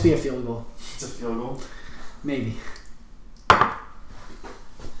 it might just be a field goal. It's a field goal? Maybe.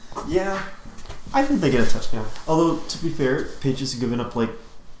 Yeah. I think they get a touchdown. Although, to be fair, Patriots have given up like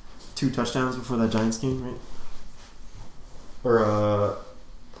 2 touchdowns before that Giants game, right? Or,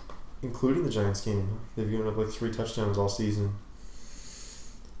 including the Giants game. They've given up like 3 touchdowns all season.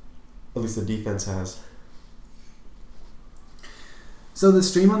 At least the defense has. So the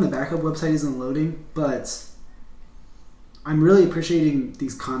stream on the backup website isn't loading, but I'm really appreciating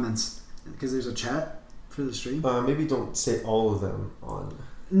these comments because there's a chat for the stream. Maybe don't say all of them on.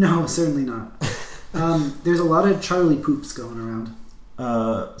 No, certainly not. There's a lot of Charlie poops going around.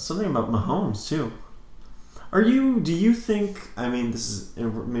 Something about Mahomes too. Do you think, I mean, this is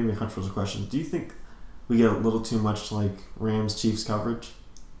maybe a controversial question. Do you think we get a little too much like Rams-Chiefs coverage?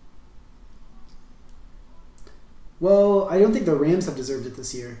 Well, I don't think the Rams have deserved it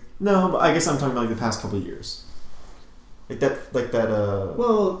this year. No, but I guess I'm talking about like the past couple of years.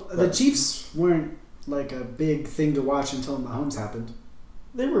 Well, the Chiefs weren't like a big thing to watch until Mahomes happened.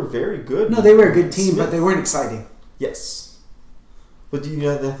 They were very good. No, they were a good team, Smith. but they weren't exciting. Yes. But do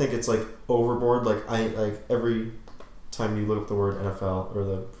you I think it's like overboard? Like every time you look up the word NFL or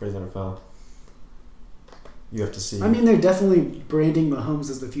the phrase NFL, you have to see. I mean, they're definitely branding Mahomes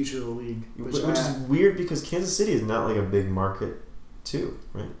as the future of the league, which is weird because Kansas City is not like a big market, too,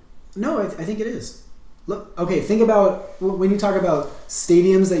 right? No, I think it is. Look, okay, think about when you talk about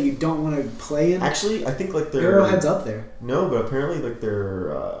stadiums that you don't want to play in. Actually, I think like Arrowhead's up there. No, but apparently like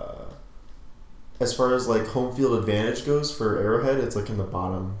they're as far as like home field advantage goes for Arrowhead, it's like in the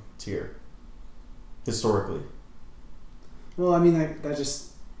bottom tier historically. Well, I mean that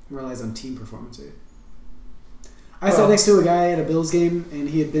just relies on team performance, right? I sat next to a guy at a Bills game, and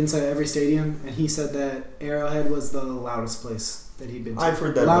he had been to every stadium, and he said that Arrowhead was the loudest place that he'd been to. I've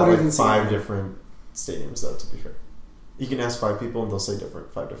heard that Louder about like than 5 Seattle. different stadiums, though, to be fair. You can ask 5 people, and they'll say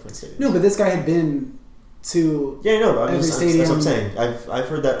 5 different stadiums. No, but this guy had been to Yeah, I know, but every that's stadium. what I'm saying. I've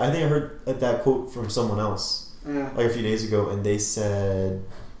heard that. I think I heard that quote from someone else like a few days ago, and they said,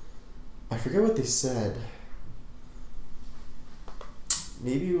 I forget what they said.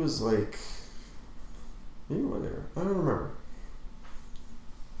 Maybe it was like, maybe whatever. I don't remember.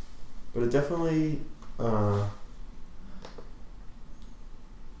 But it definitely,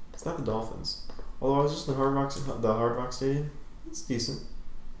 it's not the Dolphins. Although I was just in the Hard Rock Stadium. It's decent.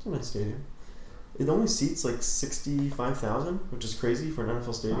 It's a nice stadium. It only seats like 65,000, which is crazy for an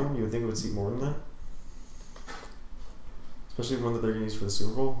NFL stadium. You would think it would seat more than that. Especially one that they're going to use for the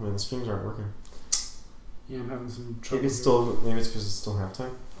Super Bowl. Man, the streams aren't working. Yeah, I'm having some trouble. Maybe it's because it's still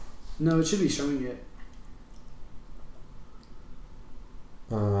halftime. No, it should be showing it.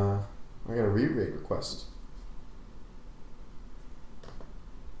 I got a re-rate request.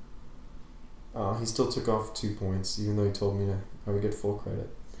 He still took off 2 points, even though he told me I would get full credit.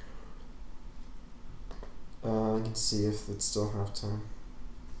 I can see if it's still halftime.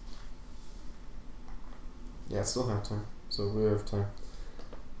 Yeah, it's still halftime, so we have time.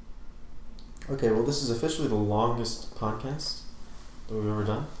 Okay, well, this is officially the longest podcast that we've ever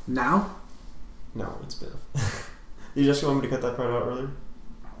done. Now? No, it's been. Did you just want me to cut that part out earlier?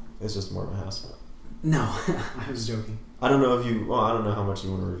 It's just more of a hassle. No, I was joking. I don't know if you. Well, I don't know how much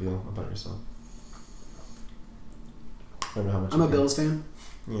you want to reveal about yourself. I don't know how much. I'm a Bills fan.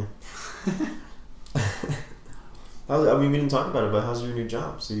 Yeah. I mean, we didn't talk about it, but how's your new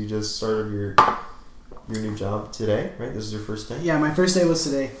job? So you just started your new job today, right? This is your first day? Yeah, my first day was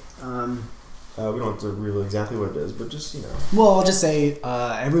today. We don't have to reveal exactly what it is, but just, you know. Well, I'll just say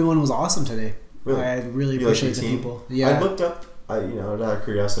everyone was awesome today. Really? I really You appreciate like the your team? people. Yeah. I looked up, out of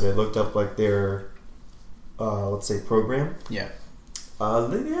curiosity, I looked up, like, their, let's say, program. Yeah.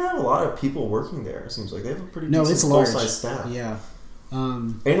 They have a lot of people working there, it seems like. They have a pretty No, decent it's large. full-size staff. Yeah.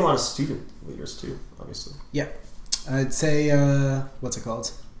 And a lot of student leaders, too, obviously. Yeah. I'd say, what's it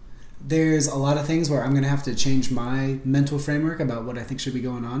called? There's a lot of things where I'm going to have to change my mental framework about what I think should be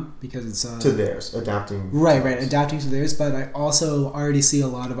going on because it's... to theirs, adapting. Right, adapting to theirs. But I also already see a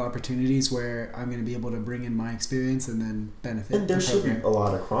lot of opportunities where I'm going to be able to bring in my experience and then benefit And there the should be program. a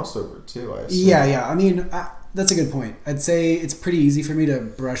lot of crossover, too, I assume. Yeah. I mean, that's a good point. I'd say it's pretty easy for me to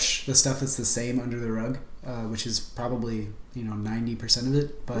brush the stuff that's the same under the rug, which is probably, 90% of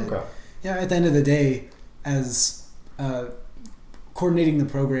it. But Okay. yeah, at the end of the day, as... coordinating the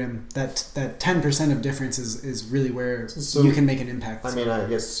program, that 10% of difference is really where So, you can make an impact. I mean, I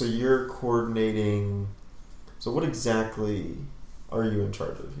guess, so you're coordinating... So what exactly are you in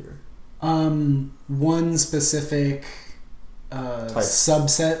charge of here? One specific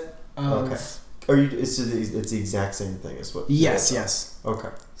subset of... Okay. Are you? It's the exact same thing as what... Yes. Okay.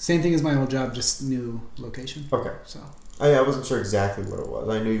 Same thing as my old job, just new location. Okay. So I wasn't sure exactly what it was.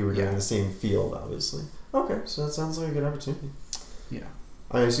 I knew you were doing Yeah. the same field, obviously. Okay, so that sounds like a good opportunity. yeah.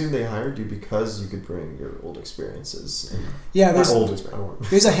 I assume they hired you because you could bring your old experiences. And Yeah, there's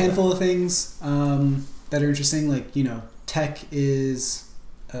there's a handful of things that are interesting. Like, tech is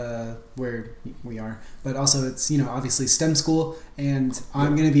where we are, but also it's, obviously STEM school, and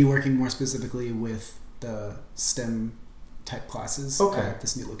I'm going to be working more specifically with the STEM type classes at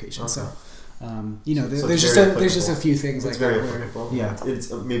this new location. Okay. So, So there's it's just very there's just a applicable. few things It's like very that where, applicable. yeah. It's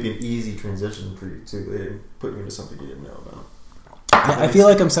maybe an easy transition for you too. They didn't put you into something you didn't know about. Yeah, I feel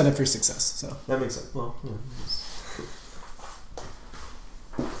like I'm set up for success. So That makes sense. Well,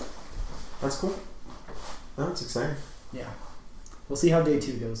 that's cool. That's exciting. yeah, we'll see how day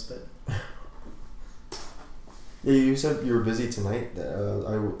 2 goes, but Yeah, you said you were busy tonight.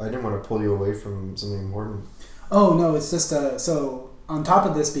 I didn't want to pull you away from something important. oh no, it's just so on top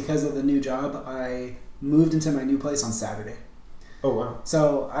of this, because of the new job, I moved into my new place on Saturday. Oh wow.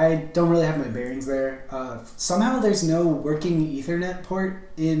 So I don't really have my bearings there. Somehow there's no working Ethernet port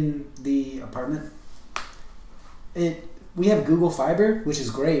in the apartment. We have Google Fiber, which is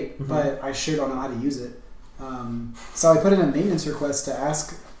great, Mhm. but I sure don't know how to use it. So I put in a maintenance request to ask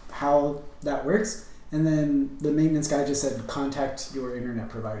how that works, and then the maintenance guy just said, contact your internet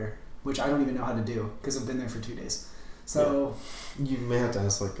provider, which I don't even know how to do because I've been there for 2 days. So, You may have to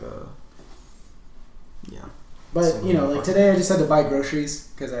ask like a. Yeah. but So, like today I just had to buy groceries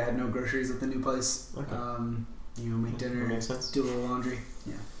because I had no groceries at the new place. Okay. Make dinner, That makes sense. do a little laundry.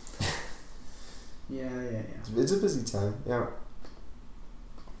 Yeah. yeah. It's a busy time. Yeah.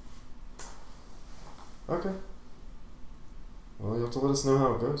 Okay. Well, you have to let us know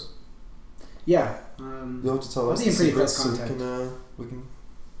how it goes. Yeah. You'll have to tell I'll us be the in pretty secrets close so contact. we can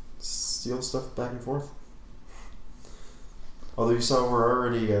steal stuff back and forth. Although you saw we're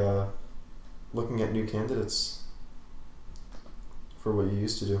already looking at new candidates for what you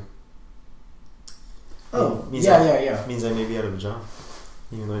used to do. Oh, Means yeah. Means I may be out of a job,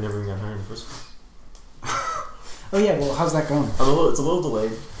 even though I never even got hired in the first place. Oh yeah. Well, how's that going? It's a little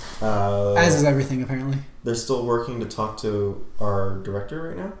delayed. As is everything, apparently. They're still working to talk to our director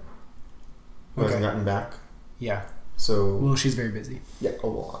right now, who hasn't gotten back. Yeah. So Well, she's very busy. yeah,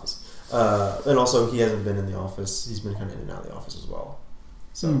 obviously. And also he hasn't been in the office. He's been kind of in and out of the office as well,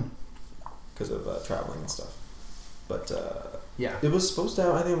 so because of traveling and stuff. But Yeah. it was supposed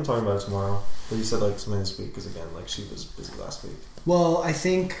to. I think I'm talking about it tomorrow. But you said like something this week because again, like she was busy last week. Well, I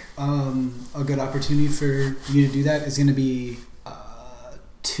think a good opportunity for you to do that is going to be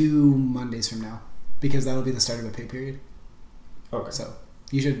 2 Mondays from now, because that'll be the start of a pay period. Okay. So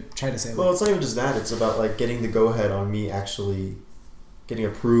you should try to say. Well, it's not even just that. It's about like getting the go ahead on me actually getting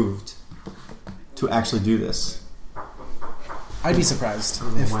approved to actually do this. I'd be surprised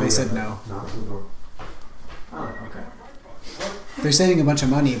if they said no. Oh, okay. They're saving a bunch of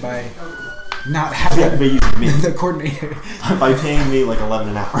money by not having By using me. the coordinator. By paying me like $11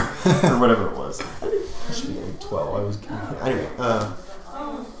 an hour or whatever it was. I should be getting 12. I was anyway.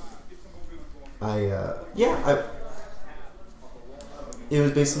 It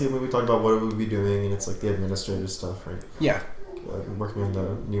was basically when we talked about what we would be doing, and it's like the administrative stuff, right? Yeah. Working on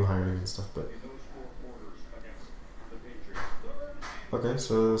the new hiring and stuff, but okay.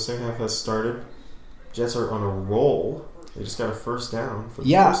 So the second half has started. Jets are on a roll. They just got a first down for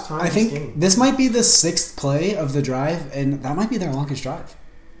the first time. I think this might be the sixth play of the drive, and that might be their longest drive.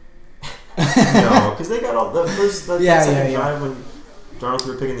 No, because they got all the first second yeah. drive when Darnold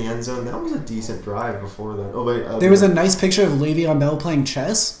threw a pick in the end zone. That was a decent drive before that. Oh wait, there was a nice picture of Le'Veon Bell playing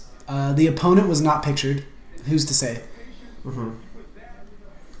chess. The opponent was not pictured. Who's to say? Mm-hmm.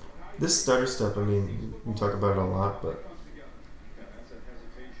 This starter step, I mean, we talk about it a lot, but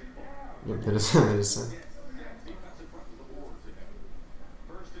it is.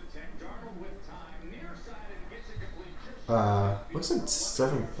 Looks like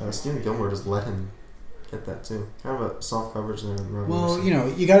Stephen Gilmore just let him get that too. Kind of a soft coverage there. Well,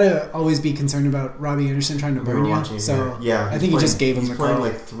 you gotta always be concerned about Robbie Anderson trying to burn you. So yeah, I think he just gave him the playing call.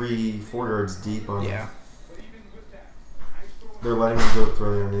 like 3-4 yards deep on. Yeah. They're letting him go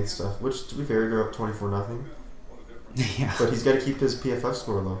through the underneath stuff, which to be fair, they're up 24-0. Yeah. But he's got to keep his PFF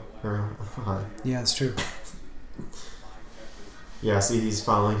score low or high. Yeah, it's true. Yeah, see, he's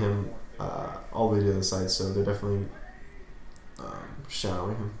following him all the way to the other side, so they're definitely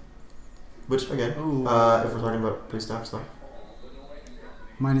shadowing him. Which, again, if we're talking about pre-snap stuff.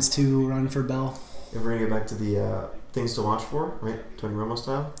 -2 run for Bell. If we're going to get back to the things to watch for, right? Tony Romo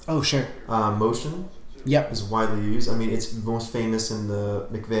style. Oh, sure. Motion is widely used. I mean, it's most famous in the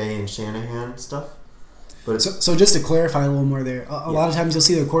McVay and Shanahan stuff. But so just to clarify a little more there, a lot of times you'll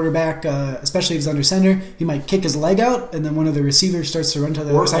see the quarterback, especially if he's under center, he might kick his leg out, and then one of the receivers starts to run to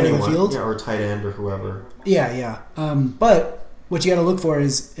the other side of the field. Yeah, or tight end or whoever. Yeah. But what you got to look for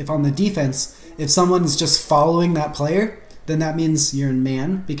is if on the defense, if someone's just following that player, then that means you're in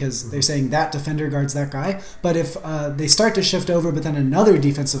man because they're saying that defender guards that guy. But if they start to shift over, but then another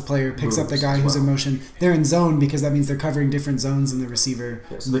defensive player picks up the guy who's in motion, they're in zone because that means they're covering different zones in the receiver.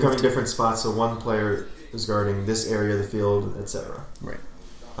 Yeah, so they're covering different spots, so one player is guarding this area of the field, etc. Right.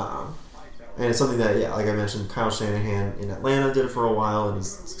 And it's something that, like I mentioned, Kyle Shanahan in Atlanta did it for a while, and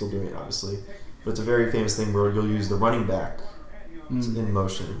he's still doing it, obviously. But it's a very famous thing where you'll use the running back in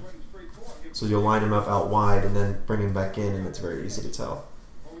motion. So you'll line him up out wide and then bring him back in, and it's very easy to tell.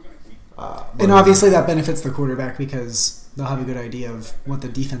 And obviously that benefits the quarterback because they'll have a good idea of what the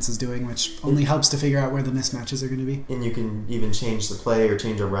defense is doing, which only helps to figure out where the mismatches are going to be. And you can even change the play or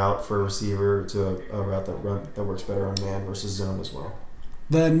change a route for a receiver to a route that works better on man versus zone as well.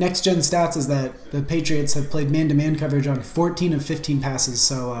 The next-gen stats is that the Patriots have played man-to-man coverage on 14 of 15 passes,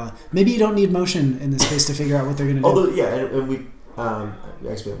 so maybe you don't need motion in this case to figure out what they're going to do. Although, yeah, and we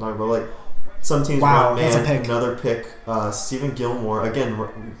actually talking about like some teams run man, that's a pick. Another pick. Stephen Gilmore again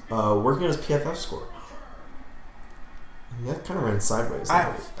working on his PFF score. That kind of ran sideways.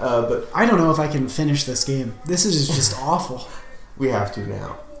 But I don't know if I can finish this game. This is just awful. We have to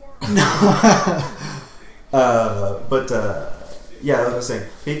now. Yeah, like I was saying,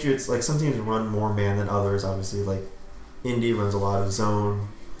 Patriots, like some teams run more man than others. Obviously, like Indy runs a lot of zone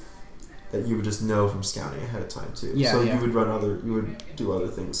that you would just know from scouting ahead of time too. Yeah, so yeah. you would do other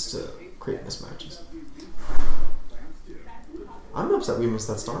things to create mismatches. I'm upset we missed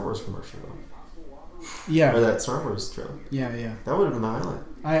that Star Wars commercial though. Yeah. Or that Star Wars trailer. Yeah. That would have been the highlight.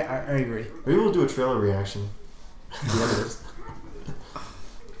 I agree. Maybe we'll do a trailer reaction. At the end of this.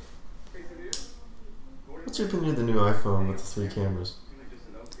 What's your opinion of the new iPhone with the 3 cameras?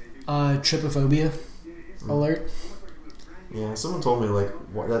 Tripophobia alert. Yeah, someone told me like,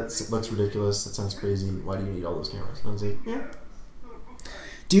 that looks ridiculous. That sounds crazy. Why do you need all those cameras? And I was like, yeah.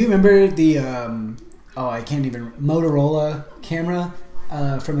 Do you remember the Motorola camera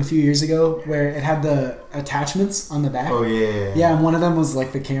from a few years ago where it had the attachments on the back? Oh yeah. Yeah, and one of them was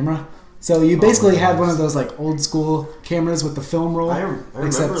like the camera. So you basically had one of those like old school cameras with the film roll. I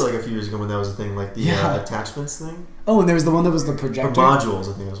remember like a few years ago when that was a thing, like the attachments thing. Oh, and there was the one that was the projector. Or modules,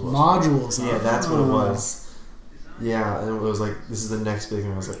 I think it was. Modules. Yeah, that's what it was. Yeah, and it was like, this is the next big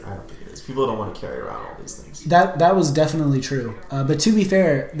thing. I was like, I don't think it is. People don't want to carry around all these things. That was definitely true. But to be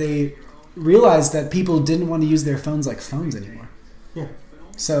fair, they realized that people didn't want to use their phones like phones anymore. Yeah.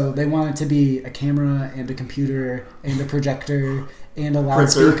 So they want it to be a camera and a computer and a projector and a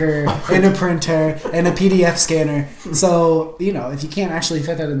loudspeaker and a printer and a PDF scanner. So, if you can't actually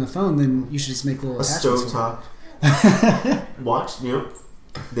fit that in the phone, then you should just make little attachments. A stovetop. Watch,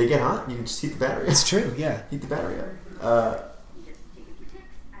 they get hot. You can just heat the battery. It's true, yeah. Heat the battery up.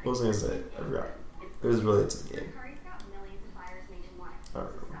 What was I going to say? I forgot. It was related to the game.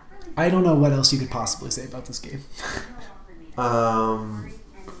 I don't know what else you could possibly say about this game.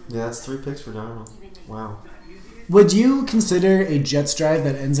 Yeah, that's 3 picks for Darnold. Wow. Would you consider a Jets drive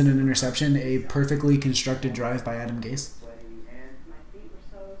that ends in an interception a perfectly constructed drive by Adam Gase?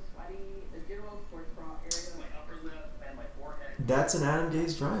 That's an Adam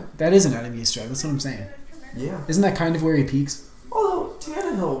Gase drive. That is an Adam Gase drive. That's what I'm saying. Yeah. Isn't that kind of where he peaks? Although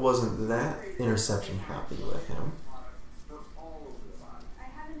Tannehill wasn't that interception happy with him.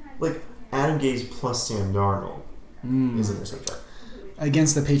 Like Adam Gase plus Sam Darnold is an interception.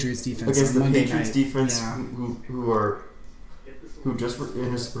 Against the Patriots defense. Against on the Monday Patriots night. defense, Yeah. who just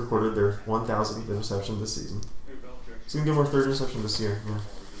recorded their 1,000th interception this season. He's gonna give more 3rd interception this year. Yeah.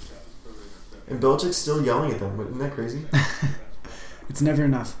 And Belichick's still yelling at them. Isn't that crazy? It's never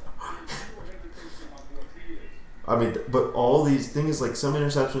enough. I mean, but all these things, like some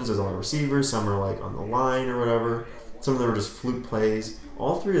interceptions is on receivers, some are like on the line or whatever. Some of them are just fluke plays.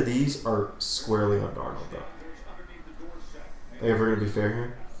 All 3 of these are squarely on Darnold, though. Are you ever going to be fair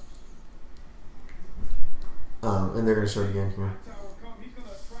here? And they're going to start again here.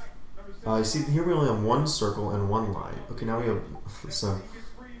 You see, here we only have 1 circle and 1 line. Okay, now we have... So,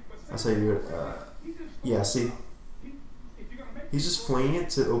 that's how you do it. Yeah, see? He's just flinging it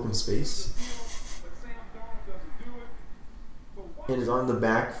to open space. It is on the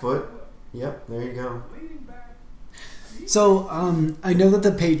back foot. Yep, there you go. So, I know that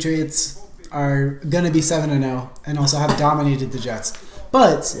the Patriots are going to be 7-0 and also have dominated the Jets.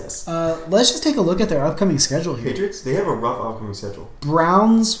 But Yes. let's just take a look at their upcoming schedule here. Patriots, they have a rough upcoming schedule.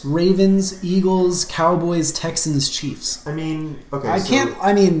 Browns, Ravens, Eagles, Cowboys, Texans, Chiefs. I mean, okay,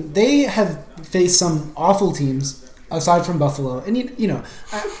 They have faced some awful teams aside from Buffalo. And,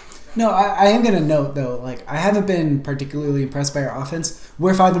 I am going to note, though, like, I haven't been particularly impressed by our offense.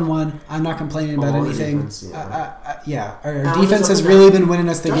 We're 5-1. I'm not complaining about anything. Defense, Our defense has really been winning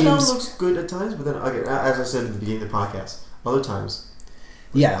us the Josh Allen games. looks good at times, but then, again, as I said at the beginning of the podcast, other times,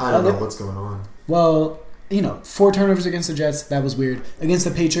 Yeah. I don't know what's going on. Well, 4 turnovers against the Jets. That was weird. Against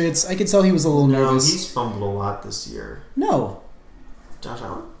the Patriots, I could tell he was a little No, nervous. he's fumbled a lot this year. No. Josh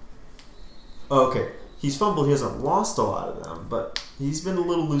Allen? Oh, okay. He's fumbled. He hasn't lost a lot of them, but he's been a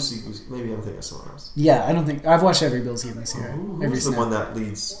little loosey-goosey. Maybe I'm thinking of someone else. Yeah, I don't think... I've watched every Bills game this year. Who's the one that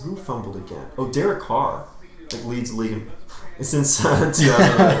leads? Who fumbled again? Oh, Derek Carr. Leads the league since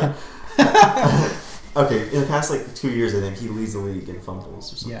 2011. Okay, in the past 2 years, I think he leads the league in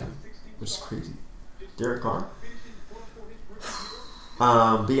fumbles or something. Yeah. Which is crazy. Derek Carr?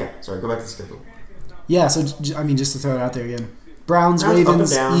 But yeah, sorry, go back to the schedule. Yeah, so, just to throw it out there again. Browns, Browns up and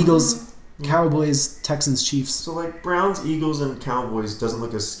Ravens, down. Eagles, Cowboys, Texans, Chiefs. So, Browns, Eagles, and Cowboys doesn't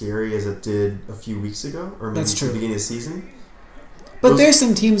look as scary as it did a few weeks ago, or maybe That's at true. the beginning of the season. But there's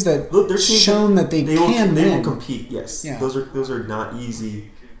some teams that There's teams shown that they can They win. will compete, yes. Yeah. Those are not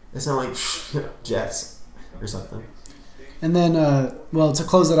easy. It's not like Jets or something. And then, to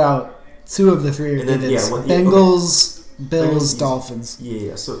close it out, 2 of the 3 are And then, Bengals, okay. Bills, Bengals, Dolphins.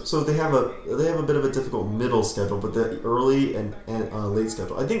 Yeah. So they have a bit of a difficult middle schedule, but the early and late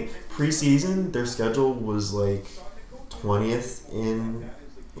schedule. I think preseason their schedule was 20th in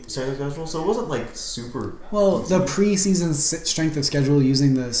strength of schedule, so it wasn't super. Well, easy. the preseason strength of schedule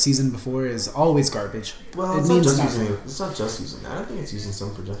using the season before is always garbage. Well, it it's means not just nothing. using. It's not just using that. I think it's using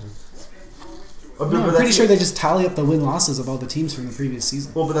some projections. No, I'm pretty sure they just tally up the win-losses of all the teams from the previous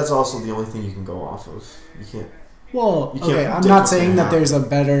season. Well, but that's also the only thing you can go off of. You can't. Well, You can't okay, I'm predict not what's saying gonna that there's a happen.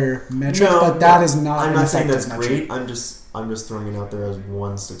 better metric, No, but that is not I'm an not saying effective that's metric. great. I'm just throwing it out there as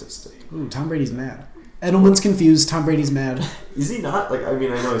one statistic. Ooh, Tom Brady's mad. Edelman's confused. Tom Brady's mad. Is he not? I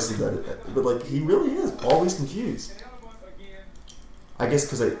know I see that, but he really is always confused. I guess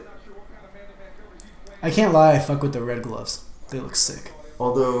because I can't lie, I fuck with the red gloves. They look sick.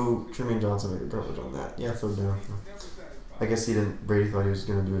 although Tremaine Johnson made a coverage on that, yeah, throw down. I guess Brady thought he was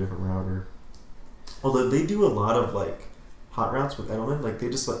going to do a different route, or although they do a lot of hot routes with Edelman, they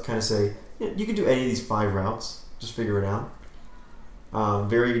just kind of say, yeah, you can do any of these 5 routes, just figure it out.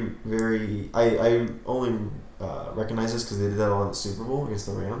 Very, very. I only recognize this because they did that on the Super Bowl against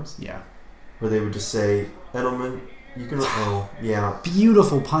the Rams, Yeah. where they would just say, Edelman, you can. Oh, yeah.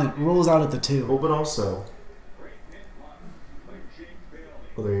 Beautiful punt. Rolls out at the 2. Oh, but also.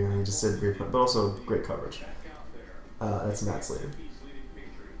 Well, there you go. He just said great punt, but also great coverage. That's Matt Slater.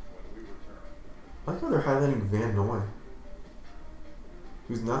 I like how they're highlighting Van Noy,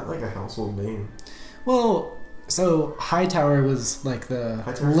 who's not a household name. Well, so Hightower was the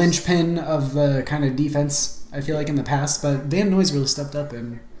Hightower's- linchpin of the kind of defense, I feel in the past, but Van Noy's really stepped up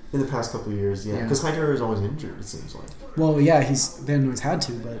and... In the past couple of years, yeah. Yeah. Because Hightower is always injured, it seems like. Well, yeah, Van Noy's had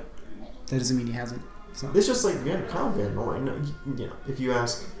to, but that doesn't mean he hasn't. So. It's just Kyle Van Noy. No, if you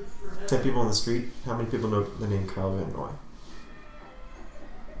ask 10 people on the street, how many people know the name Kyle Van Noy?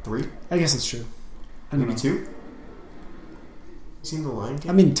 3, I guess it's true. I don't maybe know. 2. You seen the Lion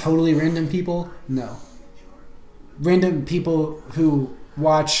King? I mean, totally random people? No. Random people who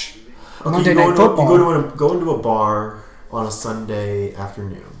watch Monday Night Football. You go into a bar on a Sunday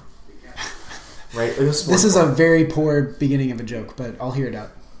afternoon. Right? This is a very poor beginning of a joke, but I'll hear it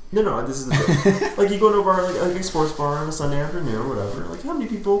out. No, this is the joke. Like, you go into a bar, like a sports bar on a Sunday afternoon or whatever. Like, how many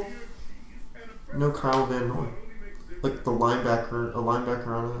people know Kyle Van Noy? Like, a linebacker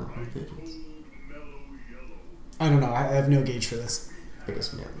on the Patriots. I don't know. I have no gauge for this. I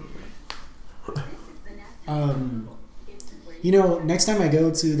guess, yeah. Next time I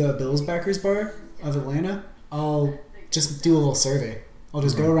go to the Bills backers bar of Atlanta, I'll just do a little survey. I'll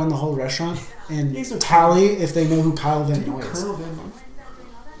just go around the whole restaurant and tally if they know who Kyle Van Noy is. Kyle Van Noy?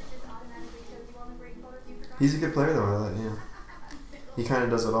 He's a good player, though. Yeah. He kind of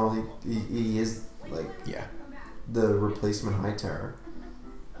does it all. He is, like, the replacement Hightower.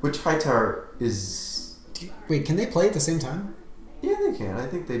 Which Hightower is... Wait, can they play at the same time? Yeah, they can. I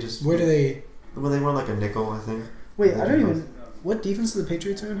think they just... Where do they... When they run like a nickel, I think. Wait, I don't even... What defense do the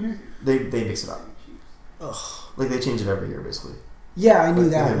Patriots run here? They mix it up. Ugh. Like, they change it every year, basically. Yeah, I knew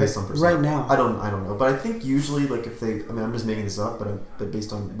Like, that. based on percent. Right now. I don't know. But I think usually, like, if they... I mean, I'm just making this up, but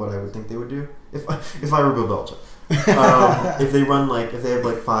based on what I would think they would do. If I were Bill Belichick. If they run, like... If they have,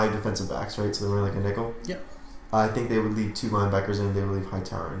 like, 5 defensive backs, right? So they run, like, a nickel. Yep. I think they would leave 2 linebackers in. They would leave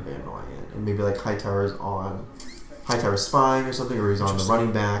Hightower and Van Noy in. And maybe, like, Hightower's spying or something, or he's on the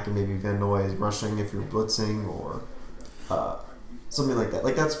running back, and maybe Van Noy is rushing if you're blitzing, or something like that.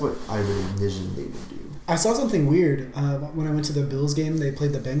 Like, that's what I would envision they would do. I saw something weird when I went to the Bills game. They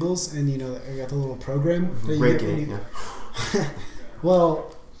played the Bengals, and I got the little program. That Great game, yeah.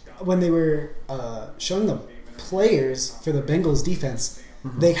 Well, when they were showing the players for the Bengals defense,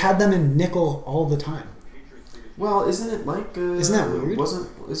 they had them in nickel all the time. Well, isn't it like... Isn't that weird?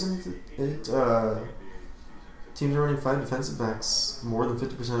 Isn't it... teams are running 5 defensive backs more than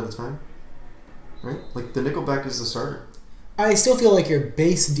 50% of the time? Right? Like, the nickel back is the starter. I still feel like your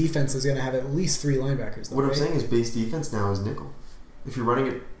base defense is going to have at least 3 linebackers. Though, What I'm right? saying is base defense now is nickel. If you're running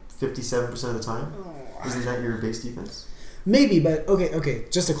it 57% of the time, isn't that your base defense? Maybe, but okay.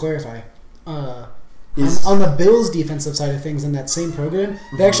 Just to clarify, on Is the Bills' defensive side of things in that same program,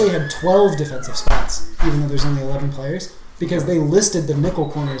 they actually had 12 defensive spots, even though there's only 11 players, because they listed the nickel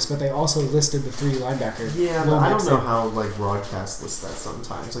corners, but they also listed the 3 linebacker. Yeah, but I don't know how, like, broadcast lists that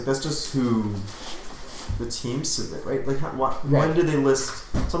sometimes. Like, that's just who the teams submit, right? Like, when do they list?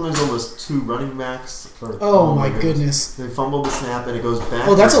 Sometimes they'll list 2 running backs. Or, Oh my goodness. They fumble the snap and it goes back.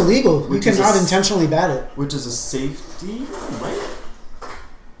 Oh, that's illegal. You which is cannot intentionally bat it. Which is a safety, right?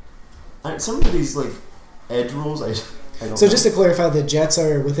 Some of these, like, edge rules, I don't So know. just to clarify, the Jets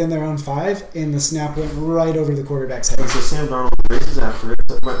are within their own 5, and the snap went right over the quarterback's head. And so Sam Darnold races after it.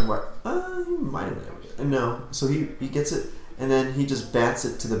 So, he might have been. No. So he gets it, and then he just bats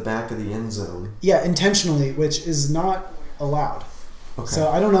it to the back of the end zone. Yeah, intentionally, which is not allowed. Okay. So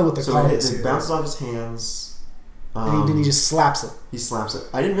I don't know what the call is it here. bounces off his hands. And then he just slaps it. He slaps it.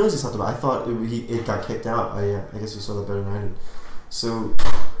 I didn't realize he slapped it. I thought it got kicked out. I guess you saw that better than I did. So,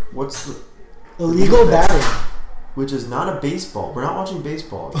 what's the... Illegal batting. Which is not a baseball. We're not watching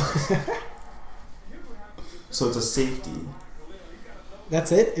baseball, guys. So it's a safety.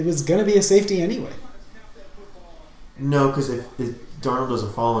 That's it? It was going to be a safety anyway. No, because if Darnold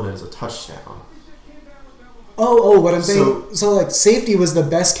doesn't fall in it, it's a touchdown. Oh, what I'm saying... So, like, safety was the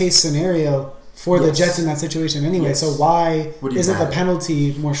best case scenario for the Jets in that situation anyway. Yes. So why isn't the have?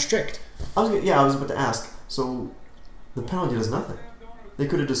 penalty more strict? I was about to ask. So the penalty does nothing. They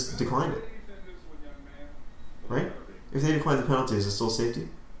could have just declined it. Right? If they decline the penalty, is it still safety?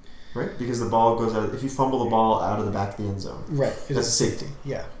 Right? Because the ball goes out... If you fumble the ball out of the back of the end zone. Right. That's a safety.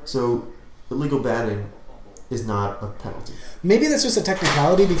 Yeah. So illegal batting is not a penalty. Maybe that's just a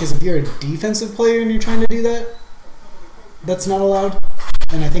technicality, because if you're a defensive player and you're trying to do that, that's not allowed.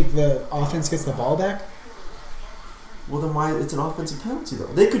 And I think the offense gets the ball back. Well, then why? It's an offensive penalty, though.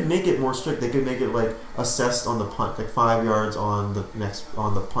 They could make it more strict. They could make it, like, assessed on the punt, like 5 yards on the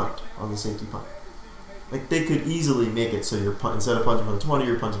punt, on the safety punt. Like, they could easily make it so you're instead of punting from the 20,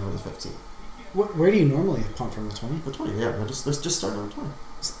 you're punting from the 15. Where do you normally punt from, the 20? The 20, yeah. Let's just start on the 20.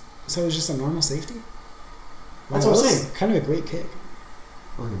 So it's just a normal safety? That's what I'm was saying. Kind of a great kick.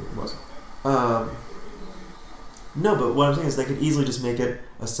 Well, it wasn't. No, but what I'm saying is they could easily just make it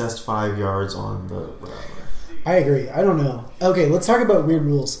assessed 5 yards on the whatever. I agree. I don't know. Okay, let's talk about weird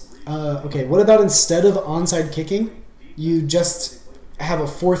rules. Okay, what about instead of onside kicking, you just have a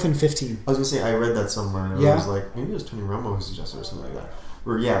 4th and 15? I was going to say, I read that somewhere, and Yeah. it was like, maybe it was Tony Romo who suggested it or something like that.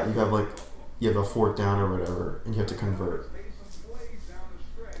 Where, yeah, you have a 4th down or whatever, and you have to convert.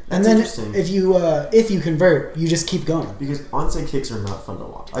 And That's then interesting. if you convert, you just keep going. Because onside kicks are not fun to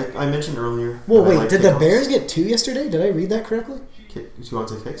watch. I mentioned earlier. Well, that I wait, like did the kickoffs. Bears get 2 yesterday? Did I read that correctly? Two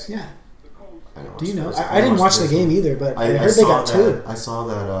onside kicks? Yeah. I don't Do you know? watch the Bears. I didn't watch the Bears game game. either, but I I heard they saw got that, 2. I saw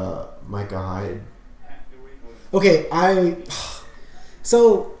that Micah Hyde. Okay,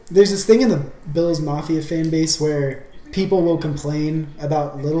 so there's this thing in the Bills Mafia fan base where people will complain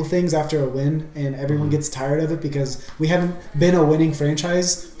about little things after a win, and everyone gets tired of it because we haven't been a winning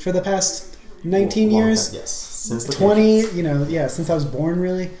franchise for the past 19 Long years. time, yes. Since the 20, Patriots. since I was born,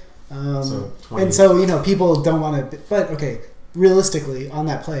 really. So 20 And so, people don't want to. But, okay, realistically, on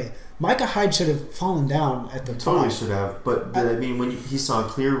that play, Micah Hyde should have fallen down at the Totally top. should have, but I mean, when he saw a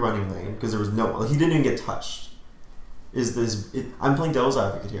clear running lane because there was he didn't even get touched. I'm playing devil's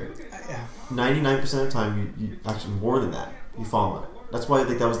advocate here. Yeah. 99% of the time, you actually more than that, you fall on it. That's why I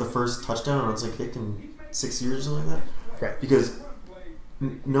think that was the first touchdown on onside kick in 6 years or something like that. Right. Because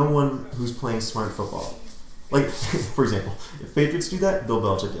no one who's playing smart football, like for example, if Patriots do that, Bill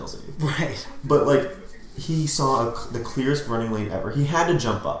Belichick yells at you. Right. But he saw the clearest running lane ever. He had to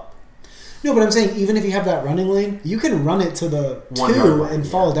jump up. No, but I'm saying even if you have that running lane, you can run it to the 1 2 yard line, and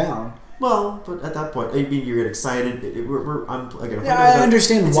yeah. fall down. Well, but at that point, I mean, you get excited. I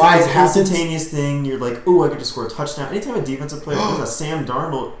understand it's why it's it an happens. instantaneous thing. You're like, oh, I get to score a touchdown. Anytime a defensive player does that, Sam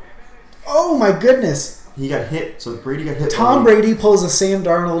Darnold, Oh my goodness! he got hit. So Brady got hit. Tom Brady pulls a Sam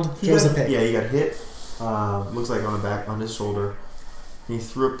Darnold, He throws got, a pick. Yeah, he got hit. Looks like on his shoulder. And he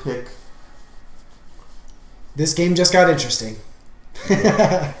threw a pick. This game just got interesting.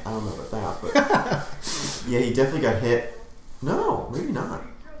 I don't know about that, but yeah, he definitely got hit. No, maybe not.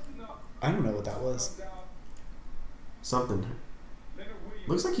 I don't know what that was. Something.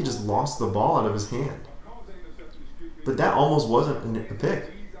 Looks like he just lost the ball out of his hand. But that almost wasn't a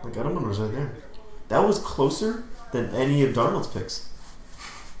pick. Like, Edelman was right there. That was closer than any of Darnold's picks,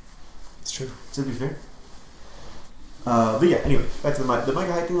 It's true. to be fair. But yeah, anyway, back to the Micah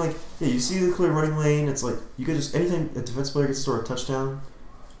Hyde thing. Like, yeah, you see the clear running lane. It's like, you could just, anytime a defense player gets to score a touchdown,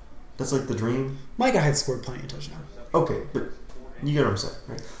 that's like the dream. Micah had scored plenty of touchdowns. Okay, but you get what I'm saying,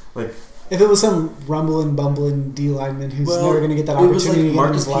 right? Like, If it was some rumbling, bumbling D lineman who's never going to get that it was opportunity like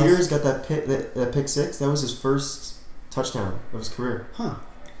in his Marcus life. Peters got that pick six. That was his first touchdown of his career. Huh.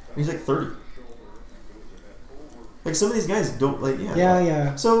 He's like 30. Like, some of these guys don't, like,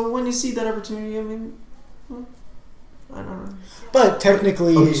 Yeah. So when you see that opportunity, I mean, I don't know. But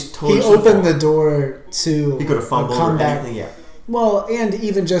technically, he's totally he should've opened fallen. the door to He could have a fumbled or comeback. anything, yeah. Well, and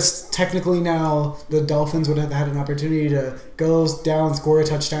even just technically now, the Dolphins would have had an opportunity to go down, score a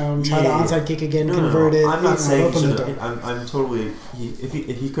touchdown, try the Yeah. onside kick again, No, convert it. I'm not saying he open the should door. have. I'm totally. If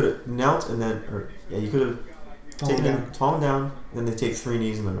he could have knelt and then, he could have fallen down, then they take 3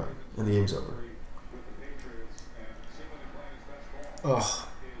 knees and then run, and the game's over. Ugh.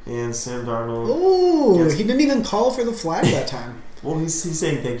 And Sam Darnold. Ooh, Yes. he didn't even call for the flag that time. Well, he's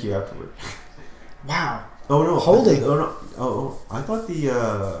saying thank you afterward. Wow. Oh no, Holding. Oh no. Oh, I thought the.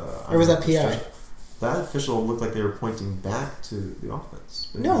 Or was that PI? That official looked like they were pointing back to the offense.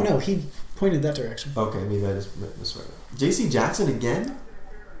 But No, he pointed that direction. Okay, maybe I just misread it. J.C. Jackson again?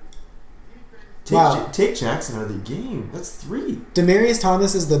 Wow. Take Jackson out of the game. That's 3. Demarius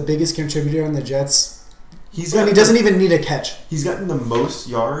Thomas is the biggest contributor on the Jets. He And he doesn't even need a catch. He's gotten the most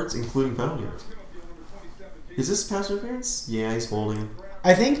yards, including penalty yards. Is this pass interference? Yeah, he's holding him.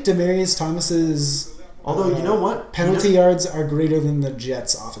 I think Demarius Thomas's Although, you know what? penalty yards are greater than the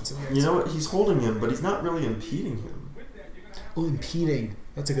Jets' offensive yards. You know what? He's holding him, but he's not really impeding him. Oh, impeding.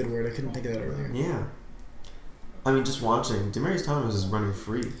 That's a good word. I couldn't think of that earlier. Yeah. I mean, just watching, Demarius Thomas is running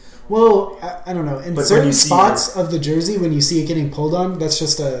free. Well, I don't know. In But when certain you see spots of the jersey, when you see it getting pulled on, that's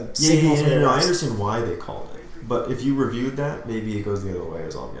just a signal for No, I errors. understand why they called it. But if you reviewed that, maybe it goes the other way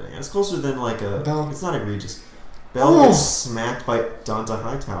is all I'm getting at. It's closer than like a... Bell. It's not egregious. Bell gets smacked by Donta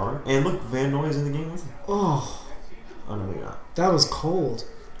Hightower. And look, Van Noy's in the game with him. Oh, Oh, no, maybe not. that was cold.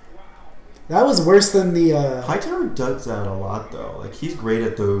 That was worse than the... Hightower does that a lot, though. Like, he's great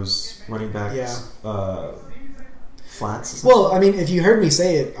at those running backs flats. Well, I mean, if you heard me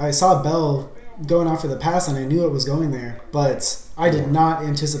say it, I saw Bell going out for the pass, and I knew it was going there. But I did not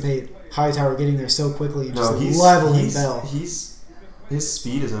anticipate Hightower getting there so quickly and just leveling Bell. His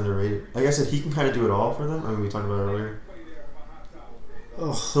speed is underrated. Like I said, he can kind of do it all for them. I mean, we talked about it earlier.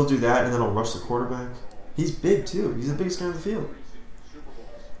 Ugh. He'll do that, and then he'll rush the quarterback. He's big, too. He's the biggest guy on the field.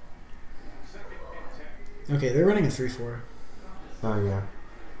 Okay, they're running a 3-4. Oh, yeah.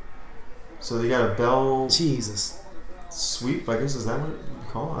 So they got a Bell Jesus. sweep, I guess. Is that what you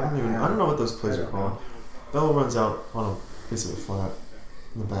call it? I don't know what those plays are called. Bell runs out on basically flat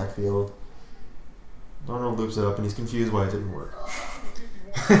in the backfield. Darnold loops it up, and he's confused why it didn't work.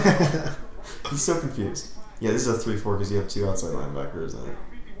 He's so confused. Yeah, this is a 3-4 because you have 2 outside linebackers in it.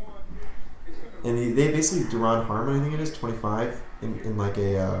 And they basically, Duron Harmon, I think it is, 25, in like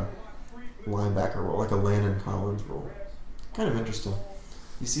a linebacker role, like a Landon Collins role. Kind of interesting.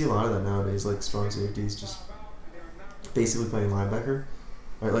 You see a lot of that nowadays, like strong safeties just basically playing linebacker.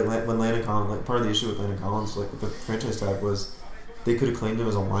 Right, like when Landon Collins, like part of the issue with Landon Collins, like with the franchise tag was they could have claimed him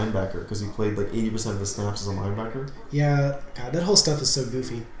as a linebacker because he played like 80% of the snaps as a linebacker. Yeah, God, that whole stuff is so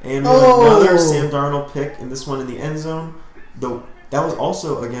goofy. And another Sam Darnold pick in this one in the end zone, though that was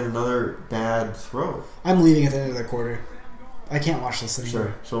also again another bad throw. I'm leaving at the end of the quarter. I can't watch this anymore.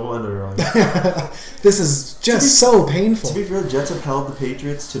 Sure, so we'll end it early. This is just so painful. To be fair, the Jets have held the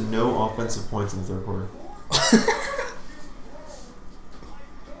Patriots to no offensive points in the third quarter.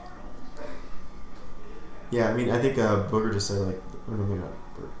 Yeah, I mean, I think Booger just said, like, or no, maybe not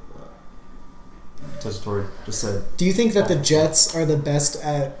Booger, Tessitore just said. Do you think that the Jets are the best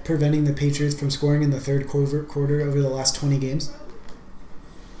at preventing the Patriots from scoring in the third quarter over the last 20 games?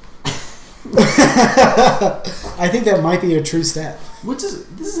 I think that might be a true stat. This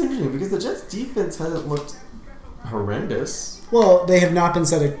is interesting because the Jets' defense hasn't looked horrendous. Well, they have not been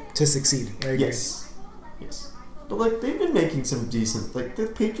set to succeed. I agree. Yes. But, like, they've been making some decent... Like, the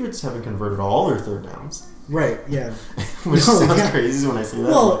Patriots haven't converted all their third downs. Right, yeah. Which sounds crazy when I say that.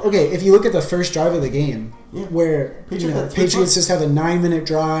 Well, okay, if you look at the first drive of the game, yeah. where Patriots just have a 9-minute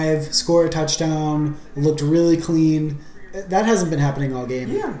drive, score a touchdown, looked really clean. That hasn't been happening all game.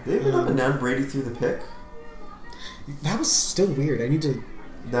 Yeah, they've been up and down. Brady threw the pick. That was still weird. I need to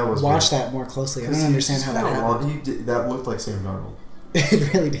watch that more closely. I don't understand how that happened. That looked like Sam Darnold.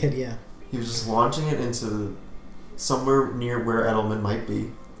 It really did, yeah. He was just launching it into somewhere near where Edelman might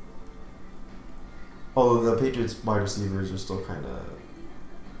be. Although the Patriots wide receivers are still kind of,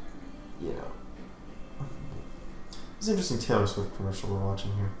 It's an interesting Taylor Swift commercial we're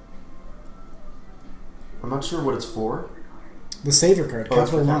watching here. I'm not sure what it's for. The Saver card,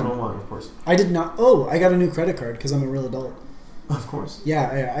 Capital One, of course. I did not. Oh, I got a new credit card because I'm a real adult. Of course.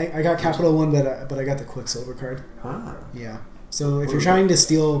 Yeah, I got Capital One, but I got the Quicksilver card. Ah. Yeah. So if you're trying to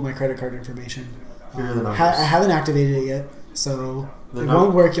steal my credit card information, I haven't activated it yet, so it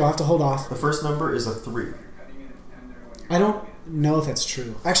won't work. You'll have to hold off. The first number is a 3. I don't know if that's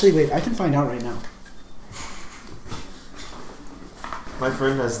true. Actually, wait, I can find out right now. My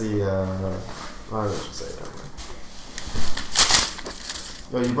friend has the. I should say that.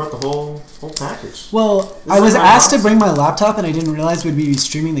 Oh, you brought the whole package. Well, I was asked to bring my laptop, and I didn't realize we'd be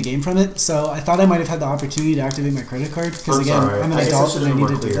streaming the game from it. So I thought I might have had the opportunity to activate my credit card because I'm an adult and I need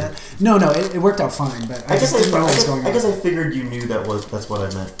to do that. No, it worked out fine, but I just didn't know what was going on. I guess I figured you knew that's what I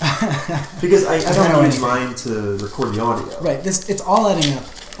meant because I don't know in mind to record the audio. Right. It's all adding up.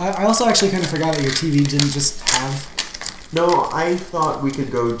 I also actually kind of forgot that your TV didn't just have. No, I thought we could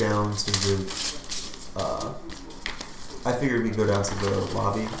go down to the. I figured we'd go down to the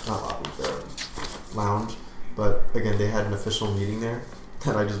the lounge. But again, they had an official meeting there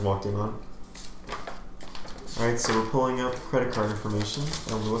that I just walked in on. Alright, so we're pulling up credit card information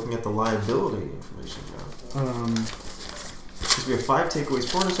and we're looking at the liability information now. Because we have 5 takeaways,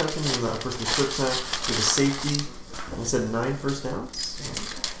 4 interceptions in the personal strip sack. We have a safety. And we said 9 first downs.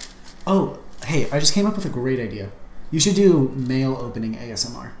 Oh, hey, I just came up with a great idea. You should do mail opening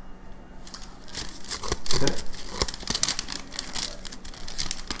ASMR. Okay.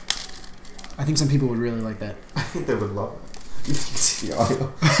 I think some people would really like that. I think they would love it. You can see the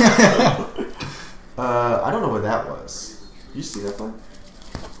audio. I don't know what that was. Did you see that one?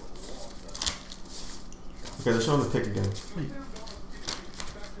 Okay, they're showing the pick again.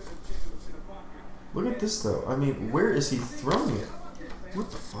 Look at this, though. I mean, where is he throwing it?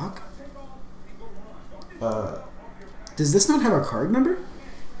 What the fuck? Does this not have a card number?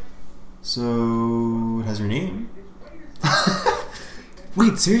 So, it has your name.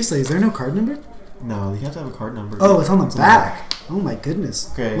 Wait, seriously, is there no card number? No, you have to have a card number. Oh, it's on the back. Oh my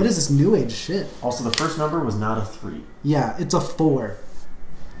goodness. Okay. What is this new age shit? Also, the first number was not a 3. Yeah, it's a 4.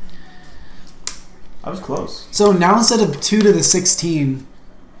 I was close. So now instead of 2 to the 16,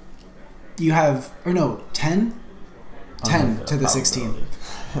 you have... Or no, 10? 10 to the 16.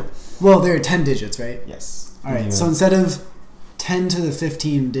 Well, there are 10 digits, right? Yes. Alright, so instead of 10 to the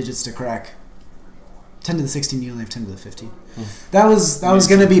 15 digits to crack, 10 to the 16, you only have 10 to the 15. That was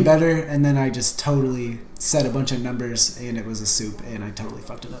going to be better, and then I just totally said a bunch of numbers, and it was a soup, and I totally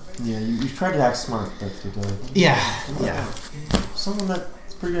fucked it up. Yeah, you tried to act smart. Yeah. Someone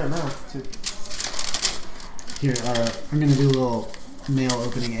that's pretty good at math, too. Here, I'm going to do a little mail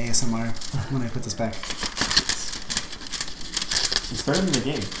opening ASMR when I put this back. It's better than the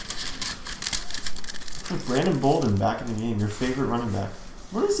game. Put Brandon Bolden back in the game, your favorite running back.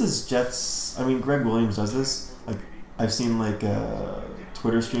 What is this Jets? I mean, Greg Williams does this. Like, I've seen like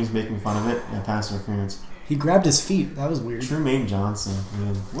Twitter streams making fun of it and pass interference. He grabbed his feet. That was weird. Trumaine Johnson,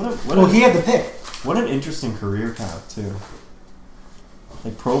 man, He had the pick. what an interesting career path too.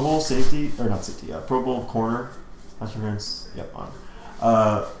 Like Pro Bowl safety or not safety? Pro Bowl corner. Pass interference. Yep,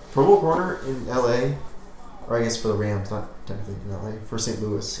 on. Pro Bowl corner in L.A. Or I guess for the Rams, not technically in L.A. For St.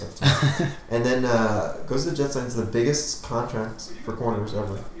 Louis at the time. And then goes to the Jets, signs the biggest contract for corners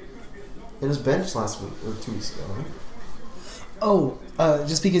ever. It was benched last week or 2 weeks ago. Right? Oh,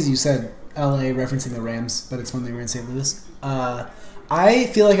 just because you said L.A. referencing the Rams, but it's when they were in St. Louis. I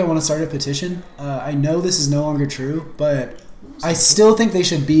feel like I want to start a petition. I know this is no longer true, but I still think they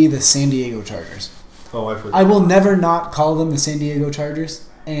should be the San Diego Chargers. Oh, I've heard. I will never not call them the San Diego Chargers,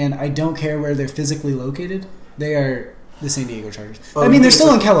 and I don't care where they're physically located. They are the San Diego Chargers. Oh, I mean, they're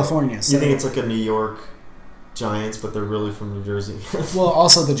still in California. So. You think it's like a New York Giants, but they're really from New Jersey? Well,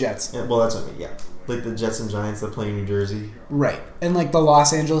 also the Jets. Yeah, well, that's what I mean, yeah. Like the Jets and Giants that play in New Jersey. Right. And like the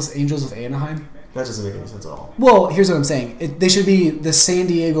Los Angeles Angels of Anaheim. That doesn't make any sense at all. Well, here's what I'm saying. They should be the San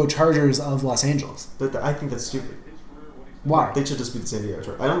Diego Chargers of Los Angeles. But I think that's stupid. Why? They should just be the San Diego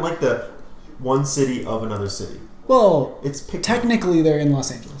Chargers. I don't like the one city of another city. Well, It's technically they're in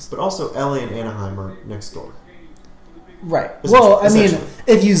Los Angeles. But also, LA and Anaheim are next door. Right. Well, I mean, Essentially.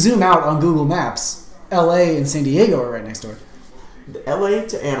 if you zoom out on Google Maps, LA and San Diego are right next door. The LA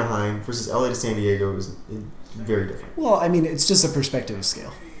to Anaheim versus LA to San Diego is very different. Well, I mean, it's just a perspective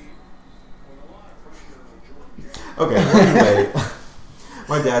scale. Okay, well, anyway,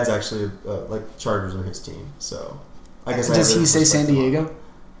 my dad's actually like Chargers are his team, so I guess. Does I have he a say San perspective on it. Diego?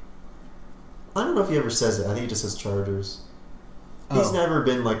 I don't know if he ever says it. I think he just says Chargers. Oh. He's never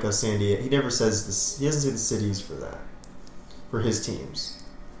been like a San Diego. He never says this. He doesn't say the cities for that. For his teams.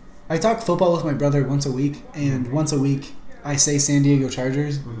 I talk football with my brother once a week, and once a week I say San Diego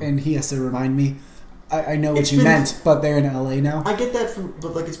Chargers, and he has to remind me. I know what It's you been- meant, but they're in LA now. I get that from,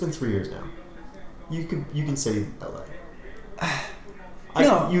 but like it's been 3 years now. You can say LA.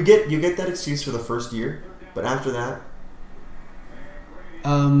 No. You get that excuse for the first year, but after that,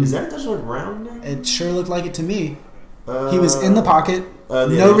 is that a touchdown ground name? It sure looked like it to me. He was in the pocket, Yeah,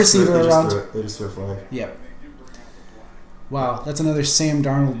 no receiver around. They just threw a flag. Yep. Wow, that's another Sam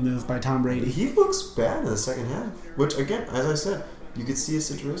Darnold move by Tom Brady. He looks bad in the second half, which again, as I said, you could see a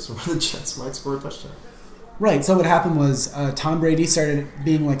situation where the Jets might score a touchdown. Right, so what happened was Tom Brady started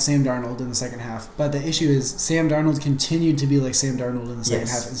being like Sam Darnold in the second half, but the issue is Sam Darnold continued to be like Sam Darnold in the second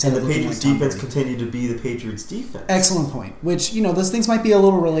half instead and of the looking Patriots' like Tom defense Brady. continued to be the Patriots' defense. Excellent point, which, those things might be a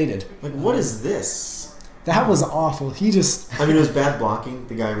little related. Like, what is this? That was awful. He just... I mean, it was bad blocking.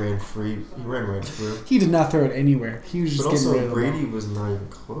 The guy ran free. He ran right through. He did not throw it anywhere. He was just But getting rid also, of the ball. Brady was not even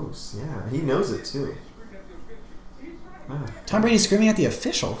close. Yeah, he knows it, too. Ah. Tom Brady screaming at the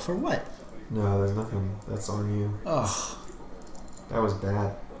official for what? No, there's nothing. That's on you. Ugh. That was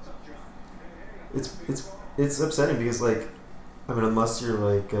bad. It's upsetting because, like, I mean, unless you're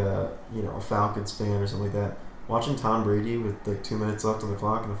like a Falcons fan or something like that, watching Tom Brady with like 2 minutes left on the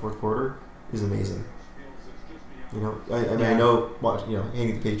clock in the fourth quarter is amazing. I mean, Yeah. I know,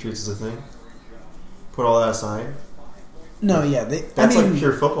 hating the Patriots is a thing. Put all that aside. No, yeah. That's like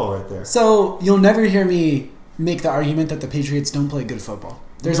pure football right there. So, you'll never hear me make the argument that the Patriots don't play good football.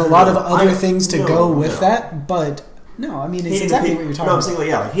 There's No, a lot no, of other I- things to no, go with no. that, but no, I mean, it's Hating exactly the what you're Pa- talking No, I'm about.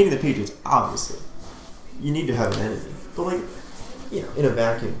 saying, like hating the Patriots, obviously. You need to have an enemy. But, like, in a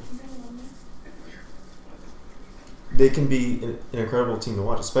vacuum, they can be an incredible team to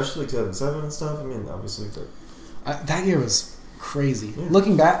watch, especially 2007 and stuff. I mean, obviously, but That year was crazy. Yeah.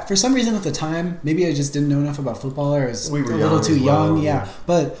 Looking back, for some reason at the time, maybe I just didn't know enough about football or I was We were a little young too as well, young. yeah.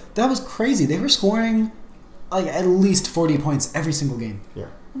 But that was crazy. They were scoring like at least 40 points every single game. yeah.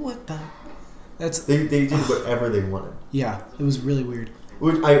 What the? That's They did whatever they wanted. yeah. It was really weird.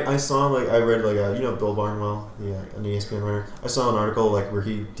 Which I saw, like, I read, like, Bill Barnwell, an ESPN writer. I saw an article, like, where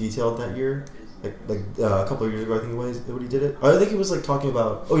he detailed that year. A couple of years ago, I think it was, when he did it. I think he was, like, talking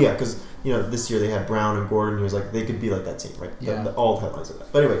about, because, this year they had Brown and Gordon. He was like, they could be like that team, right? Yeah. All the headlines of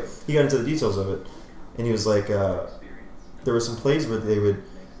that. But anyway, he got into the details of it. And he was like, there were some plays where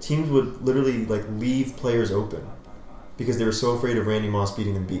teams would literally, like, leave players open because they were so afraid of Randy Moss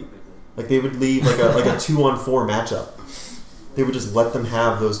beating them beat. Like, they would leave, like a 2-on-4 matchup. They would just let them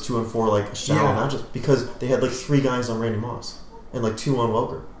have those 2-on-4 like shallow Yeah. matches because they had like 3 guys on Randy Moss and like 2 on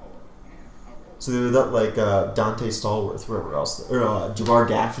Welker. So they would let like Dante Stallworth, whoever else, or Jabbar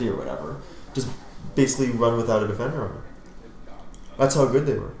Gaffney or whatever, just basically run without a defender on them. That's how good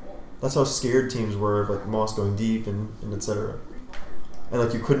they were. That's how scared teams were of like Moss going deep and etc. And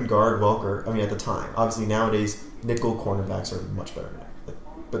like you couldn't guard Welker. I mean, at the time, obviously nowadays nickel cornerbacks are much better now. Like,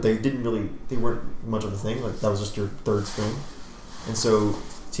 but they weren't much of a thing. Like that was just your third string, and so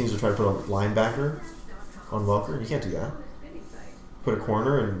teams would try to put a linebacker on Welker. You can't do that. Put a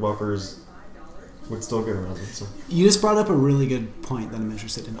corner, and Welker's would still get around it. So You just brought up a really good point that I'm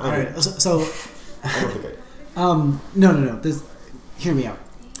interested in. All right, so I don't think I. no. Hear me out.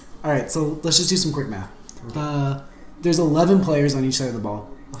 All right, so let's just do some quick math. There's 11 players on each side of the ball.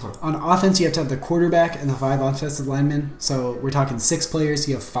 Uh-huh. On offense, you have to have the quarterback and the 5 offensive linemen. So we're talking 6 players.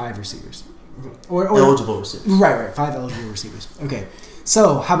 You have 5 receivers. Or Eligible receivers. Right. 5 eligible receivers. Okay.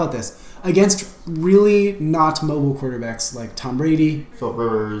 So how about this? Against really not mobile quarterbacks like Tom Brady, Philip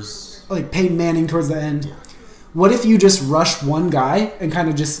Rivers, like Peyton Manning towards the end. Yeah. What if you just rush one guy and kind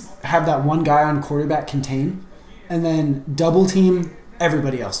of just have that one guy on quarterback contain, and then double team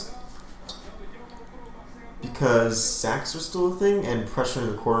everybody else? Because sacks are still a thing, and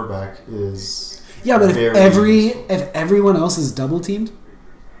pressuring the quarterback is Yeah, but very if everyone else is double teamed,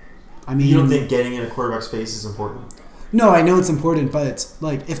 I mean, you don't think getting in a quarterback's face is important? No, I know it's important, but it's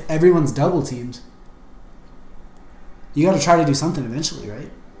like if everyone's double teamed, you got to try to do something eventually, right?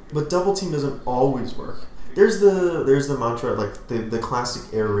 But double team doesn't always work. There's the mantra, like the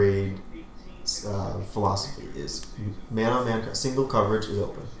classic air raid philosophy is man on man, single coverage is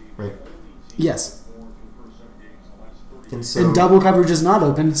open, right? Yes. And so And double coverage is not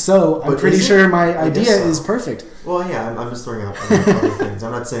open, so I'm But pretty is it? sure my I guess idea so. is perfect. well, yeah, I'm just throwing out other things.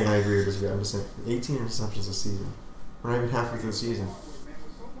 I'm not saying I agree or disagree. I'm just saying 18 interceptions a season. We're not even halfway through the season.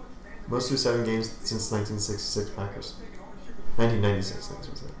 Most through 7 games since 1966 Packers. 1996, I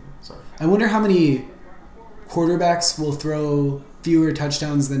think was it. Sorry. I wonder how many quarterbacks will throw fewer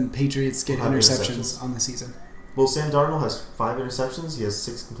touchdowns than Patriots get How many interceptions on the season. Well, Sam Darnold has 5 interceptions. He has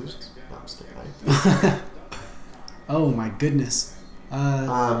 6 completions. No, I'm just kidding. Oh my goodness.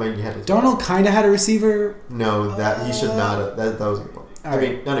 Maybe you had to Darnold kind of had a receiver. No, that he should not have. That was a good play. I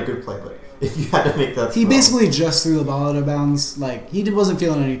Alright. mean, not a good play, but if you had to make that He throw. basically just threw the ball out of bounds. Like he wasn't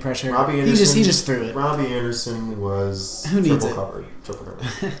feeling any pressure. Robbie He Anderson, just threw it. Robbie Anderson was Who needs triple it? covered. Triple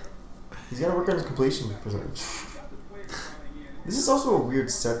covered. He's got to work on his completion percentage. This is also a weird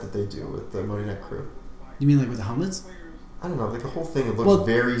set that they do with the Monday Night Crew. You mean like with the helmets? I don't know, like the whole thing. It looks Well,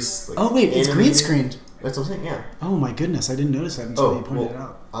 very. Like, Oh wait, it's green animated. screened. That's what I'm saying. Yeah. Oh my goodness, I didn't notice that until you pointed it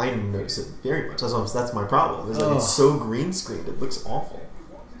out. I notice it very much. That's my problem. It's like Ugh. it's so green screened. It looks awful.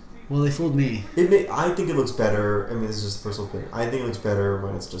 Well, they fooled me. I think it looks better. I mean, this is just a personal opinion. I think it looks better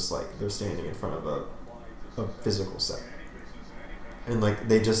when it's just like they're standing in front of a physical set, and like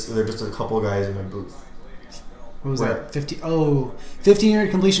they're just a couple of guys in a booth. What was Where? that? 15-yard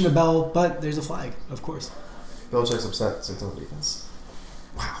completion to Bell, but there's a flag, of course. Belichick's upset, so it's on defense.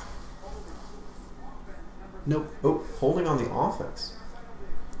 Wow. Nope. Oh, holding on the offense.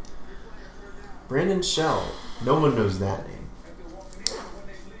 Brandon Shell. No one knows that name.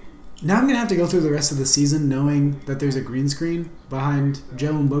 Now I'm gonna have to go through the rest of the season knowing that there's a green screen behind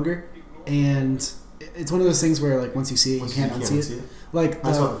Joe and Booger, and it's one of those things where like once you see it, Once you can't unsee it. Like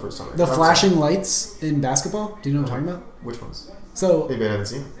I saw it the first time. the I'm flashing sorry. lights in basketball. Do you know what I'm talking about? Which ones? So, Maybe I haven't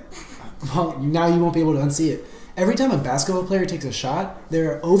seen it. well, now you won't be able to unsee it. Every time a basketball player takes a shot,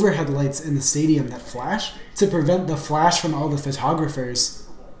 there are overhead lights in the stadium that flash to prevent the flash from all the photographers,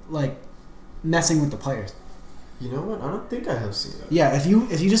 like, messing with the players. You know what? I don't think I have seen it. Yeah, if you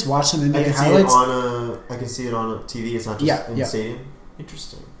just watch some I NBA can highlights, see it on a TV. It's not just Yeah, in yeah. the stadium.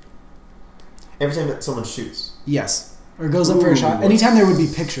 Interesting. Every time that someone shoots. yes, or goes up for a Ooh, shot. Anytime there would be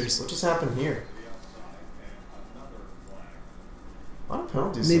pictures, What just happened here? A lot of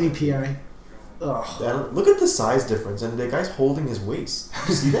penalties. maybe tonight. PI. Ugh. Look at the size difference, and the guy's holding his waist.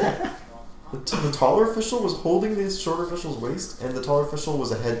 You see that? The taller official was holding the shorter official's waist, and the taller official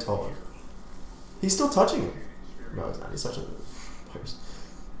was a head taller. He's still touching him. No, he's not. He's touching the players.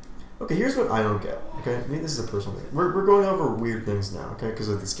 Okay, here's what I don't get. Okay, I mean, this is a personal thing. We're going over weird things now, okay, because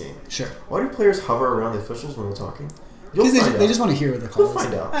of this game. Sure. Why do players hover around the officials when they're talking? You'll Because find they out. just want to hear what the call You'll is.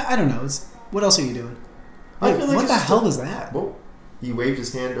 find out. I don't know. It's what else are you doing? I Like, feel like what it's the just hell a- was that? Whoa. He waved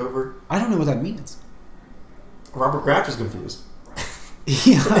his hand over. I don't know what that means. Robert Kraft is confused.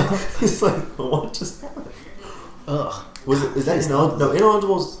 Yeah. He's like, what just happened? Ugh. Is that ineligible? No,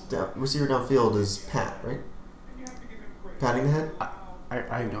 ineligible receiver downfield is Pat, right? Patting the head?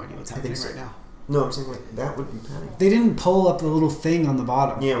 I have no idea what's I happening think so. right now. No, I'm saying like that would be patting. They didn't pull up the little thing on the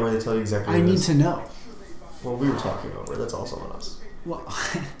bottom. Yeah, where they tell you exactly. I what it need is. to know. Well, we were talking over. That's also on us. Well,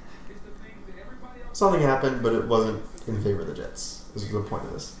 Something happened, but it wasn't in favor of the Jets. Is the point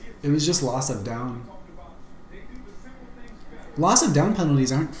of this. it was just loss of down. Loss of down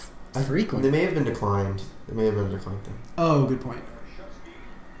penalties aren't frequent. They may have been declined. It may have been a declined thing. Oh, good point.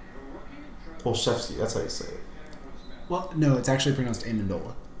 Olszewski, that's how you say it. Well, no, it's actually pronounced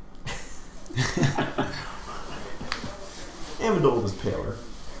Amendola. Amendola was paler.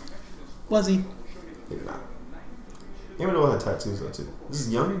 Was he? Maybe not. Amendola had tattoos though too. This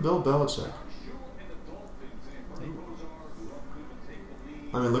is young Bill Belichick.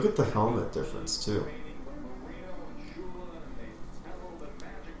 I mean, look at the helmet difference too.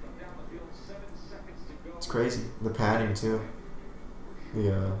 It's crazy. The padding too.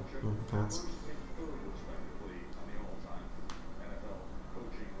 The pads.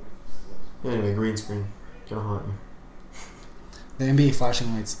 Anyway, green screen. Gonna haunt you. The NBA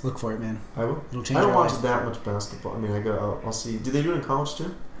flashing lights. Look for it, man. I will. It'll change I don't your watch life. that much basketball. I mean, I'll see. Do they do it in college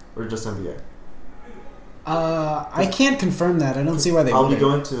too, or just NBA? I can't confirm that. I don't see why they I'll be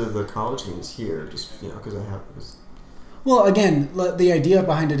wouldn't. going to the college games here, just because I have. Well, again, the idea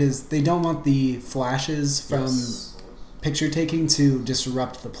behind it is they don't want the flashes from Yes. picture taking to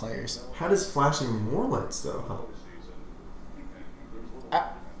disrupt the players. How does flashing more lights though help?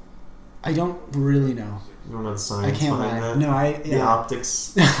 I don't really know. You don't know the I science can't behind lie. that. No, The optics,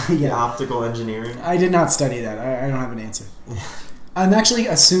 the yeah. optical engineering. I did not study that. I don't have an answer. I'm actually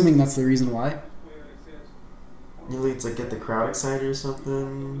assuming that's the reason why. Really, it's like get the crowd excited or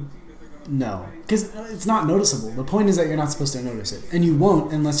something. No, because it's not noticeable. The point is that you're not supposed to notice it, and you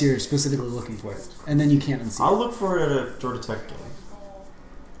won't unless you're specifically looking for it, and then you can't unsee I'll it. look for it at a Georgia Tech game,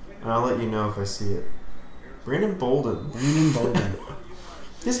 and I'll let you know if I see it. Brandon Bolden. Brandon Bolden.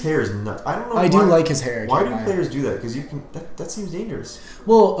 His hair is nuts. I don't know. I do like his hair. Why can't do lie. players do that? Because you can. That seems dangerous.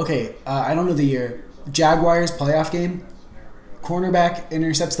 Well, okay. I don't know the year. Jaguars playoff game. Cornerback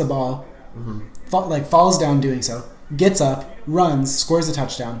intercepts the ball, falls down doing so, gets up, runs, scores a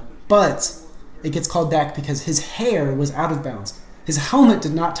touchdown, but it gets called back because his hair was out of bounds. His helmet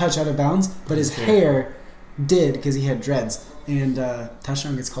did not touch out of bounds, but his hair did because he had dreads. And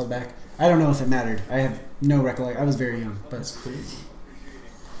touchdown gets called back. I don't know if it mattered. I have no recollection. I was very young, but That's crazy.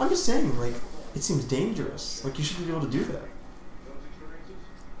 I'm just saying, like, it seems dangerous. Like, you shouldn't be able to do that.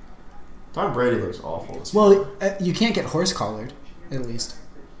 Tom Brady looks awful. This year. well, you can't get horse collared, at least,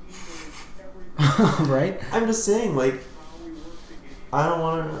 right? I'm just saying, like, I don't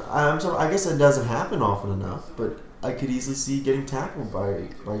want to. I guess it doesn't happen often enough, but I could easily see getting tackled by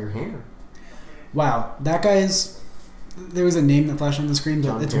your hair. Wow, that guy's. There was a name that flashed on the screen, but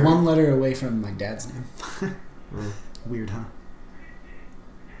John it's Kerry? one letter away from my dad's name. Mm. Weird, huh?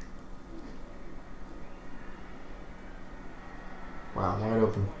 Wow, wide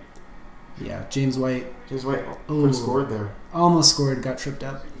open. Yeah, James White James White could Ooh. have scored there. almost scored, got tripped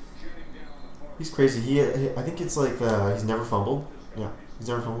up. He's crazy. I think it's like he's never fumbled. Yeah, he's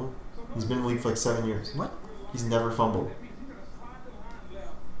never fumbled. He's been in the league for like 7 years. What? He's never fumbled.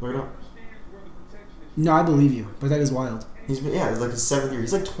 Look it up. No, I believe you, but that is wild. He's been, it's like his 7th year.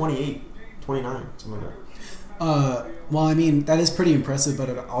 He's like 28, 29, something like that. Well, I mean, that is pretty impressive, but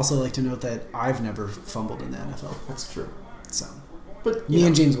I'd also like to note that I've never fumbled in the NFL. That's true. So, But me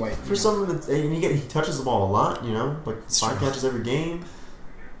and James White. for someone that he touches the ball a lot, like It's 5 true. catches every game.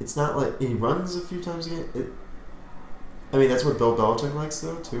 It's not like he runs a few times a game. I mean, that's what Bill Belichick likes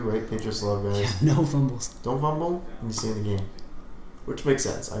though too, right? Patriots love guys. No fumbles. Don't fumble and you stay in the game, which makes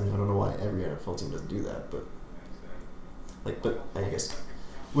sense. I mean, I don't know why every NFL team doesn't do that, but I guess.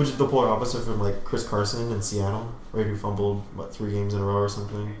 Which is the polar opposite from like Chris Carson in Seattle, right? Who fumbled 3 games in a row or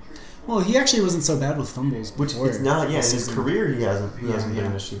something. Well, he actually wasn't so bad with fumbles. Which before it's not. Yeah, in this his season. career he hasn't been an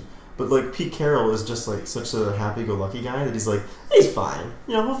Yeah. issue. But like Pete Carroll is just like such a happy-go-lucky guy that he's like, he's fine.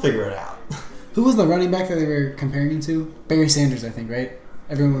 We'll figure it out. Who was the running back that they were comparing him to? Barry Sanders, I think, right?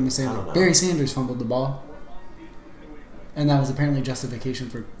 Everyone was saying I don't know. Barry Sanders fumbled the ball. And that was apparently justification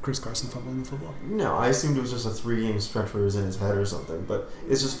for Chris Carson fumbling the football. No, I assumed it was just a 3-game stretch where it was in his head or something. But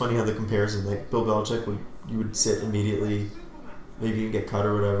it's just funny how the comparison, like Bill Belichick would sit immediately, maybe even get cut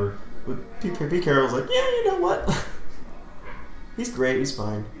or whatever. But Pete Carroll's like, yeah, you know what? He's great. He's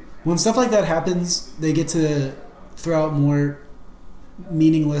fine. When stuff like that happens, they get to throw out more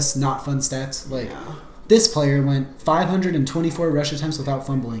meaningless, not fun stats. Like, Yeah. this player went 524 rush attempts without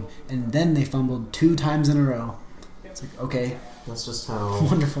fumbling, and then they fumbled 2 times in a row. It's like, okay, That's just how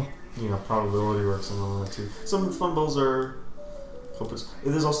wonderful. probability works and all that too. Some fumbles are culprits.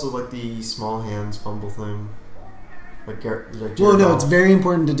 There's also like the small hands fumble thing. Like Well, Jared no, Goff. it's very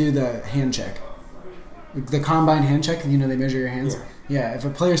important to do the hand check. The combine hand check, they measure your hands. Yeah. Yeah, if a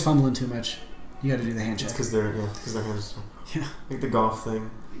player's fumbling too much, you got to do the hand It's check. because their hands. Yeah. Like the golf thing,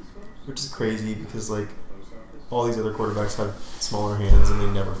 which is crazy because like all these other quarterbacks have smaller hands and they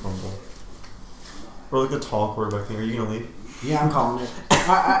never fumble. Or like the tall quarterback thing. Are you gonna leave? Yeah, I'm calling it.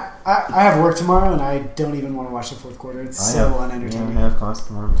 I have work tomorrow, and I don't even want to watch the fourth quarter. It's so unentertaining. have class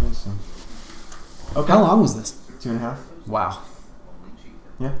tomorrow too. So. Okay. How long was this? 2.5. Wow.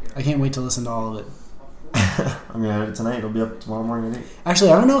 Yeah. I can't wait to listen to all of it. I mean, I did it tonight. It'll be up tomorrow morning at 8.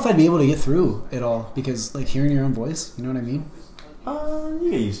 Actually, I don't know if I'd be able to get through it all because, like, hearing your own voice, you know what I mean? You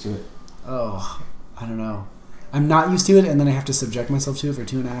get used to it. Oh, I don't know. I'm not used to it, and then I have to subject myself to it for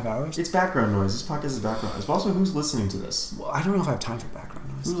 2.5 hours. It's background noise. This podcast is background noise. But also, who's listening to this? Well, I don't know if I have time for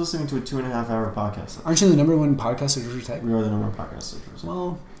background Who's noise. listening to a 2.5-hour podcast? Aren't you the number one podcast searcher type? We are the number one podcast searchers.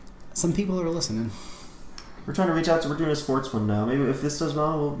 Well, some people are listening. We're trying to reach out to. We're doing a sports one now. Maybe if this does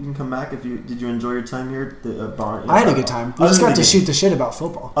well, you can come back. Did you enjoy your time here at the bar? I had a good time. We just got to shoot the shit about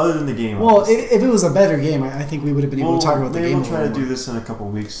football. Other than the game. Well, if it was a better game, I think we would have been able to talk about the game. Maybe we'll try to do this in a couple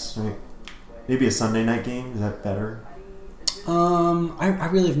of weeks. Right? Maybe a Sunday night game. Is that better? I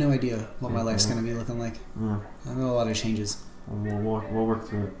really have no idea what my life's going to be looking like. Yeah. I know a lot of changes. We'll work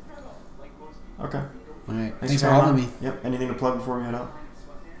through it. Okay. All right. Thanks for having me. Yep. Anything to plug before we head out?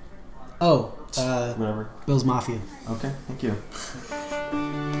 Oh, Whatever. Bill's Mafia. Okay. Thank you.